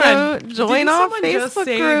Hold also on. join Didn't our someone just Facebook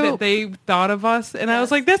say group. that they thought of us? And I was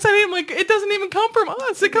like, that's not even like, it doesn't even come from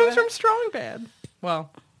us. It comes from StrongPad. Well,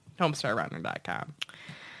 homestarrunner.com.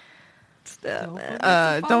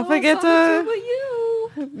 Don't forget to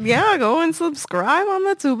go and subscribe on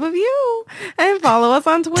the tube of you and follow us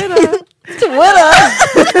on Twitter.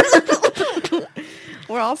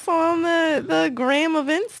 We're also on the gram of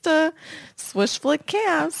Insta, Swish Flick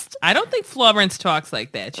Cast. I don't think Florence talks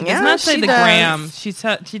like that. She does Yeah, not say she the does. gram.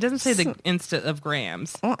 She doesn't say the Insta of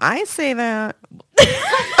grams. Well, I say that.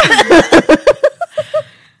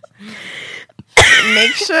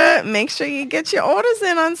 Make sure you get your orders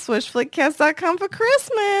in on swishflickcast.com for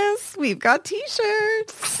Christmas. We've got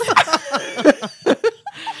t-shirts.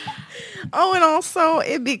 Oh, and also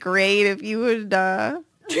it'd be great if you would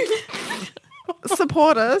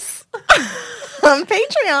support us on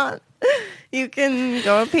Patreon. You can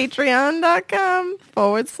go to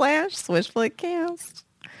patreon.com/swishflickcast.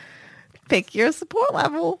 Pick your support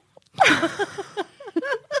level.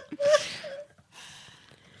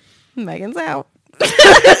 Megan's out.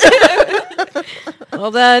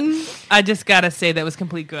 Well done. I just gotta say that was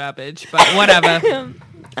complete garbage, but whatever.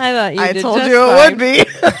 I thought you I did told just you it fine. would be.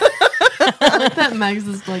 I like that Megs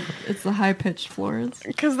is like, it's the high pitched Florence.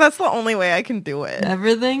 Because that's the only way I can do it.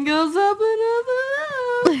 Everything goes up and up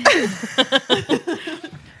and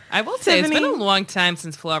up. I will say it's been a Tiffany? long time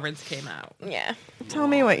since Florence came out. Yeah. Tell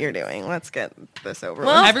me what you're doing. Let's get this over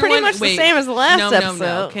Well, with. it's pretty much the same as the last no, episode.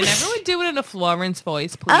 No. Can everyone do it in a Florence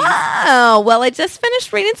voice, please? Oh, well, I just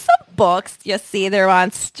finished reading some books. You see, they're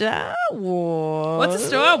on Star Wars. What's a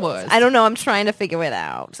Star Wars? I don't know. I'm trying to figure it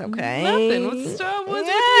out. Okay. Nothing. What's a Star Wars Yeah,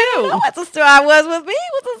 with I don't you? know what's a Star Wars with me?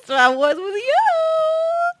 What's a Star Wars with you?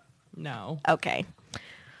 No. Okay.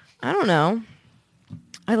 I don't know.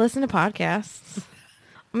 I listen to podcasts.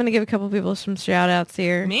 I'm going to give a couple people some shout outs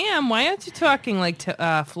here. Ma'am, why aren't you talking like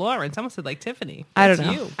Florence? I almost said like Tiffany. I don't That's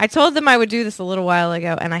know. You. I told them I would do this a little while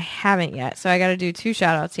ago, and I haven't yet. So I got to do 2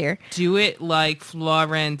 shout outs here. Do it like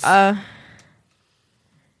Florence.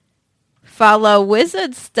 Follow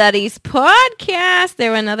Wizard Studies podcast.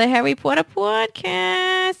 They're another Harry Potter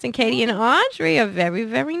podcast. And Katie and Audrey are very,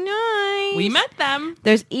 very nice. we met them.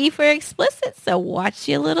 There's E for explicit, so watch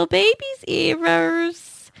your little baby's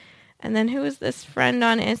ears. And then who is this friend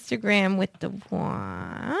on Instagram with the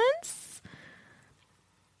wands?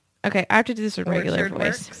 Okay, I have to do this in regular Orchard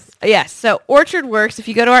voice. Works. Yes, so Orchard Works. If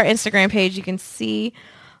you go to our Instagram page, you can see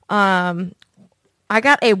I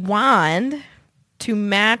got a wand to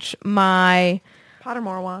match my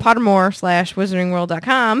Pottermore wand.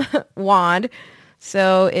 Pottermore/WizardingWorld.com wand.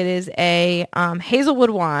 So it is a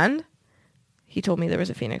hazelwood wand. He told me there was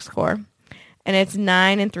a phoenix core. And it's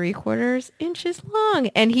 9 3/4 inches long.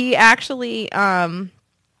 And he actually,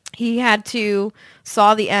 he had to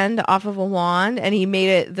saw the end off of a wand and he made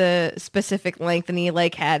it the specific length and he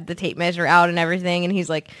like had the tape measure out and everything. And he's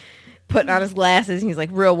like putting on his glasses and he's like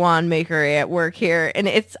real wand maker at work here. And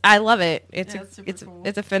I love it. It's cool.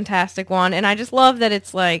 it's a fantastic wand. And I just love that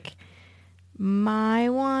it's like my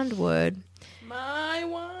wand wood. My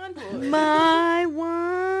wand. My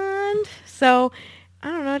wand. So I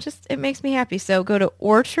don't know, it makes me happy. So go to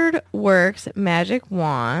Orchard Works Magic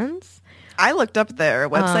Wands. I looked up their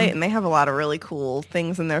website and they have a lot of really cool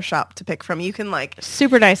things in their shop to pick from. You can like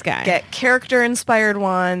Super nice guy. get character inspired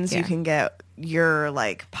wands. Yeah. You can get your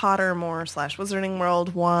like Pottermore/Wizarding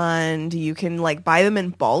World wand. You can like buy them in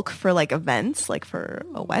bulk for like events, like for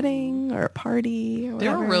a wedding or a party. Or They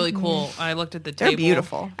were whatever. really cool. I looked at the They're table.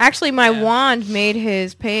 beautiful. Actually, my Yeah. wand made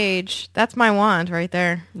his page. That's my wand right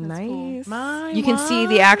there. Nice. You can see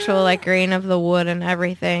the actual like grain of the wood and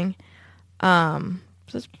everything.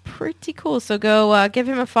 So it's pretty cool. So go give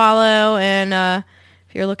him a follow, and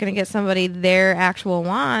if you're looking to get somebody their actual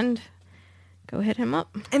wand, go hit him up.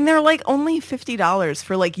 And they're like only $50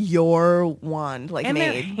 for like your wand, like And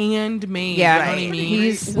they're made. handmade. Yeah, you know what I right. mean?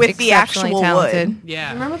 He's With the exceptionally actual talented. wood.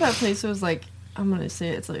 Yeah. Remember that place? It was like, I'm gonna say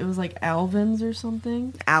it was like Alvin's or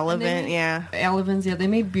something. Alevin, yeah. Alvin's, yeah, they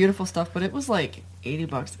made beautiful stuff, but it was like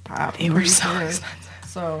 $80 a pop. They were Pretty so sure. expensive.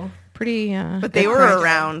 So, Pretty. But they good were price.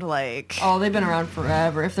 around like oh, they've been around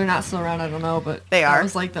forever. If they're not still around, I don't know, but They that are.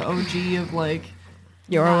 was like the OG of like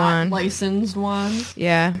Your not wand. licensed ones.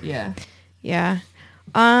 Yeah. Yeah. Yeah.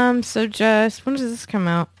 So just when does this come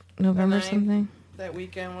out? November ninth. something. That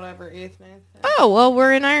weekend, whatever, 8th, 9th. Oh well,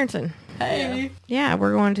 we're in Ironton. Hey. Yeah,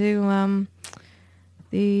 we're going to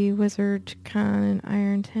the Wizard Con in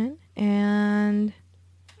Ironton, and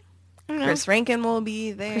I don't know. Chris Rankin will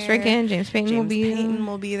be there. Chris Rankin, James Payton will be. Payton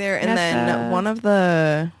will be there, and Nessa. then one of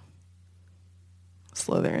the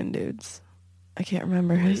Slytherin dudes. I can't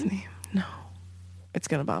remember his name. No, it's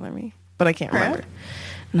gonna bother me, but I can't remember.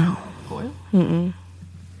 No, Foil? mm-mm.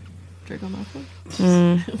 Draco Malfoy?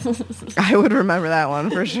 I would remember that one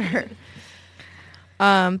for sure.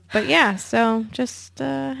 But yeah, so just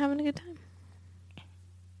having a good time.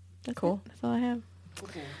 That's Cool. it. That's all I have.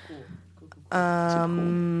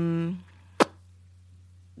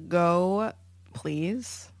 Go,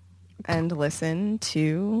 please, and listen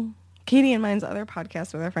to Katie and mine's other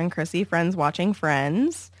podcast with our friend Chrissy, Friends Watching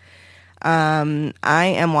Friends. I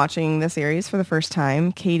am watching the series for the first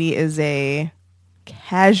time. Katie is a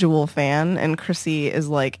casual fan, and Chrissy is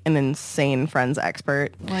like an insane Friends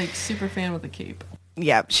expert. Like, super fan with a cape.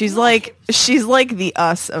 Yeah, she's like the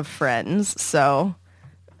us of Friends, so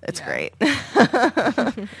it's great.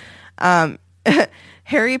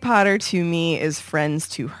 Harry Potter to me is Friends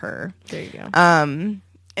to her. There you go. And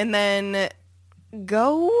then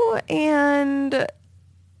go and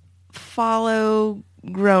follow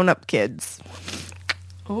Grown Up Kids.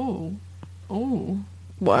 Oh. Oh.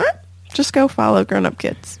 What? Just go follow Grown Up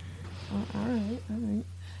Kids. All right.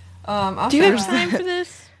 I'll Do you shout have out- time for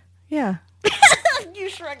this? Yeah. You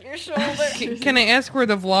shrug your shoulder. Can I ask where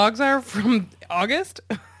the vlogs are from August?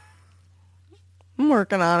 I'm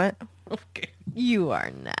working on it. Okay. You are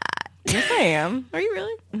not. Yes, I am. Are you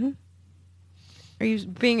really? Mhm. Are you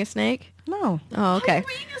being a snake? No. Oh, okay.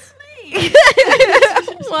 Being a snake.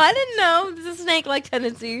 Well, I didn't know. Does a snake-like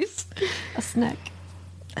tendencies? A snack.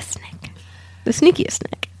 A snake. The sneakiest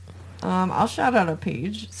snake. I'll shout out a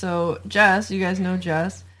page. So Jess, you guys know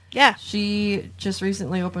Jess. Yeah. She just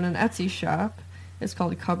recently opened an Etsy shop. It's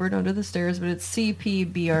called Cupboard Under the Stairs, but it's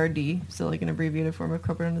CPBRD, so like an abbreviated form of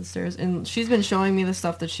Cupboard Under the Stairs. And she's been showing me the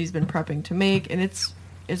stuff that she's been prepping to make, and it's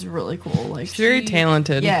really cool. Like She's very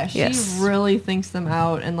talented. Yeah, she Yes. really thinks them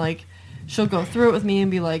out, and like she'll go through it with me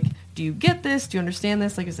and be like, "Do you get this? Do you understand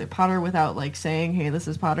this? Like, is it Potter?" Without like saying, "Hey, this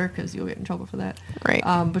is Potter," because you'll get in trouble for that. Right.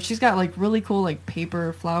 But she's got like really cool like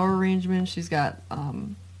paper flower arrangements. She's got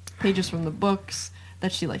pages from the books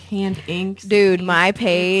that she like hand inks. Dude, my It's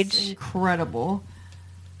page. incredible.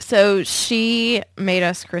 So she made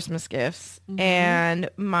us Christmas gifts, and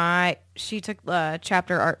she took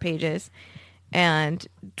chapter art pages and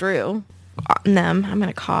drew on them. I'm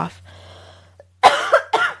gonna cough.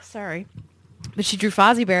 Sorry, but she drew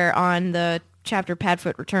Fozzie Bear on the chapter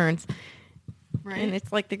Padfoot Returns, Right. and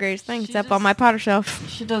it's like the greatest thing. She It's up on just- my Potter shelf.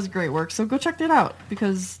 She does great work. So go check that out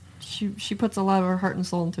because she puts a lot of her heart and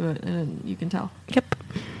soul into it, and you can tell. Yep.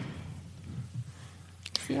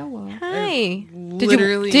 Yellow. Hi.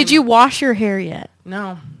 Literally, Did you wash your hair yet?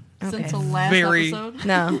 No, Since the last Very- episode.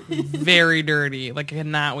 No. very dirty. Like I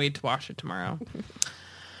cannot wait to wash it tomorrow.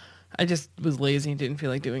 I just was lazy and didn't feel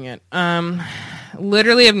like doing it.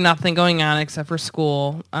 Literally have nothing going on except for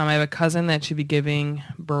school. I have a cousin that should be giving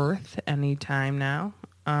birth anytime now.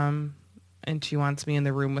 And she wants me in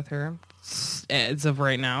the room with her as of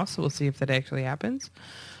right now. So we'll see if that actually happens.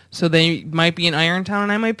 So they might be in Irontown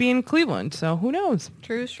and I might be in Cleveland. So who knows?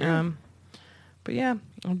 True, true. But yeah,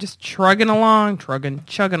 I'm just chugging along. Does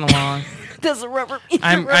the rubber meet the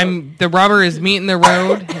road? I'm the rubber is meeting the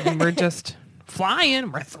road and we're just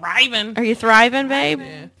flying. We're thriving. Are you thriving, babe?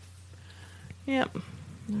 Yeah. Yep.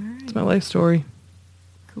 It's my life story.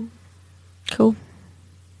 Cool.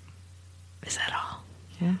 Is that all?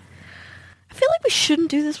 Yeah. I feel like we shouldn't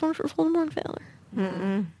do this one for Voldemort and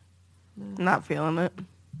Valor. Not feeling it.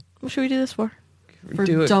 What should we do this for? For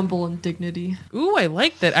Do it. Dumble and Dignity. Ooh, I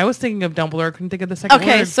like that. I was thinking of Dumbledore. I couldn't think of the second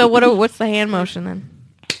Okay, word. so what's the hand motion then?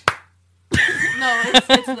 No,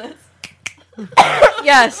 it's this.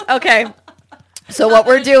 Yes, okay. So what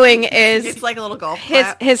we're doing is It's like a little golf his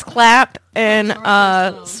clap. his clap and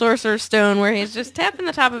Sorcerer's Stone. Sorcerer's Stone, where he's just tapping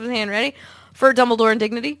the top of his hand. Ready for Dumbledore and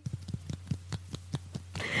Dignity?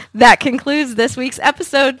 That concludes this week's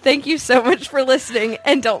episode. Thank you so much for listening,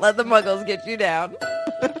 and don't let the Muggles get you down.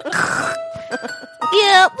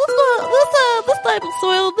 Yeah, this type of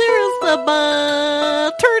soil, there is some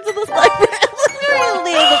turds in the slime. We're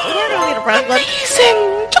gonna need a fresh one.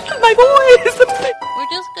 Amazing, just like my voice.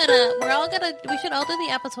 We should all do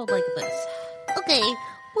the episode like this. Okay,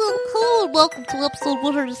 well, hello and welcome to episode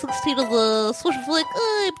 116 of the Swish and Flick.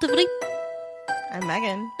 I'm Tiffany. I'm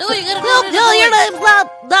Megan. No, you gotta do no, your name's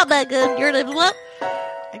not Megan. Your name's what?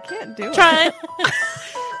 I can't do it. Try it.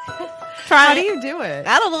 How do you do it?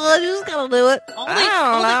 I don't know, you just gotta do it. I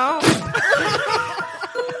don't know.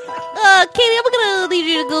 Katie, I'm gonna need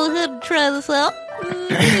you to go ahead and try this out.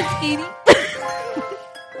 It's Katie.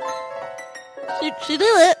 she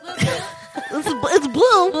did it. It's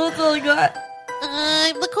blue. That's all I got.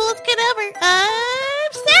 I'm the coolest kid ever.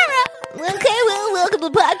 I'm Sarah. Okay, well, welcome to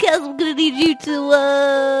the podcast. I'm gonna need you to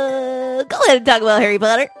go ahead and talk about Harry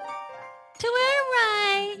Potter. To our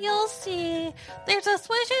right, you'll see there's a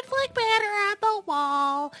Swish and Flick banner on the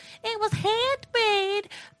wall. It was handmade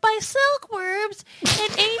by silkworms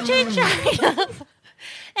in ancient China,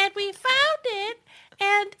 and we found it,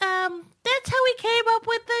 and that's how we came up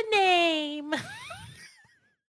with the name.